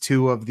includes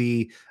 2 of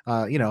the,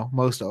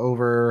 most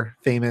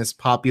famous,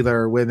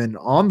 popular women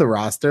on the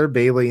roster,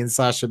 Bayley and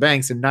Sasha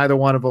Banks, and neither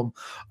one of them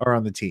are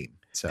on the team.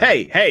 So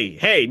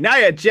Hey,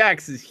 Nia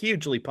Jax is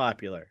hugely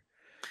popular.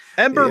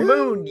 Ember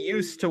Moon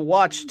used to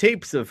watch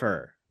tapes of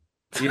her.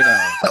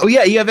 Oh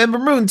yeah, you have Ember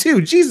Moon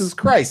too. Jesus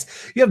Christ,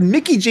 you have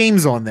Mickie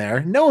James on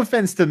there. No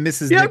offense to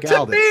Mrs. You Nick have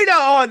Aldis.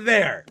 Tamina on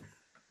there.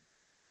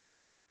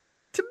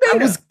 I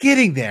was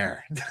getting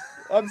there.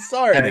 I'm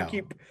sorry.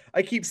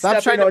 I keep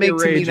Stop trying to make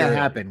Tamina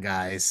happen,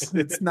 guys.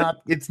 It's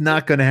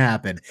not going to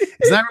happen.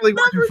 It's not really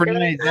working for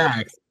Nia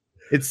Jax.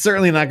 It's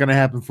certainly not going to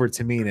happen for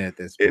Tamina at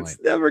this point. It's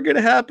never going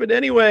to happen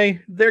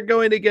anyway. They're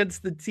going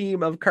against the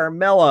team of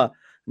Carmella,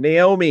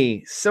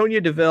 Naomi,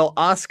 Sonya Deville,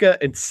 Asuka,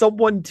 and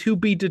someone to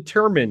be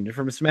determined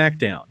from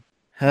SmackDown.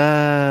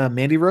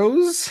 Mandy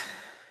Rose?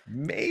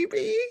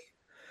 Maybe.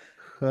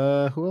 Who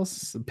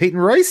else? Peyton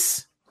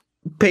Royce?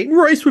 Peyton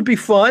Royce would be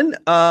fun.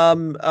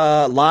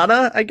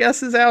 Lana, I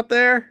guess, is out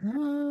there.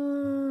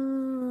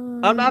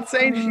 I'm not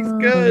saying she's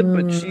good,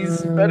 but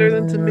she's better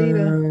than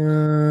Tamina.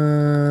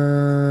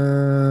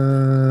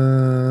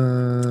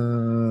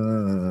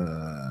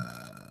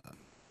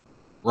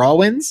 Raw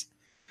wins?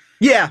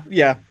 Yeah.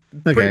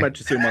 Pretty much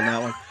assume on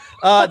that one.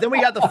 Then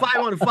we got the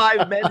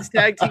 5-on-5 men's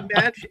tag team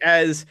match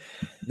as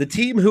the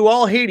team who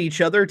all hate each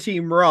other,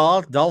 Team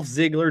Raw, Dolph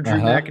Ziggler, Drew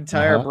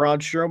McIntyre, Braun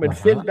Strowman,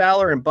 Finn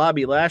Balor, and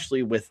Bobby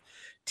Lashley with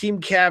team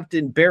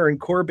captain Baron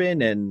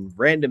Corbin and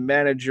random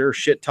manager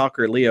shit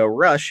talker Leo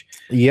Rush.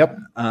 Yep.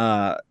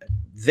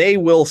 They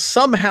will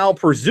somehow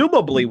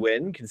presumably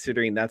win,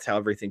 considering that's how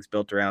everything's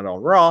built around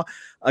on Raw,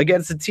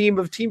 against a team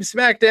of Team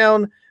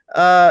SmackDown,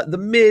 The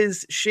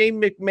Miz,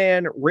 Shane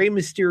McMahon, Rey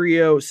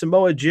Mysterio,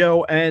 Samoa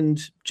Joe, and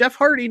Jeff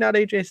Hardy, not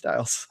AJ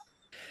Styles.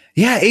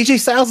 Yeah, AJ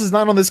Styles is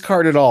not on this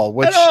card at all,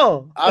 which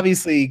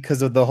obviously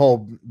because of the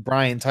whole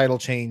Bryan title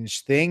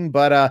change thing.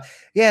 But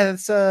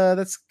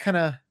that's kind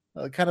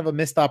of a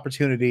missed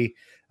opportunity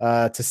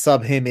to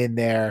sub him in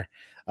there.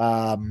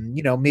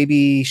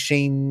 Maybe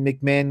Shane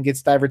McMahon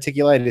gets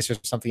diverticulitis or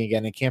something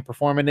again and can't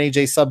perform, and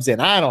AJ subs in.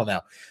 I don't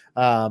know.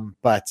 I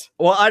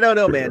don't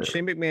know, man.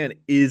 Shane McMahon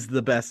is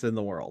the best in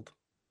the world.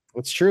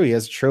 It's true. He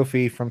has a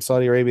trophy from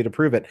Saudi Arabia to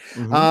prove it.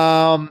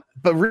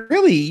 But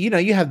really,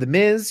 you have The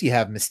Miz, you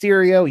have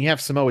Mysterio, and you have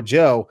Samoa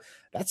Joe.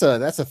 That's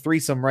a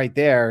threesome right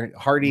there.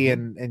 Hardy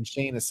and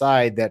Shane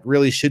aside, that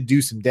really should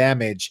do some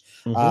damage.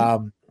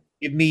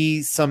 Give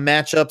me some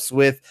matchups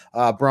with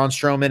Braun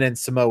Strowman and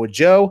Samoa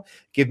Joe.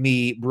 Give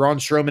me Braun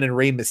Strowman and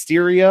Rey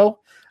Mysterio.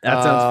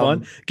 That sounds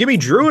fun. Give me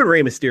Drew and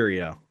Rey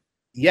Mysterio.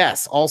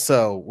 Yes,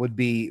 also would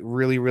be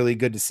really, really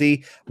good to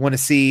see.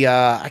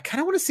 I kind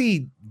of want to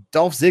see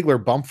Dolph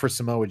Ziggler bump for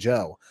Samoa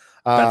Joe.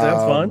 That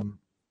sounds fun.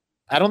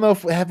 I don't know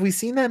have we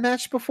seen that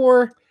match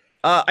before?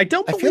 I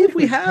don't believe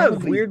we have,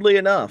 probably, weirdly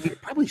enough. We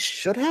probably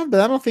should have,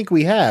 but I don't think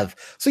we have.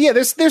 So yeah,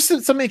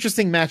 there's some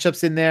interesting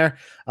matchups in there.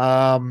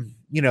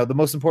 The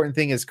most important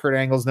thing is Kurt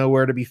Angle's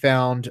nowhere to be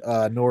found,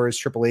 nor is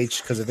Triple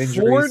H because of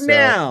injuries.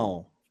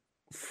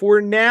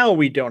 For now,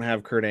 we don't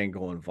have Kurt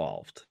Angle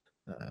involved.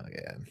 Oh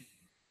god.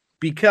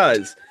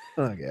 Because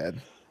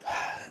god.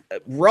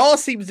 Raw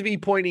seems to be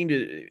pointing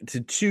to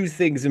two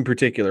things in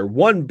particular.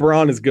 One,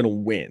 Braun is going to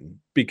win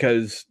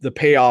because the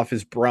payoff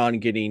is Braun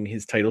getting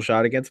his title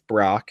shot against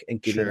Brock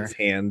and getting his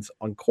hands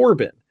on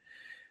Corbin.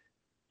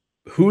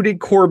 Who did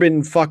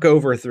Corbin fuck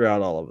over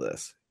throughout all of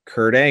this?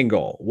 Kurt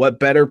Angle. What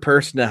better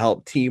person to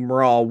help Team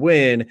Raw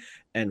win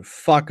and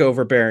fuck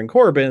over Baron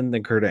Corbin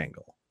than Kurt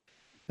Angle?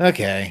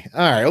 Okay.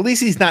 All right. At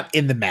least he's not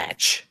in the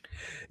match.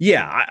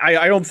 Yeah,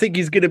 I don't think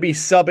he's going to be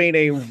subbing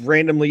a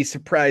randomly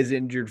surprise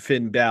injured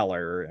Finn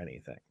Balor or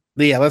anything.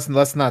 Yeah,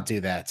 let's not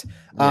do that.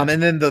 Yeah.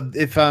 And then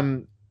if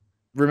I'm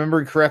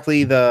remembering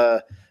correctly,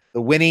 the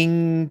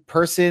winning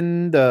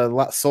person,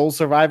 the sole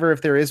survivor,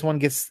 if there is one,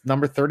 gets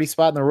number 30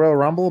 spot in the Royal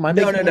Rumble.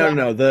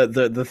 No.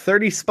 The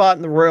 30 spot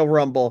in the Royal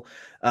Rumble,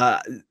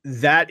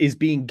 that is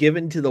being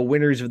given to the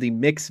winners of the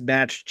mixed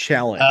match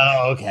challenge.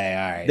 Oh, okay,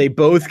 all right. They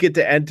both get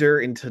to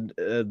enter into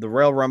the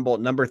Royal Rumble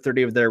at number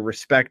 30 of their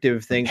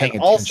respective things, and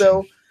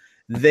also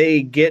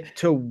they get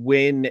to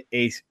win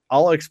a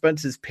all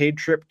expenses paid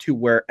trip to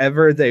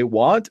wherever they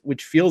want,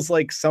 which feels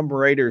like some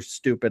writer's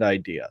stupid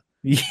idea.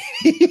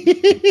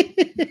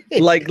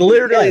 Like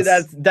literally,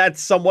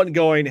 that's someone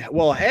going,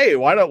 well, hey,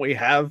 why don't we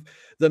have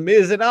the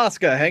Miz and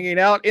Asuka hanging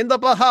out in the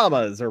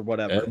Bahamas or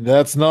whatever? And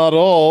that's not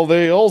all.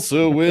 They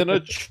also win a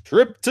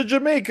trip to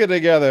Jamaica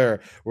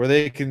together where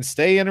they can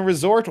stay in a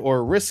resort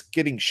or risk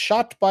getting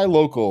shot by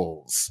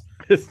locals.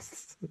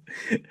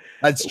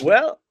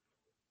 Well,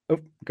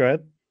 go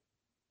ahead.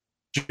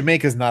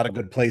 Jamaica's not a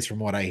good place from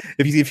what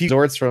if you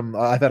resorts from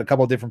I've had a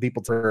couple of different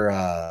people for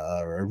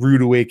a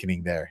rude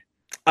awakening there.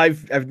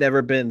 I've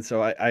never been,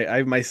 so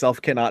I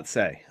myself cannot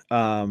say.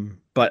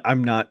 But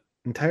I'm not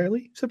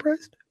entirely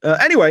surprised.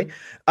 Anyway,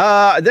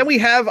 then we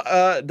have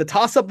the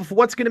toss-up of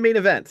what's going to main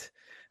event.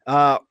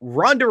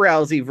 Ronda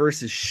Rousey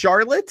versus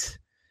Charlotte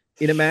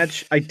in a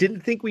match I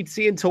didn't think we'd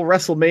see until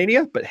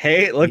WrestleMania, but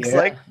hey, it looks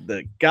like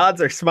the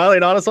gods are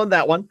smiling on us on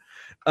that one.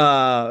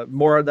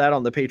 More of that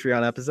on the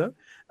Patreon episode.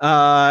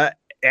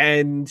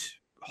 And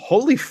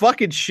holy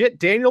fucking shit,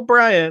 Daniel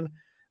Bryan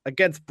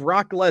against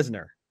Brock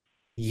Lesnar.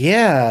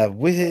 Yeah,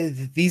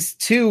 with these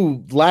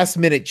two last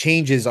minute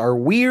changes are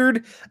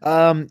weird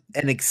and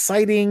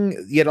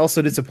exciting, yet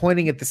also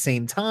disappointing at the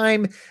same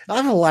time. I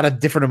have a lot of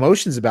different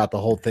emotions about the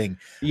whole thing.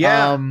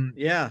 Yeah.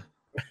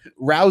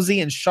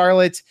 Rousey and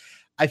Charlotte,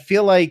 I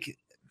feel like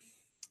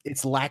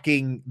it's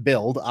lacking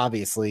build,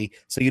 obviously.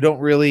 So you don't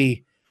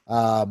really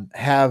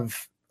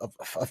have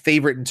a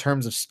favorite in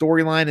terms of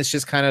storyline. It's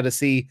just kind of to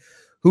see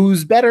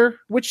who's better,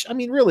 which I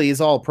mean, really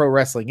is all pro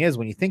wrestling is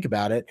when you think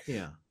about it.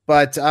 Yeah.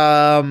 But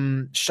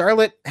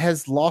Charlotte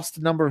has lost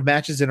a number of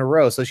matches in a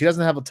row, so she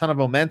doesn't have a ton of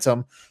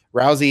momentum.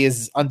 Rousey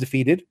is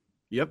undefeated.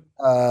 Yep.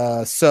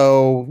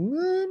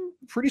 So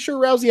pretty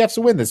sure Rousey has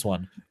to win this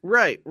one.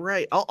 Right.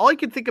 All I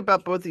can think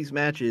about both these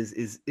matches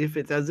is if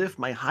it's as if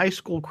my high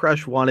school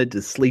crush wanted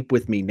to sleep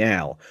with me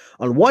now.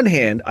 On one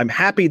hand, I'm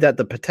happy that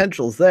the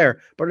potential's there,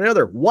 but on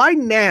another, why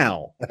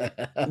now?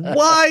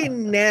 Why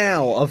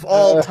now of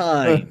all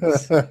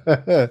times?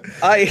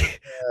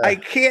 I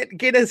can't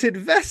get as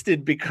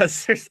invested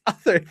because there's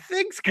other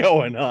things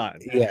going on.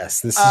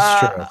 Yes, this is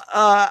true.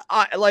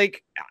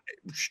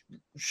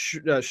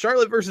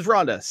 Charlotte versus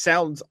Ronda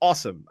sounds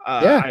awesome.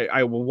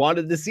 I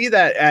wanted to see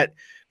that at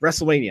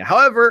WrestleMania.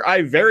 However,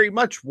 I very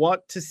much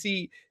want to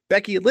see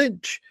Becky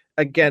Lynch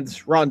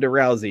against Ronda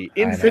Rousey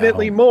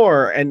infinitely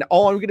more. And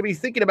all I'm going to be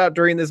thinking about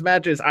during this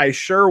match is I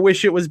sure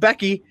wish it was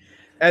Becky.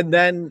 And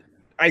then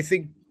I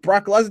think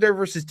Brock Lesnar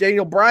versus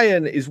Daniel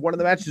Bryan is one of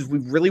the matches we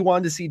really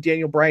wanted to see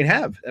Daniel Bryan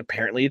have.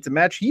 Apparently, it's a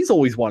match he's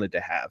always wanted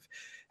to have.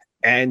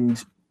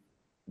 And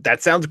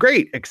that sounds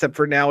great, except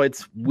for now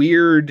it's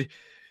weird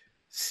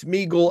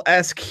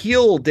Smeagol-esque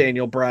heel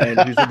Daniel Bryan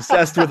who's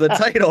obsessed with the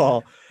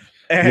title.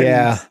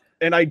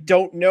 And I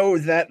don't know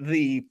that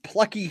the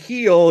plucky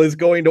heel is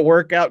going to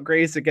work out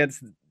grace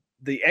against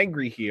the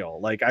angry heel.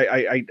 Like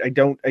I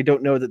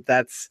don't know that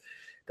that's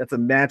a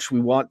match we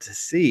want to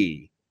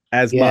see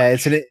as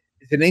much.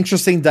 It's an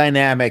interesting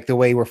dynamic the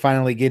way we're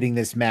finally getting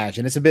this match,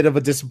 and it's a bit of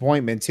a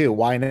disappointment too.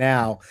 Why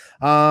now?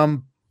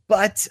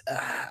 But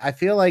I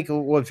feel like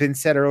what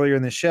Vince said earlier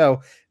in the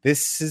show,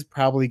 this is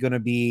probably going to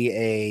be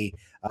a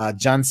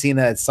John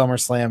Cena at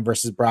SummerSlam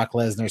versus Brock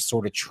Lesnar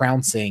sort of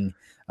trouncing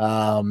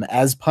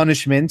as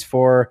punishment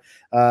for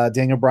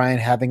Daniel Bryan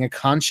having a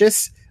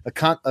conscience.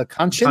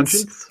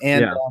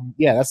 And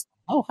that's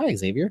hi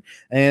Xavier.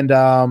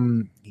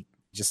 And he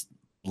just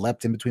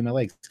leapt in between my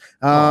legs.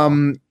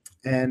 And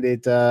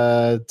it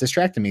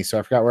distracted me, so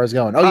I forgot where I was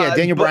going.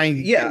 Daniel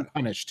Bryan getting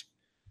punished.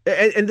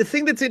 And the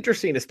thing that's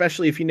interesting,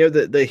 especially if you know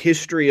the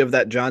history of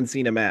that John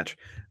Cena match,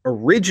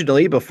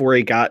 originally before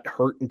he got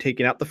hurt and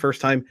taken out the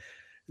first time,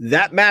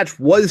 that match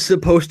was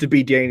supposed to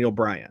be Daniel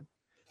Bryan.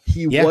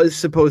 He was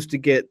supposed to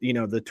get,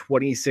 the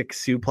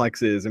 26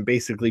 suplexes and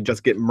basically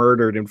just get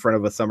murdered in front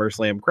of a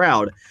SummerSlam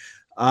crowd.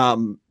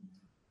 On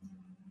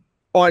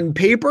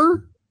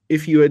paper,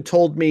 if you had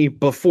told me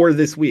before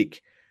this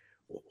week,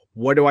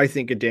 what do I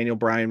think a Daniel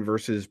Bryan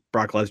versus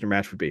Brock Lesnar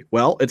match would be?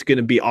 Well, it's going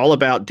to be all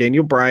about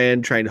Daniel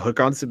Bryan trying to hook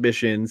on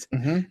submissions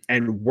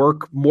and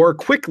work more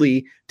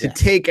quickly to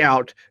take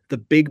out the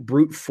big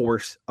brute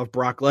force of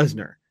Brock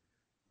Lesnar.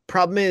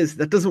 Problem is,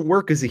 that doesn't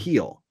work as a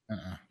heel.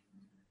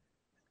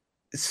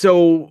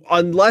 So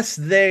unless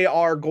they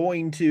are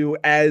going to,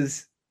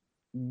 as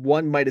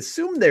one might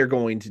assume they're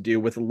going to do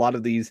with a lot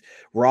of these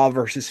Raw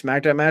versus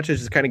SmackDown matches,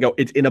 just kind of go,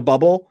 it's in a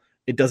bubble.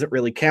 It doesn't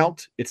really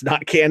count. It's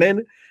not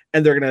canon.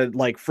 And they're going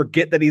to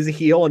forget that he's a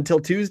heel until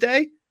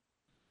Tuesday.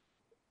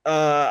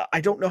 I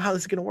don't know how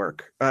this is going to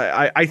work.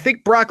 I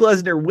think Brock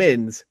Lesnar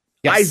wins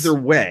either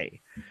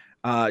way,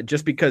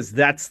 just because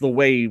that's the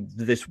way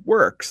this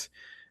works.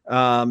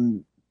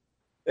 And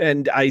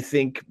I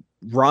think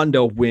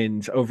Ronda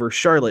wins over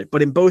Charlotte,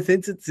 but in both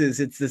instances,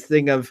 it's this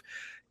thing of,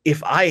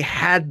 if I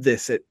had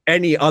this at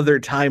any other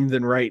time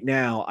than right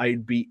now,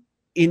 I'd be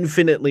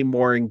infinitely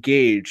more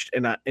engaged.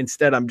 And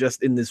instead, I'm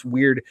just in this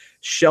weird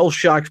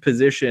shell-shocked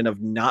position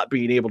of not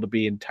being able to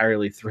be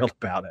entirely thrilled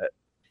about it.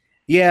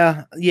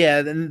 Yeah.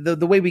 And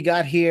the way we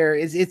got here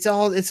is it's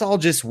all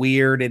just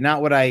weird and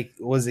not what I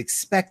was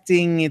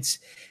expecting. It's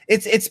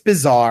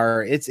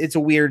bizarre. It's a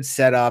weird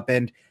setup,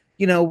 and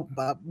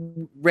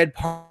read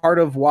part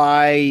of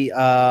why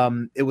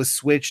it was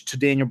switched to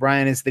Daniel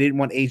Bryan is they didn't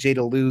want AJ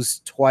to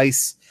lose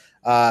twice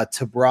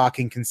to Brock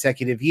in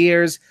consecutive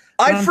years.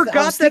 I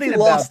forgot that he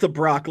lost to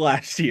Brock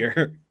last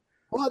year.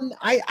 Well,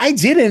 I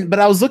didn't, but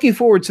I was looking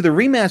forward to the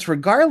rematch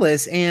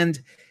regardless. And,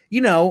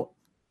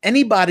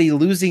 anybody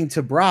losing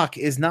to Brock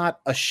is not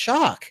a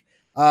shock,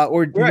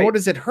 nor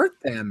does it hurt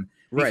them.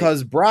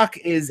 Because Brock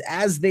is,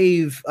 as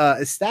they've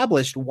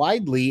established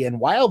widely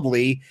and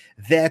wildly,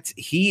 that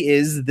he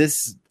is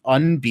this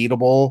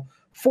unbeatable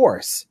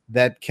force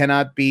that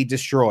cannot be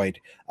destroyed.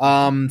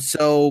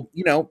 So,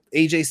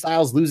 AJ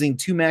Styles losing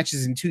 2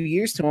 matches in 2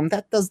 years to him,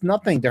 that does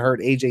nothing to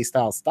hurt AJ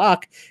Styles'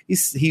 stock. He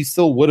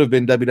still would have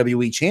been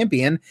WWE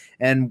champion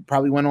and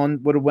probably would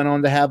have went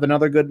on to have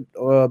another good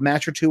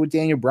match or two with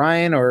Daniel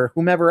Bryan or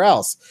whomever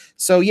else.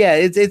 So, yeah,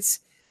 it's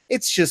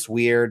just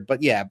weird.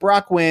 But, yeah,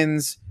 Brock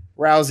wins.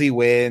 Rousey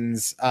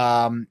wins.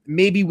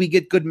 Maybe we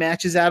get good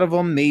matches out of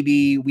them.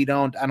 Maybe we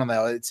don't. I don't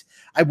know.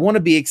 I want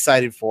to be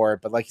excited for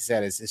it, but like you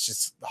said, it's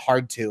just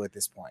hard to at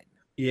this point.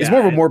 Yeah, it's more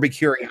of a morbid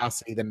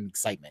curiosity than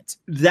excitement.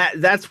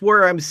 That's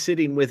where I'm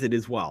sitting with it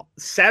as well.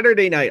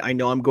 Saturday night, I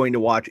know I'm going to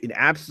watch an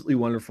absolutely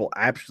wonderful,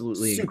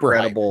 absolutely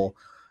incredible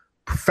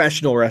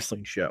professional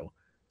wrestling show.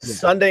 Yeah.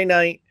 Sunday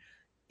night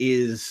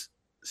is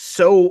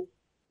so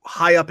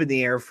high up in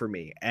the air for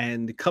me,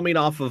 and coming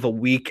off of a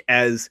week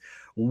as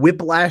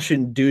whiplash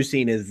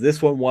inducing as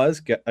this one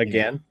was,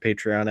 again,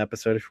 Patreon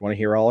episode if you want to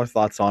hear all our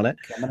thoughts on it.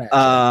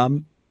 I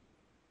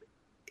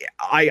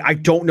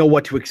don't know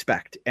what to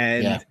expect,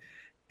 and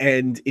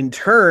in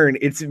turn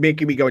it's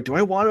making me go, do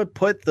I want to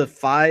put the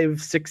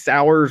 5-6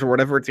 hours or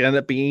whatever it's gonna end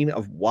up being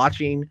of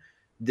watching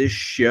this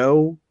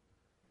show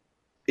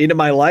into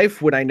my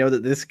life when I know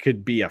that this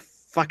could be a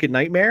fucking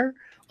nightmare?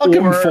 I'll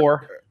give him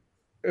 4.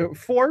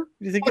 4?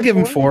 You think I'll give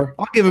him 4?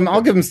 I'll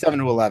give him 7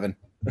 to 11.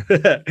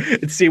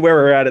 Let's see where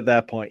we're at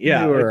that point.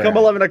 Yeah, come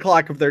 11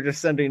 o'clock if they're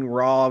just sending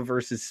Raw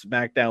versus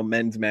SmackDown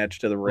men's match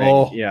to the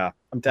ring. Yeah,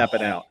 I'm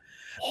tapping out.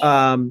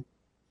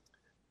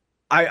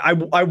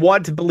 I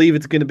want to believe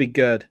it's going to be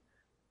good.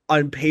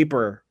 On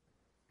paper,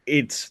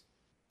 it's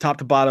top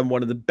to bottom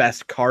one of the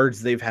best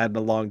cards they've had in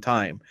a long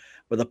time.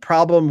 But the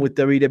problem with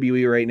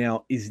WWE right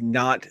now is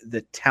not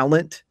the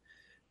talent,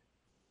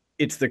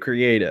 it's the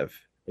creative.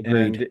 Agreed.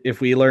 And if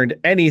we learned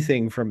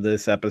anything from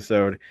this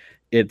episode,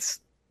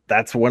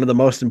 that's one of the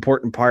most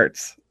important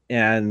parts.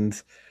 And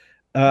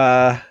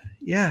I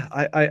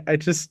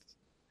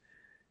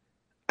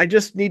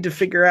just need to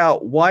figure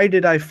out, why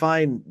did I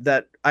find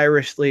that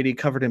Irish lady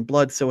covered in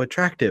blood so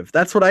attractive?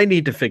 That's what I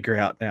need to figure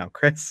out now,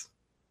 Chris.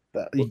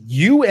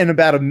 You and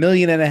about 1.5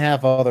 million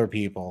other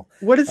people.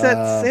 What does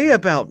that say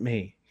about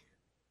me?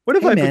 What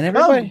have I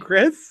become,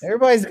 Chris?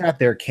 Everybody's got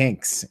their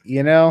kinks,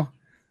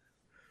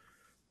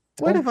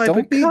 What have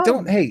I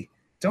become?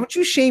 Don't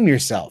you shame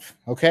yourself,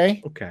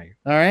 okay? Okay.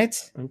 All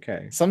right?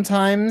 Okay.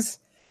 Sometimes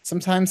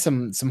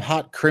some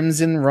hot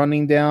crimson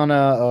running down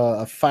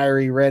a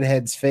fiery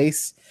redhead's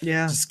face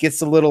just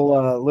gets a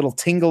little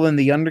tingle in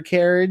the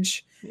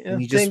undercarriage. Yeah,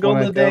 and you just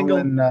want to go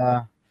and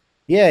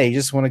you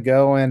just want to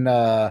go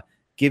and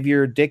give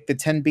your dick the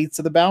 10 beats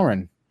of the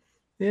Bowron.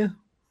 Yeah.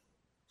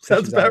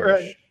 Sounds about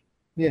right.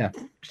 Yeah.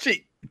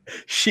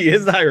 She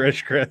is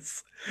Irish,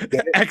 Chris.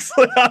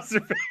 Excellent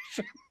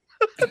observation.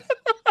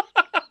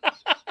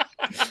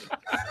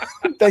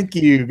 Thank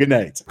you. Good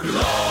night.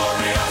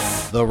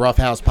 The Rough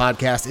House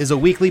Podcast is a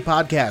weekly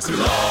podcast.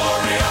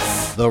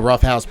 The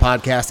Roughhouse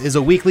Podcast is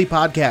a weekly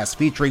podcast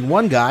featuring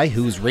one guy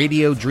whose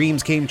radio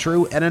dreams came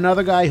true and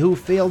another guy who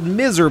failed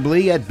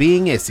miserably at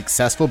being a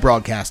successful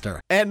broadcaster.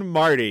 And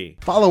Marty.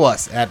 Follow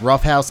us at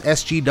Roughhouse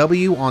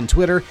SGW on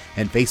Twitter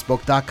and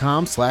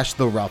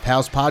Facebook.com/The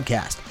Roughhouse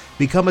Podcast.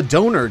 Become a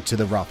donor to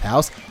The Rough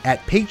House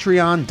at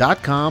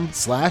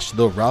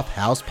Patreon.com/The Rough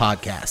House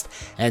Podcast.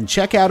 And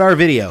check out our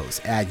videos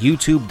at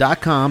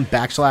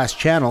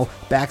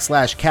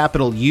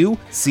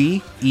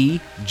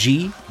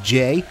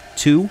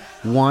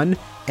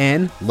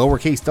YouTube.com/channel/UCEGJ21N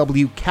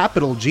w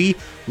capital G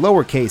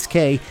lowercase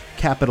k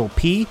capital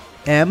P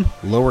M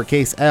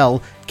lowercase L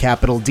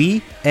capital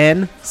D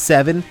N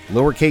 7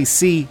 lowercase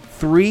c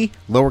 3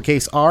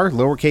 lowercase r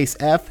lowercase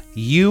f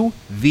U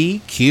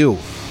V Q.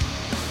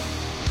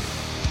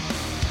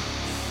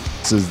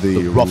 This is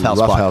the Rough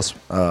House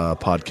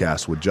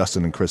podcast with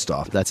Justin and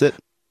Christoff. That's it.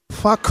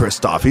 Fuck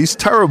Christoff. He's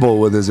terrible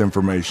with his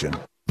information.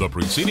 The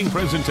preceding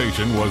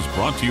presentation was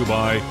brought to you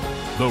by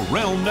the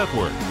RELM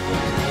Network.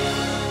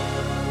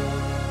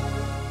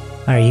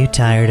 Are you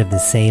tired of the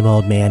same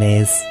old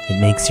mayonnaise? It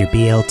makes your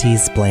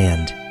BLTs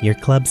bland, your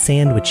club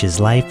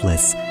sandwiches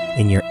lifeless,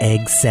 and your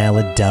egg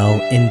salad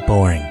dull and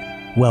boring.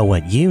 Well,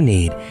 what you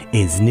need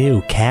is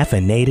new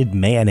caffeinated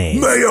mayonnaise.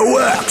 Mayo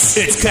X!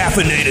 It's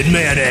caffeinated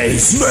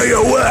mayonnaise.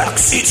 Mayo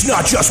X! It's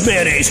not just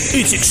mayonnaise,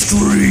 it's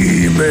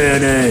extreme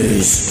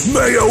mayonnaise.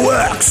 Mayo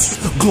X!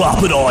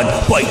 Glop it on,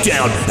 bite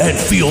down, and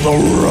feel the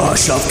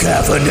rush of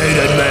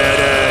caffeinated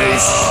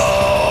mayonnaise.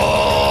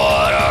 Oh,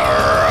 what a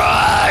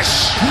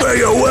rush!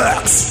 Mayo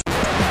X!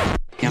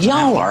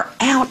 Y'all are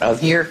out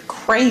of your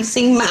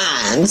crazy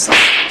minds.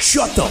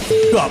 Shut the f***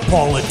 up,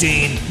 Paula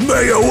Dean.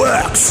 Mayo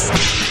X!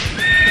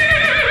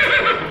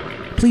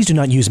 Please do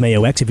not use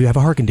Mayo X if you have a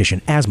heart condition,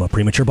 asthma,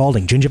 premature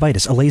balding,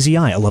 gingivitis, a lazy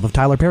eye, a love of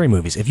Tyler Perry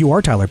movies. If you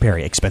are Tyler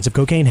Perry, expensive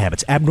cocaine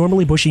habits,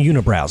 abnormally bushy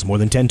unibrows, more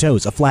than 10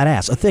 toes, a flat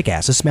ass, a thick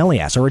ass, a smelly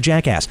ass, or a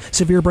jackass,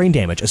 severe brain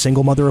damage, a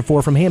single mother of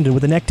 4 from Hamden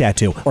with a neck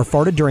tattoo, or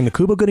farted during a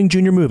Cuba Gooding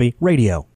Jr. movie, radio.